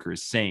that the Joker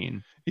is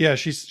sane. Yeah,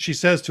 she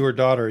says to her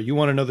daughter, "You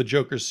want to know the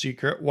Joker's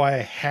secret? Why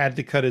I had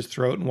to cut his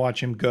throat and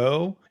watch him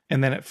go?"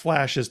 And then it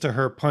flashes to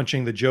her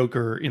punching the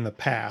Joker in the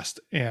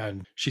past.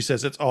 And she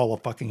says it's all a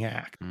fucking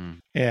act.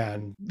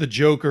 And the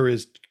Joker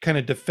is kind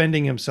of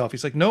defending himself.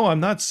 He's like, "No,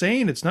 I'm not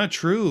sane. It's not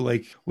true.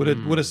 Like, would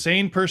a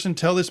sane person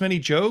tell this many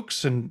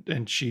jokes?"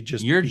 And she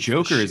just... Your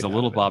Joker is a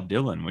little Bob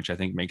Dylan, which I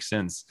think makes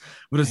sense.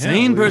 Would a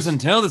sane person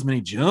tell this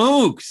many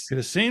jokes? Could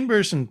a sane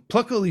person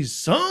pluck all these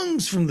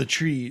songs from the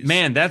trees?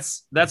 Man,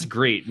 that's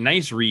great.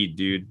 Nice read,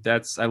 dude.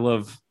 That's a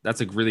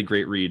really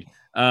great read.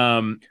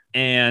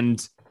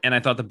 And I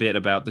thought the bit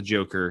about the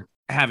Joker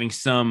having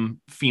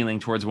some feeling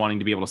towards wanting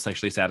to be able to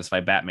sexually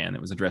satisfy Batman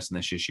that was addressed in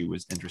this issue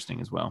was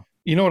interesting as well.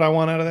 You know what I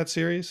want out of that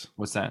series?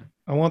 What's that?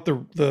 I want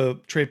the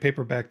trade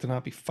paperback to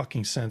not be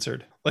fucking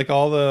censored. Like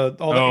all the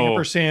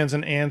ampersands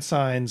and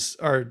signs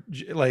are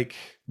like...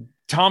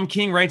 Tom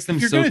King writes them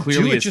so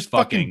clearly as just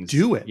fucking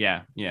do it.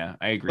 Yeah,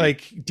 I agree.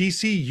 Like,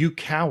 DC, you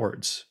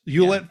cowards.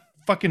 You let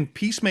fucking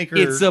Peacemaker...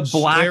 It's a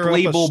black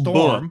label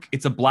book.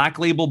 It's a black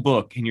label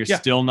book, and you're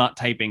still not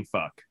typing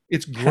fuck.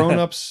 It's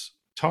grown-ups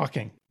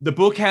talking. The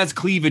book has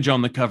cleavage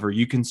on the cover.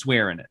 You can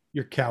swear in it.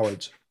 You're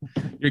cowards.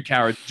 You're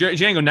cowards.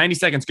 Django, 90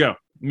 seconds, go.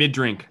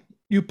 Mid-drink.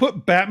 You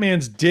put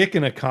Batman's dick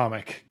in a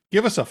comic.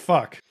 Give us a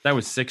fuck. That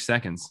was 6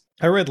 seconds.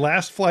 I read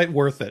Last Flight,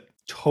 worth it.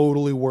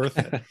 Totally worth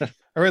it.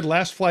 I read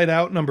Last Flight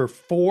Out number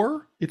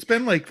 4. It's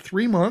been like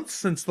 3 months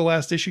since the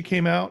last issue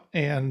came out,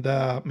 and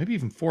maybe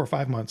even 4 or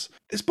 5 months.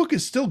 This book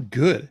is still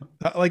good.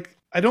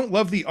 I don't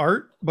love the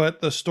art,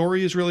 but the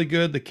story is really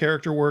good. The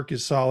character work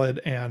is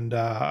solid, and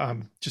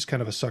I'm just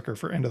kind of a sucker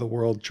for End of the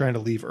World, trying to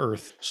leave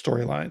Earth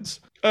storylines.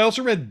 I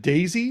also read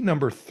Daisy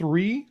number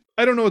 3.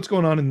 I don't know what's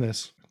going on in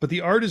this, but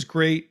the art is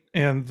great,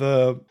 and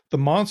the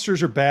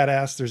monsters are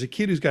badass. There's a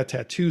kid who's got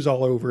tattoos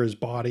all over his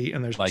body,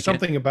 and there's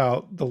something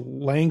about the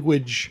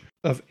language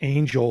of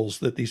angels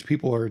that these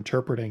people are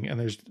interpreting, and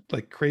there's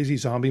like crazy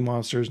zombie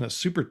monsters and a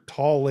super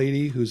tall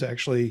lady who's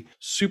actually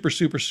super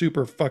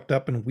fucked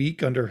up and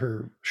weak under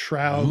her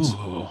shrouds.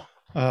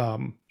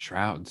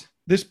 Shrouds.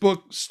 This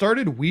book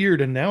started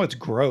weird and now it's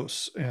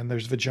gross, and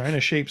there's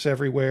vagina shapes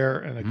everywhere,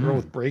 and a girl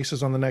with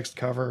braces on the next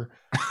cover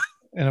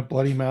and a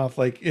bloody mouth.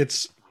 Like,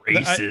 it's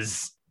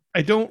braces.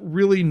 I don't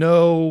really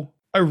know.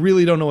 I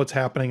really don't know what's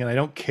happening, and I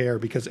don't care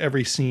because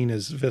every scene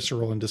is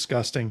visceral and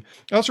disgusting.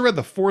 I also read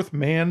The Fourth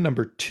Man,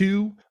 number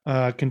 2,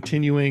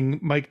 continuing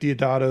Mike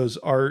Deodato's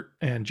art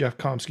and Jeff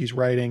Komsky's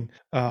writing,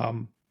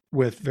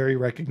 with very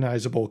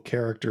recognizable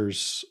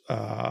characters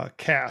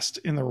cast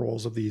in the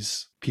roles of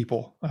these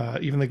people.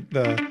 Even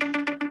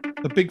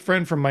the big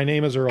friend from My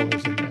Name is Earl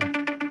is in there.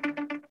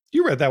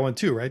 You read that one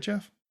too, right,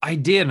 Jeff? I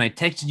did, and I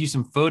texted you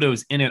some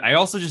photos in it. I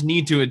also just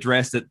need to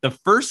address that the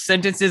first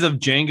sentences of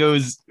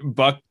Django's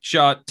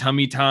Buckshot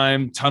Tummy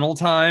Time Tunnel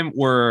Time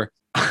were,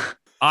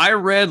 I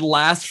read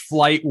Last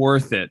Flight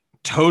worth it.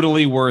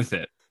 Totally worth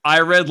it.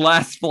 I read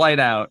Last Flight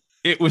Out.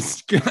 It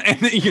was,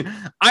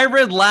 I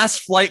read Last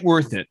Flight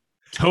worth it.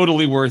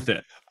 Totally worth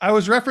it. I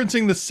was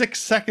referencing the 6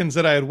 seconds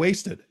that I had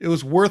wasted. It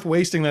was worth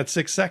wasting that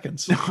 6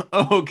 seconds.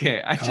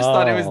 Okay. I just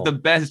thought it was the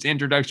best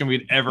introduction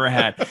we'd ever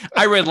had.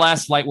 I read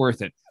Last Flight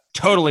worth it.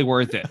 Totally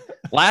worth it.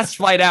 Last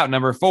Flight Out,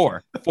 number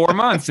 4. 4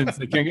 months since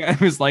the King. I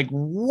was like,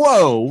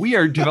 whoa, we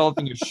are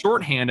developing a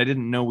shorthand I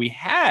didn't know we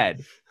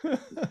had.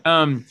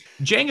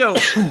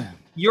 Django,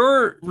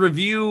 your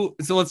review.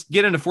 So let's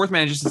get into Fourth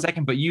Man in just a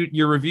second. But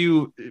your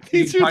review.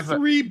 These are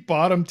 3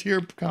 bottom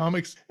tier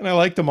comics, and I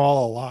liked them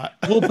all a lot.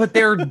 Well, but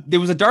there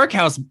was a Dark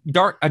Horse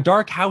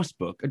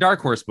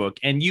book,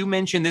 and you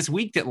mentioned this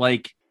week that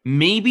like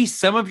maybe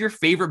some of your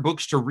favorite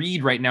books to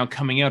read right now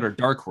coming out are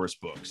Dark Horse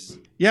books.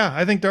 Yeah,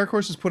 I think Dark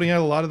Horse is putting out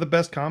a lot of the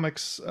best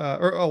comics,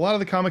 or a lot of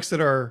the comics that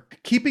are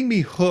keeping me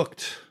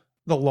hooked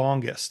the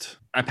longest.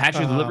 Apache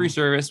Delivery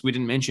Service, we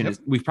didn't mention. Yep.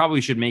 We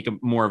probably should make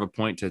more of a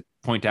point to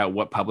point out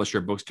what publisher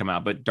books come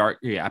out. But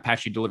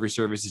Apache Delivery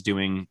Service is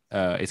doing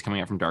is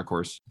coming out from Dark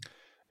Horse.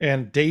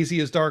 And Daisy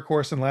is Dark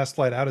Horse, and Last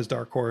Flight Out is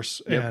Dark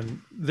Horse. Yep.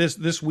 And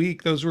this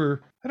week, those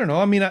were, I don't know.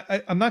 I mean,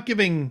 I'm not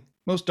giving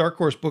most Dark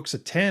Horse books a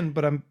 10,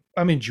 but I'm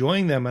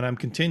enjoying them, and I'm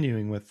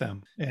continuing with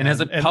them. And as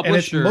a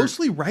publisher, and it's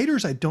mostly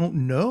writers I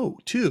don't know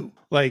too.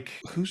 Like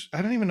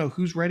I don't even know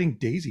who's writing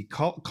Daisy.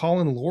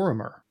 Colin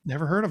Lorimer.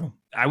 Never heard of him.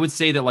 I would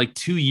say that like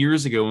 2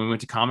 years ago when we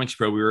went to Comics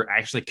Pro, we were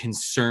actually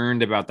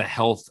concerned about the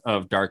health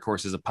of Dark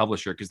Horse as a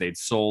publisher because they'd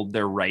sold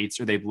their rights,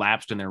 or they'd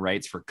lapsed in their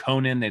rights for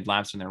Conan. They'd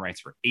lapsed in their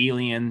rights for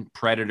Alien,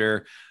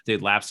 Predator.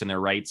 They'd lapsed in their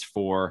rights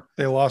for...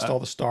 They lost all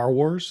the Star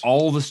Wars?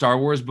 All the Star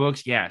Wars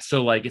books, yeah.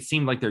 So like it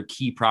seemed like their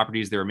key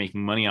properties they were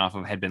making money off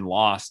of had been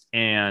lost,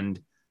 and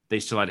they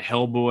still had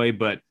Hellboy,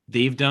 but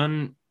they've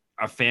done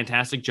a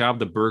fantastic job.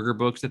 The Burger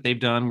books that they've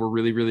done were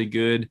really, really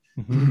good.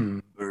 Mm-hmm.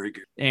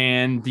 Burger.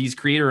 And these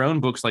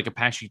creator-owned books like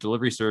Apache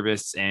Delivery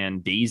Service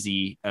and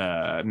Daisy,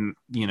 the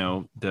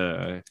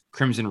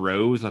Crimson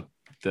Rose,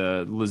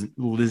 the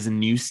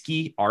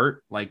Lizanewski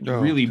art, like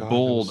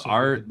bold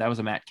art. Good. That was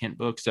a Matt Kent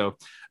book. So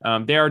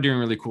they are doing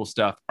really cool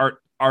stuff.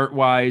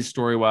 Art-wise,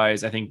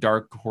 story-wise, I think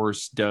Dark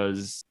Horse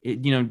does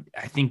it.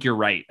 I think you're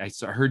right. I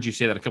heard you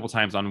say that a couple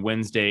times on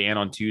Wednesday and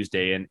on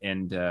Tuesday,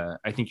 and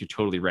I think you're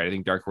totally right. I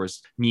think Dark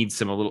Horse needs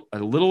a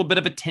little bit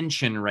of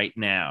attention right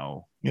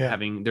now. Yeah, I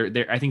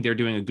think they're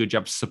doing a good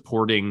job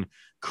supporting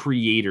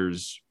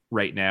creators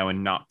right now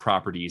and not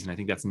properties. And I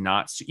think that's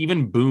not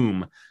even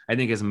Boom. I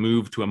think has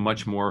moved to a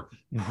much more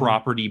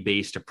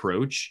property-based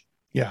approach.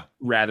 Yeah,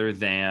 rather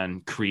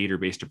than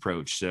creator-based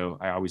approach. So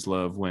I always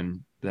love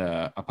when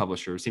a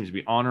publisher seems to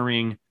be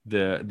honoring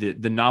the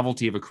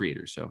novelty of a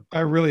creator. So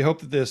I really hope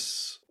that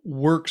this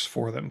works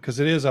for them, because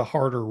it is a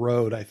harder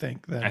road, I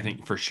think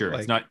for sure.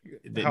 Like, it's not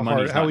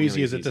how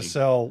easy is it to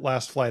sell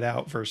Last Flight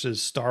Out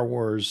versus Star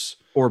Wars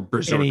or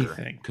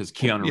Berserker, because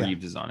Keanu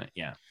Reeves is on it.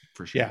 Yeah,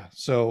 for sure. Yeah.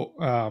 So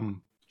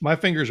my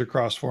fingers are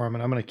crossed for them,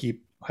 and I'm going to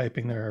keep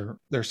hyping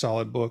their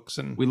solid books.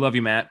 And we love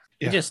you, Matt.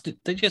 Yeah.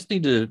 They just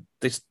need to.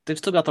 They've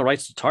still got the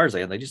rights to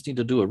Tarzan. They just need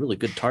to do a really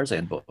good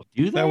Tarzan book.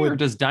 Or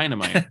does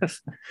Dynamite?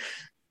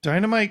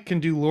 Dynamite can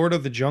do Lord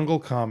of the Jungle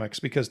comics,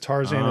 because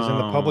Tarzan is in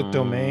the public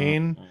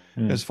domain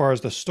as far as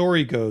the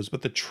story goes,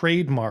 but the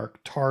trademark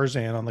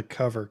Tarzan on the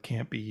cover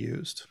can't be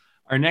used.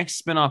 Our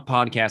next spinoff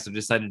podcast I've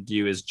decided to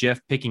do is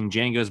Jeff picking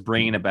Django's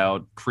brain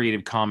about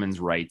Creative Commons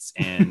rights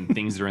and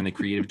things that are in the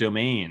creative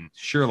domain.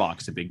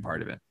 Sherlock's a big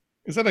part of it.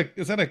 Is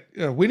that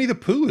a Winnie the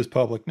Pooh is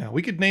public now?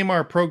 We could name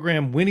our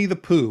program Winnie the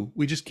Pooh.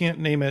 We just can't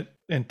name it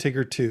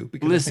Antigger 2.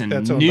 Because listen,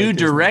 New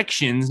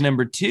Directions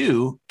number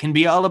 2 can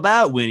be all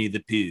about Winnie the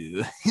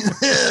Pooh.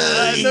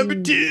 Number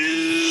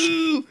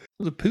 2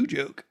 was a Pooh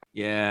joke.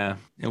 Yeah,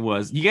 it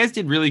was. You guys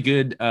did really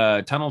good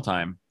tunnel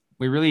time.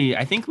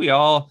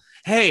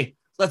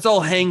 Let's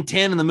all hang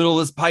 10 in the middle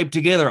of this pipe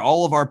together.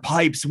 All of our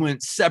pipes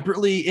went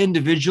separately,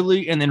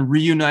 individually, and then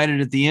reunited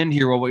at the end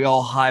here while we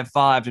all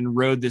high-fived and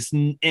rode this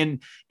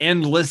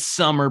endless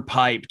summer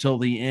pipe till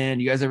the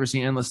end. You guys ever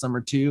seen Endless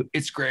Summer 2?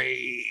 It's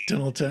great.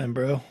 Tunnel time,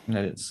 bro. I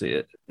didn't see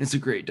it. It's a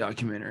great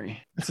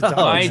documentary. It's a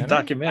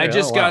documentary. I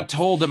just got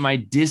told that my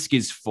disc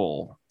is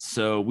full,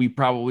 so we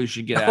probably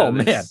should get out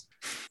of this. Man.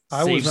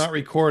 I was not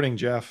recording,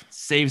 Jeff.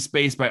 Save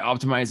space by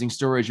optimizing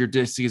storage. Your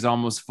disc is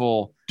almost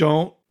full.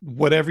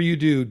 Whatever you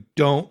do,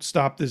 don't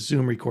stop this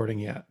Zoom recording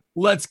yet.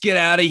 Let's get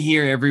out of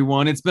here,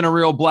 everyone. It's been a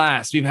real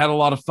blast. We've had a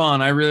lot of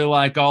fun. I really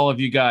like all of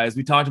you guys.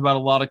 We talked about a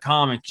lot of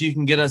comics. You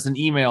can get us an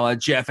email at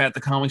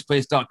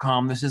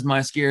jeff@thecomicsplace.com. This is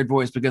my scared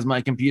voice because my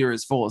computer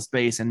is full of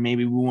space and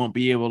maybe we won't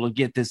be able to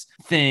get this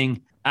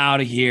thing out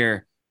of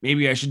here.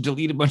 Maybe I should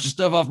delete a bunch of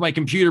stuff off my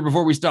computer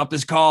before we stop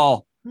this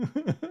call.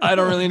 I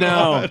don't really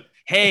know.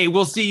 Hey,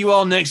 we'll see you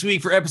all next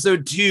week for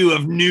episode 2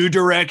 of New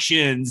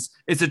Directions.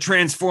 It's a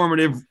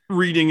transformative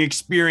reading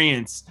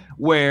experience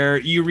where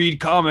you read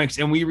comics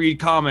and we read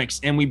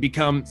comics and we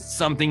become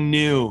something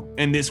new.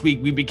 And this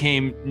week we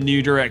became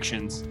New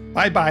Directions.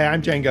 Bye-bye.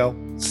 I'm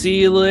Django.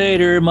 See you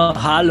later.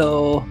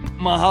 Mahalo.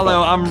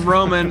 Mahalo. I'm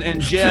Roman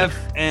and Jeff.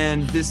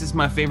 And this is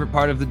my favorite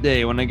part of the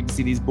day when I get to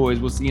see these boys.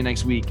 We'll see you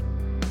next week.